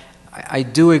I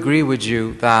do agree with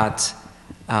you that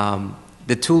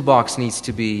the toolbox needs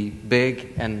to be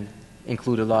big and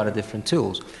include a lot of different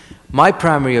tools. My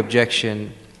primary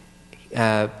objection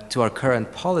to our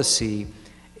current policy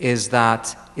is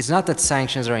that it's not that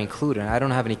sanctions are included. I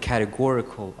don't have any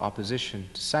categorical opposition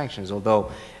to sanctions,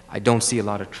 although I don't see a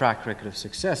lot of track record of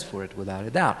success for it, without a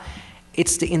doubt.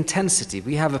 It's the intensity.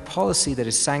 We have a policy that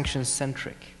is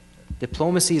sanction-centric.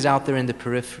 Diplomacy is out there in the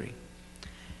periphery.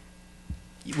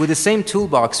 With the same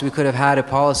toolbox, we could have had a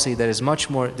policy that is much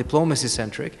more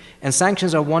diplomacy-centric, and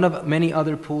sanctions are one of many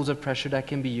other pools of pressure that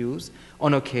can be used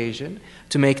on occasion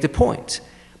to make the point.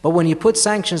 But when you put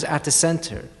sanctions at the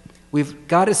center, we've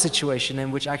got a situation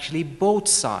in which actually both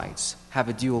sides have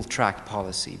a dual-track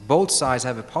policy. Both sides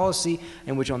have a policy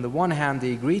in which, on the one hand,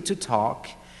 they agree to talk,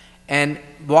 and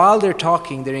while they're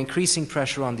talking, they're increasing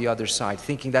pressure on the other side,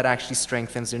 thinking that actually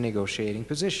strengthens their negotiating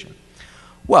position.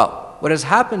 Well, what has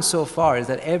happened so far is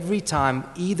that every time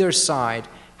either side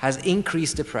has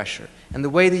increased the pressure, and the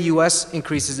way the US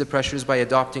increases the pressure is by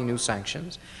adopting new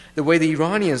sanctions. The way the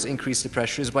Iranians increase the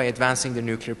pressure is by advancing their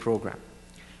nuclear program.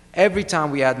 Every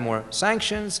time we add more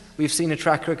sanctions, we've seen a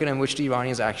track record in which the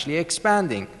Iranians are actually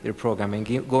expanding their program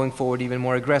and going forward even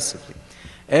more aggressively.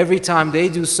 Every time they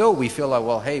do so, we feel like,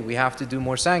 well, hey, we have to do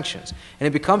more sanctions. And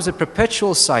it becomes a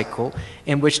perpetual cycle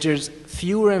in which there's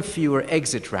fewer and fewer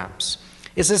exit ramps.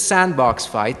 It's a sandbox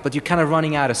fight, but you're kind of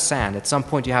running out of sand. At some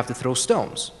point, you have to throw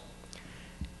stones.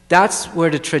 That's where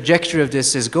the trajectory of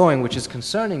this is going, which is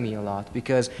concerning me a lot,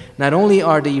 because not only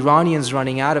are the Iranians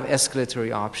running out of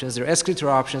escalatory options, their escalatory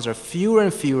options are fewer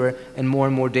and fewer and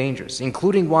more dangerous,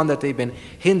 including one that they've been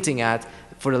hinting at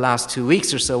for the last 2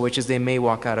 weeks or so, which is they may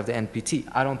walk out of the NPT.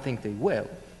 I don't think they will.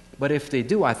 But if they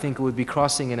do, I think it would be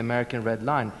crossing an American red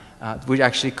line, which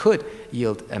actually could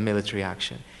yield a military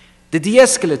action. The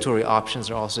de-escalatory options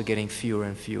are also getting fewer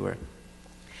and fewer.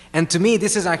 And to me,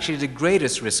 this is actually the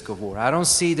greatest risk of war. I don't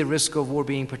see the risk of war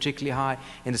being particularly high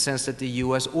in the sense that the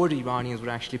US or the Iranians would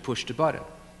actually push the button.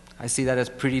 I see that as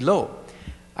pretty low.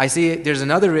 I see there's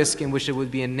another risk in which there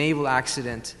would be a naval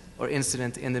accident or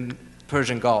incident in the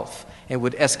Persian Gulf and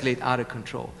would escalate out of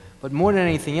control. But more than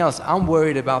anything else, I'm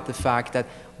worried about the fact that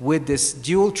with this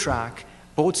dual track,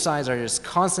 both sides are just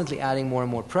constantly adding more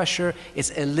and more pressure.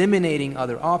 It's eliminating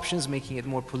other options, making it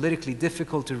more politically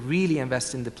difficult to really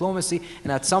invest in diplomacy.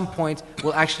 And at some point,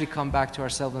 we'll actually come back to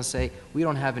ourselves and say, we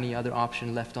don't have any other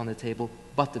option left on the table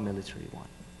but the military one.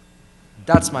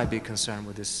 That's my big concern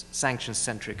with this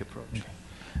sanction-centric approach.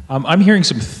 I'm hearing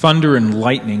some thunder and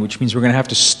lightning, which means we're going to have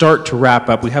to start to wrap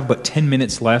up. We have about 10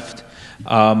 minutes left.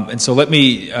 And so let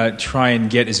me try and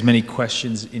get as many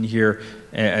questions in here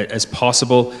as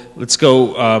possible. Let's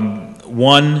go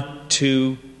 1,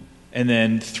 2, and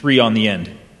then 3 on the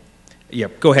end. Yeah,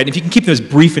 go ahead. If you can keep them as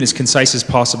brief and as concise as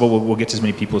possible, we'll get to as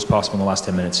many people as possible in the last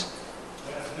 10 minutes.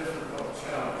 That's a difficult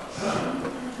challenge.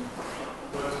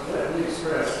 But let me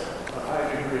express a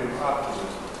high degree of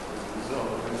optimism as a result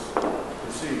of this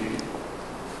proceeding.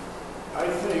 I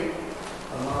think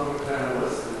among the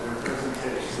panelists and their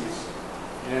presentations,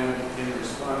 and in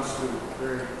response to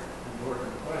very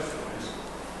important questions,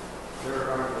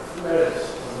 there are threads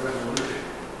of resolution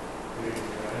being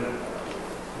identified.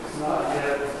 It's not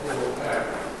yet a full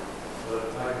pattern, but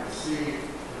I can see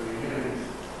the beginnings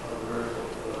of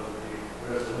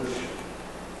resolution.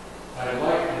 I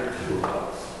like your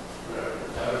toolbox.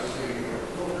 I was thinking of a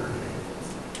poker game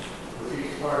with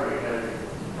each party having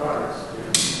cards in.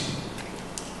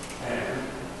 And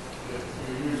if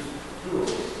you use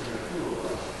tools in a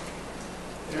toolbox,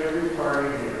 every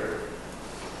party here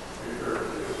referred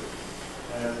to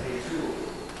as a tool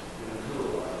in a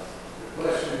toolbox. The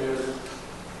question is,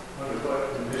 under what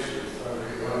conditions are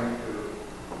they going to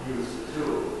use the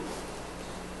tool?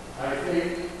 I think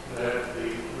that the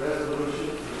resolution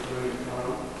is going to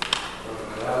come from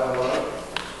a dialogue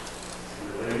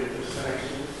related to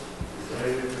sanctions,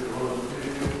 related to the world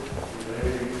opinion,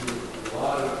 related to a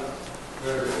lot of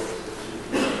variables that you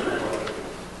can provide.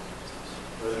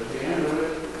 But at the end of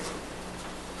it,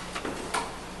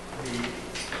 the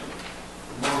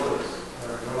moralists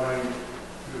are going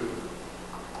to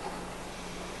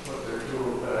put their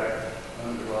tool back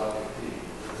under lock and key.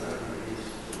 They're not going to use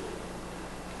the tool.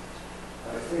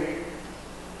 I think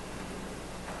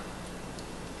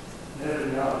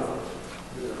Netanyahu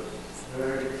is a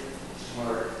very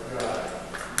smart guy.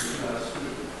 He's not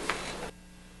stupid.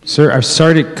 Sir, I'm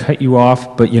sorry to cut you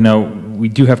off, but you know, we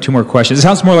do have two more questions. It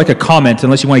sounds more like a comment,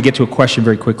 unless you want to get to a question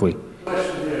very quickly. The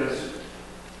question is,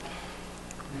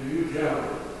 do you gentlemen,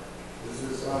 as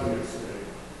this audience today,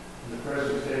 in the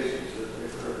presentations that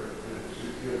they've heard and that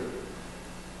you've given,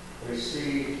 they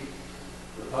see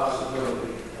the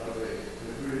possibility of a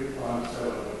agreed-upon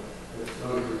settlement that's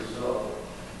going to result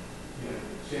in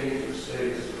change of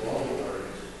status of all the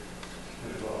parties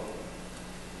involved?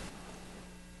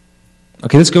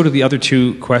 Okay, let's go to the other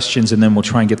two questions, and then we'll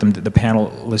try and get them the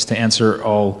panelists to answer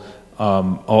all.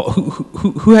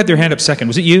 Who had their hand up second?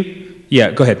 Was it you? Yeah,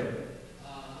 go ahead. Do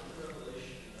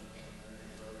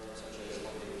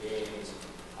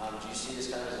you see this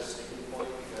kind of as a sticking point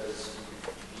because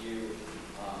you view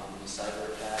these cyber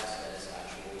attacks as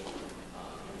actual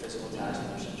physical attacks on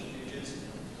their centrifuges?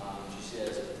 Do you see that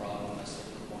as a problem, a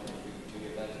sticking point if we do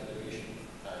get back to the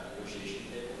negotiation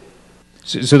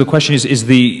table? So the question is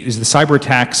the cyber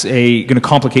attacks going to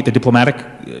complicate the diplomatic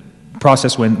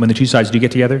process when the two sides do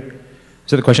get together?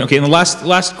 Is that the question? Okay, and the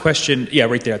last question, yeah,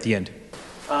 right there at the end.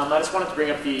 I just wanted to bring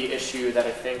up the issue that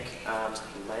I think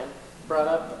Lamm brought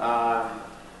up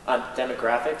on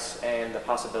demographics and the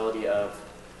possibility of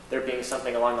there being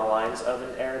something along the lines of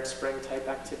an Arab Spring type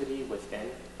activity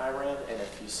within Iran, and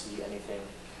if you see anything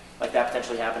like that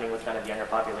potentially happening with kind of younger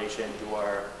population who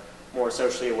are more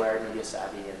socially aware, media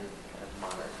savvy, and kind of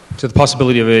modern. So the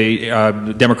possibility of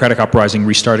a democratic uprising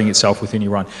restarting itself within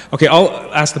Iran. Okay,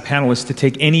 I'll ask the panelists to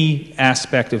take any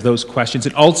aspect of those questions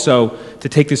and also to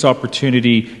take this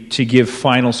opportunity to give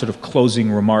final sort of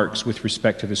closing remarks with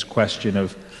respect to this question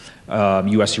of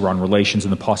US-Iran relations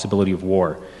and the possibility of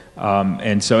war.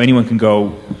 And so anyone can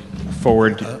go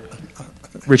forward.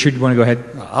 Richard, you want to go ahead?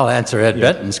 I'll answer Ed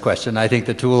Benton's question. I think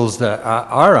the tools that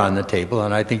are on the table,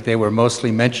 and I think they were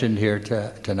mostly mentioned here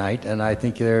tonight, and I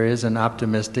think there is an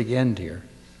optimistic end here.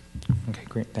 Okay,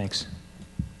 great, thanks.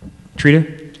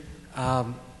 Trita?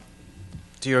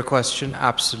 To your question,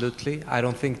 absolutely. I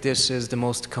don't think this is the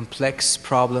most complex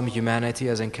problem humanity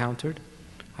has encountered.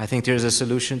 I think there's a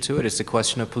solution to it. It's a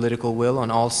question of political will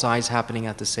on all sides happening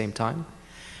at the same time.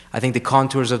 I think the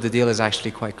contours of the deal is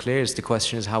actually quite clear. It's the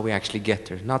question is how we actually get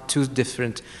there. Not too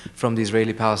different from the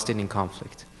Israeli-Palestinian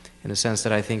conflict, in the sense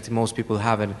that I think most people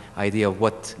have an idea of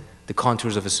what the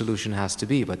contours of a solution has to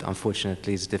be, but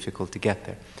unfortunately it's difficult to get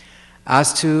there.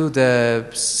 As to the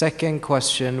second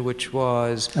question, which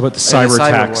was about the cyber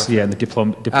attacks, yeah, and the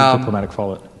diplomatic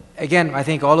fallout. Again, I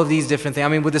think all of these different things. I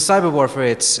mean, with the cyber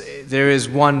warfare, there is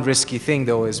one risky thing,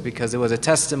 though, is because there was a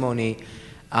testimony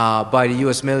by the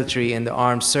U.S. military in the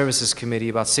Armed Services Committee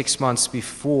about 6 months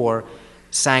before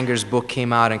Sanger's book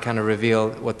came out and kind of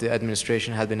revealed what the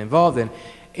administration had been involved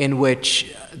in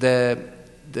which the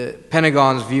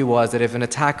Pentagon's view was that if an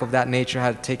attack of that nature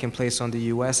had taken place on the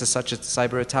U.S. as such a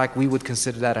cyber attack, we would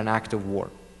consider that an act of war.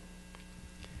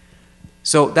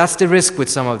 So that's the risk with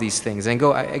some of these things. And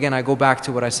again, I go back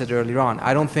to what I said earlier on.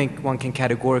 I don't think one can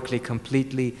categorically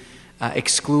completely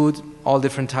exclude all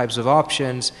different types of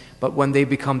options, but when they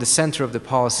become the center of the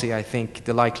policy, I think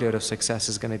the likelihood of success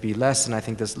is going to be less, and I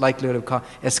think the likelihood of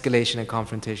escalation and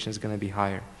confrontation is going to be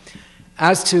higher.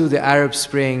 As to the Arab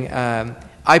Spring,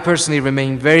 I personally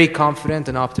remain very confident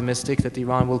and optimistic that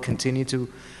Iran will continue to,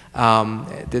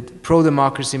 the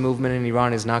pro-democracy movement in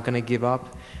Iran is not going to give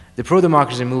up. The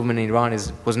pro-democracy movement in Iran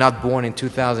was not born in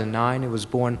 2009, it was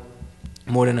born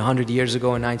more than 100 years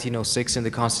ago in 1906 in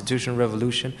the Constitutional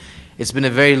Revolution. It's been a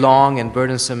very long and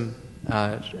burdensome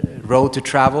road to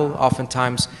travel,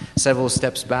 oftentimes several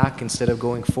steps back instead of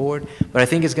going forward. But I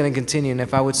think it's going to continue. And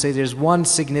if I would say there's one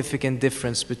significant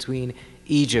difference between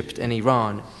Egypt and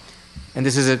Iran. And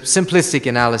this is a simplistic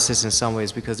analysis in some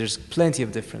ways because there's plenty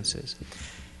of differences.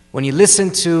 When you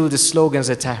listen to the slogans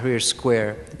at Tahrir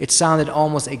Square, it sounded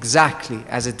almost exactly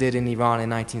as it did in Iran in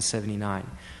 1979.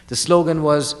 The slogan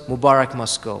was, Mubarak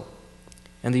must go.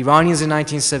 And the Iranians in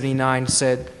 1979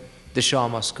 said, the Shah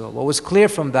must go. What was clear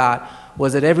from that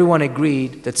was that everyone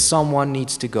agreed that someone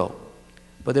needs to go.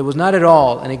 But there was not at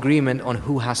all an agreement on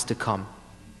who has to come.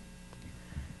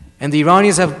 And the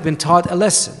Iranians have been taught a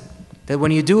lesson, that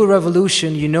when you do a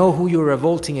revolution, you know who you're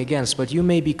revolting against, but you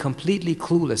may be completely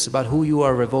clueless about who you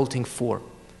are revolting for.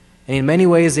 And in many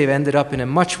ways, they've ended up in a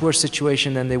much worse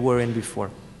situation than they were in before.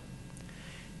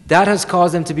 That has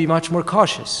caused them to be much more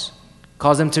cautious,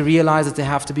 caused them to realize that they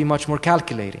have to be much more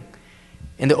calculating.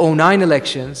 In the 2009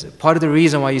 elections, part of the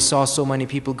reason why you saw so many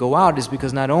people go out is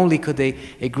because not only could they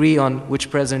agree on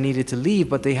which president needed to leave,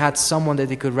 but they had someone that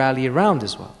they could rally around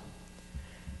as well.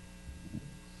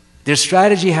 Their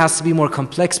strategy has to be more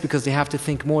complex because they have to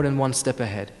think more than one step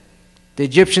ahead. The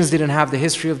Egyptians didn't have the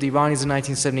history of the Iranians in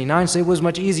 1979, so it was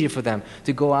much easier for them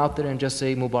to go out there and just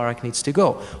say Mubarak needs to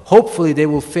go. Hopefully they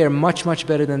will fare much, much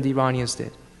better than the Iranians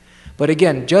did. But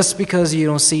again, just because you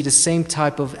don't see the same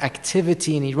type of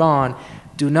activity in Iran,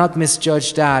 do not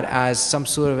misjudge that as some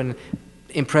sort of an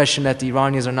impression that the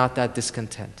Iranians are not that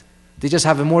discontent. They just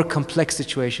have a more complex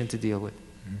situation to deal with.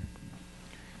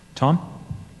 Tom?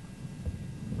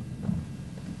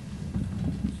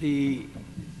 The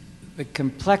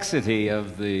complexity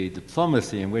of the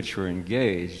diplomacy in which we're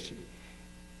engaged,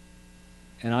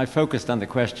 and I focused on the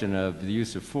question of the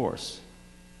use of force.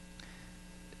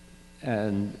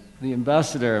 And the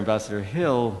Ambassador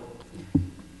Hill,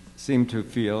 seemed to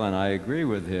feel, and I agree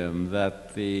with him,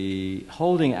 that the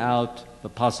holding out the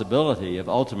possibility of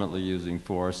ultimately using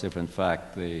force, if in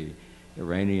fact the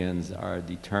Iranians are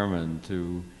determined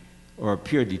to, or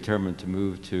appear determined to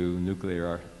move to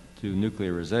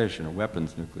nuclearization, or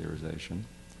weapons nuclearization,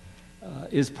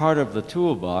 is part of the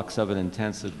toolbox of an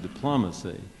intensive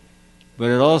diplomacy.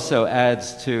 But it also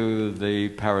adds to the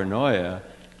paranoia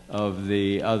of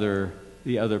the other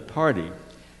party.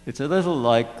 It's a little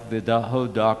like the whole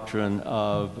doctrine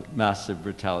of massive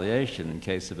retaliation in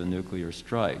case of a nuclear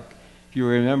strike. If you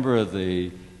remember,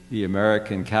 the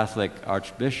American Catholic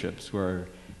archbishops were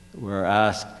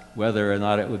asked whether or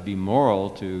not it would be moral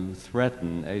to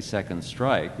threaten a second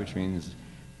strike, which means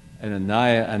an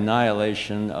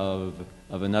annihilation of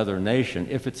another nation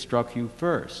if it struck you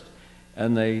first.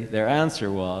 And their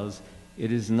answer was,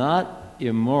 it is not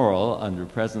immoral under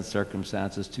present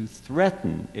circumstances to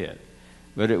threaten it,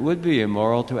 but it would be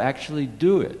immoral to actually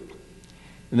do it.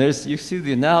 And you see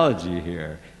the analogy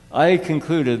here. I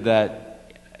concluded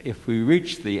that if we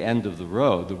reach the end of the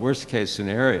road, the worst case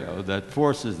scenario, that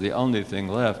force is the only thing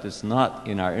left, it's not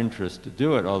in our interest to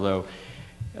do it, although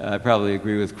I probably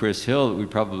agree with Chris Hill that we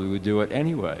probably would do it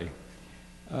anyway.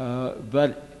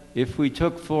 But if we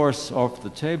took force off the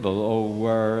table or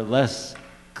were less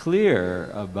clear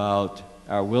about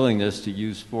our willingness to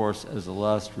use force as a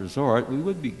last resort, we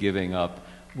would be giving up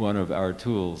one of our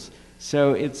tools.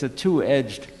 So it's a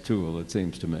two-edged tool, it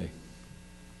seems to me.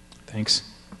 Thanks.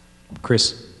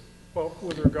 Chris? Well,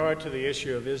 with regard to the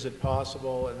issue of is it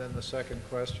possible, and then the second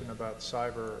question about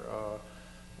cyber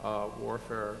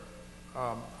warfare,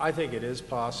 I think it is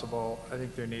possible. I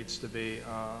think there needs to be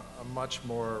a much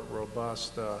more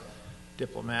robust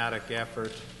diplomatic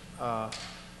effort.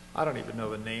 I don't even know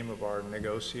the name of our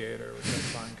negotiator, which I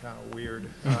find kind of weird.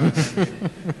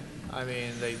 I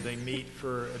mean, they meet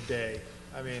for a day.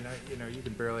 I mean, you know, you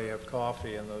can barely have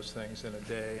coffee and those things in a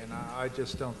day, and I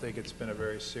just don't think it's been a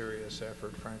very serious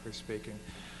effort, frankly speaking.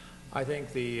 I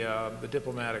think the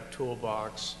diplomatic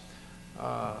toolbox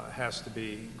has to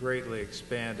be greatly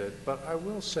expanded. But I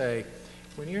will say,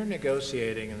 when you're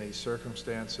negotiating in these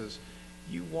circumstances,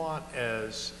 you want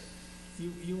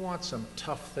some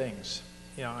tough things,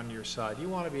 you know, on your side. You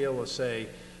want to be able to say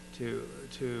to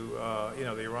you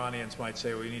know, the Iranians might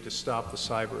say, well, you need to stop the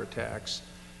cyber attacks.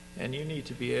 And you need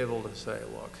to be able to say,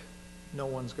 look, no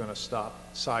one's going to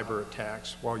stop cyber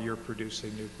attacks while you're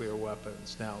producing nuclear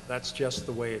weapons. Now, that's just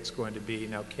the way it's going to be.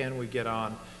 Now, can we get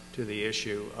on to the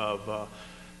issue of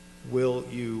will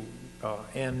you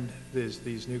end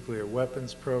these nuclear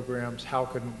weapons programs? How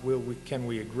can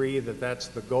we agree that that's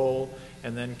the goal?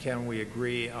 And then can we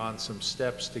agree on some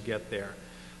steps to get there?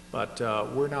 But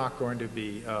we're not going to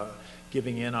be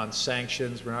giving in on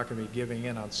sanctions. We're not going to be giving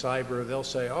in on cyber. They'll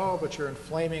say, oh, but you're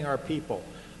inflaming our people.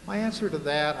 My answer to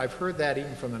that, I've heard that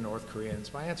even from the North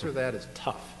Koreans, my answer to that is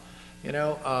tough.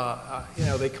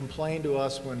 They complained to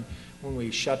us when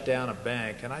we shut down a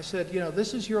bank, and I said,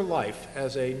 this is your life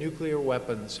as a nuclear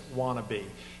weapons wannabe.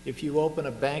 If you open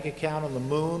a bank account on the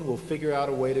moon, we'll figure out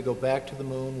a way to go back to the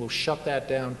moon. We'll shut that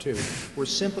down too. We're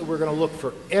going to look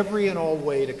for every and all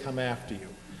way to come after you.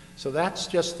 So that's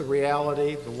just the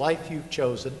reality, the life you've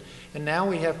chosen, and now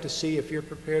we have to see if you're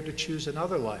prepared to choose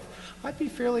another life. I'd be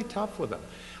fairly tough with them.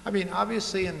 I mean,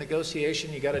 obviously in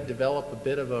negotiation you got to develop a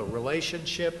bit of a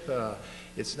relationship.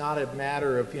 It's not a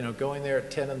matter of going there at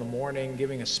 10 in the morning,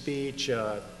 giving a speech,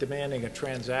 demanding a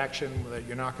transaction that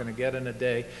you're not going to get in a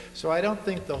day. So I don't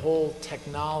think the whole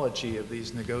technology of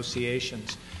these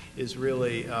negotiations is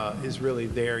really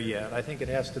there yet. I think it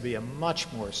has to be a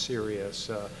much more serious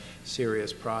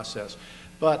process.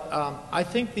 But I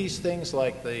think these things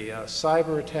like the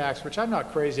cyber attacks, which I'm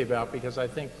not crazy about because I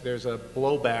think there's a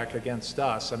blowback against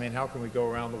us. I mean, how can we go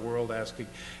around the world asking,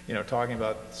 talking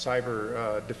about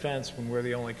cyber defense when we're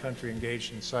the only country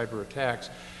engaged in cyber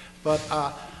attacks? But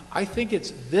I think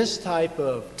it's this type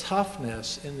of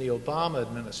toughness in the Obama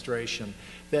administration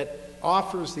that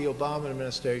offers the Obama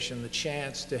administration the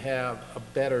chance to have a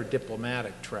better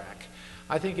diplomatic track.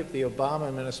 I think if the Obama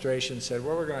administration said,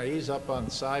 well, we're going to ease up on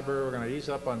cyber, we're going to ease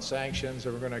up on sanctions,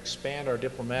 or we're going to expand our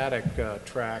diplomatic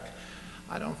track,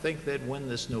 I don't think they'd win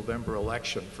this November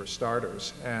election, for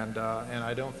starters, and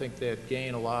I don't think they'd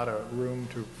gain a lot of room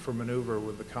for maneuver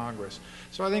with the Congress.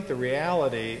 So I think the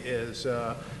reality is,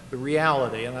 and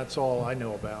that's all I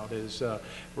know about, is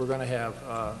we're going to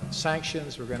have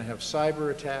sanctions, we're going to have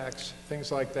cyber attacks, things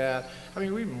like that. I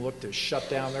mean, we even looked to shut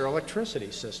down their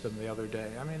electricity system the other day.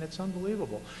 I mean, it's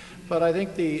unbelievable. But I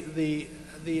think the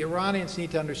Iranians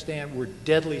need to understand we're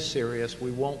deadly serious.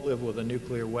 We won't live with a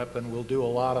nuclear weapon. We'll do a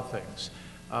lot of things.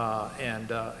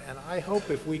 And I hope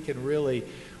if we can really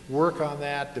work on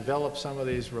that, develop some of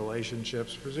these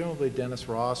relationships. Presumably Dennis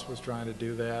Ross was trying to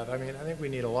do that. I mean, I think we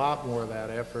need a lot more of that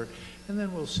effort, and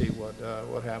then we'll see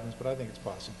what happens, but I think it's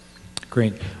possible.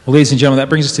 Great. Well, ladies and gentlemen, that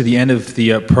brings us to the end of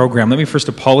the program. Let me first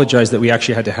apologize that we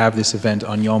actually had to have this event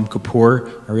on Yom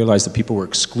Kippur. I realize that people were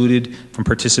excluded from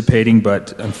participating,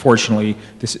 but unfortunately,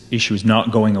 this issue is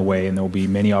not going away, and there will be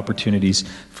many opportunities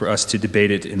for us to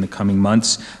debate it in the coming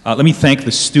months. Let me thank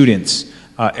the students.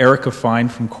 Erica Fine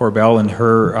from Korbel and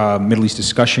her Middle East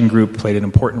discussion group played an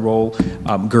important role.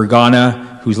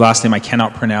 Gergana, whose last name I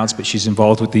cannot pronounce, but she's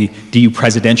involved with the DU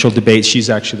presidential debate.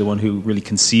 She's actually the one who really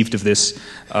conceived of this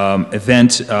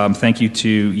event. Thank you to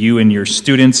you and your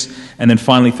students. And then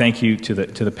finally, thank you to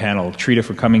the panel. Trita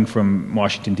for coming from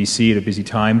Washington, D.C. at a busy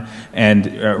time. And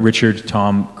Richard,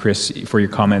 Tom, Chris, for your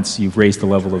comments. You've raised the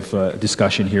level of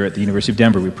discussion here at the University of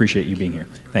Denver. We appreciate you being here.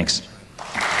 Thanks.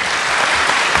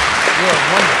 You're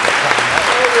a wonderful.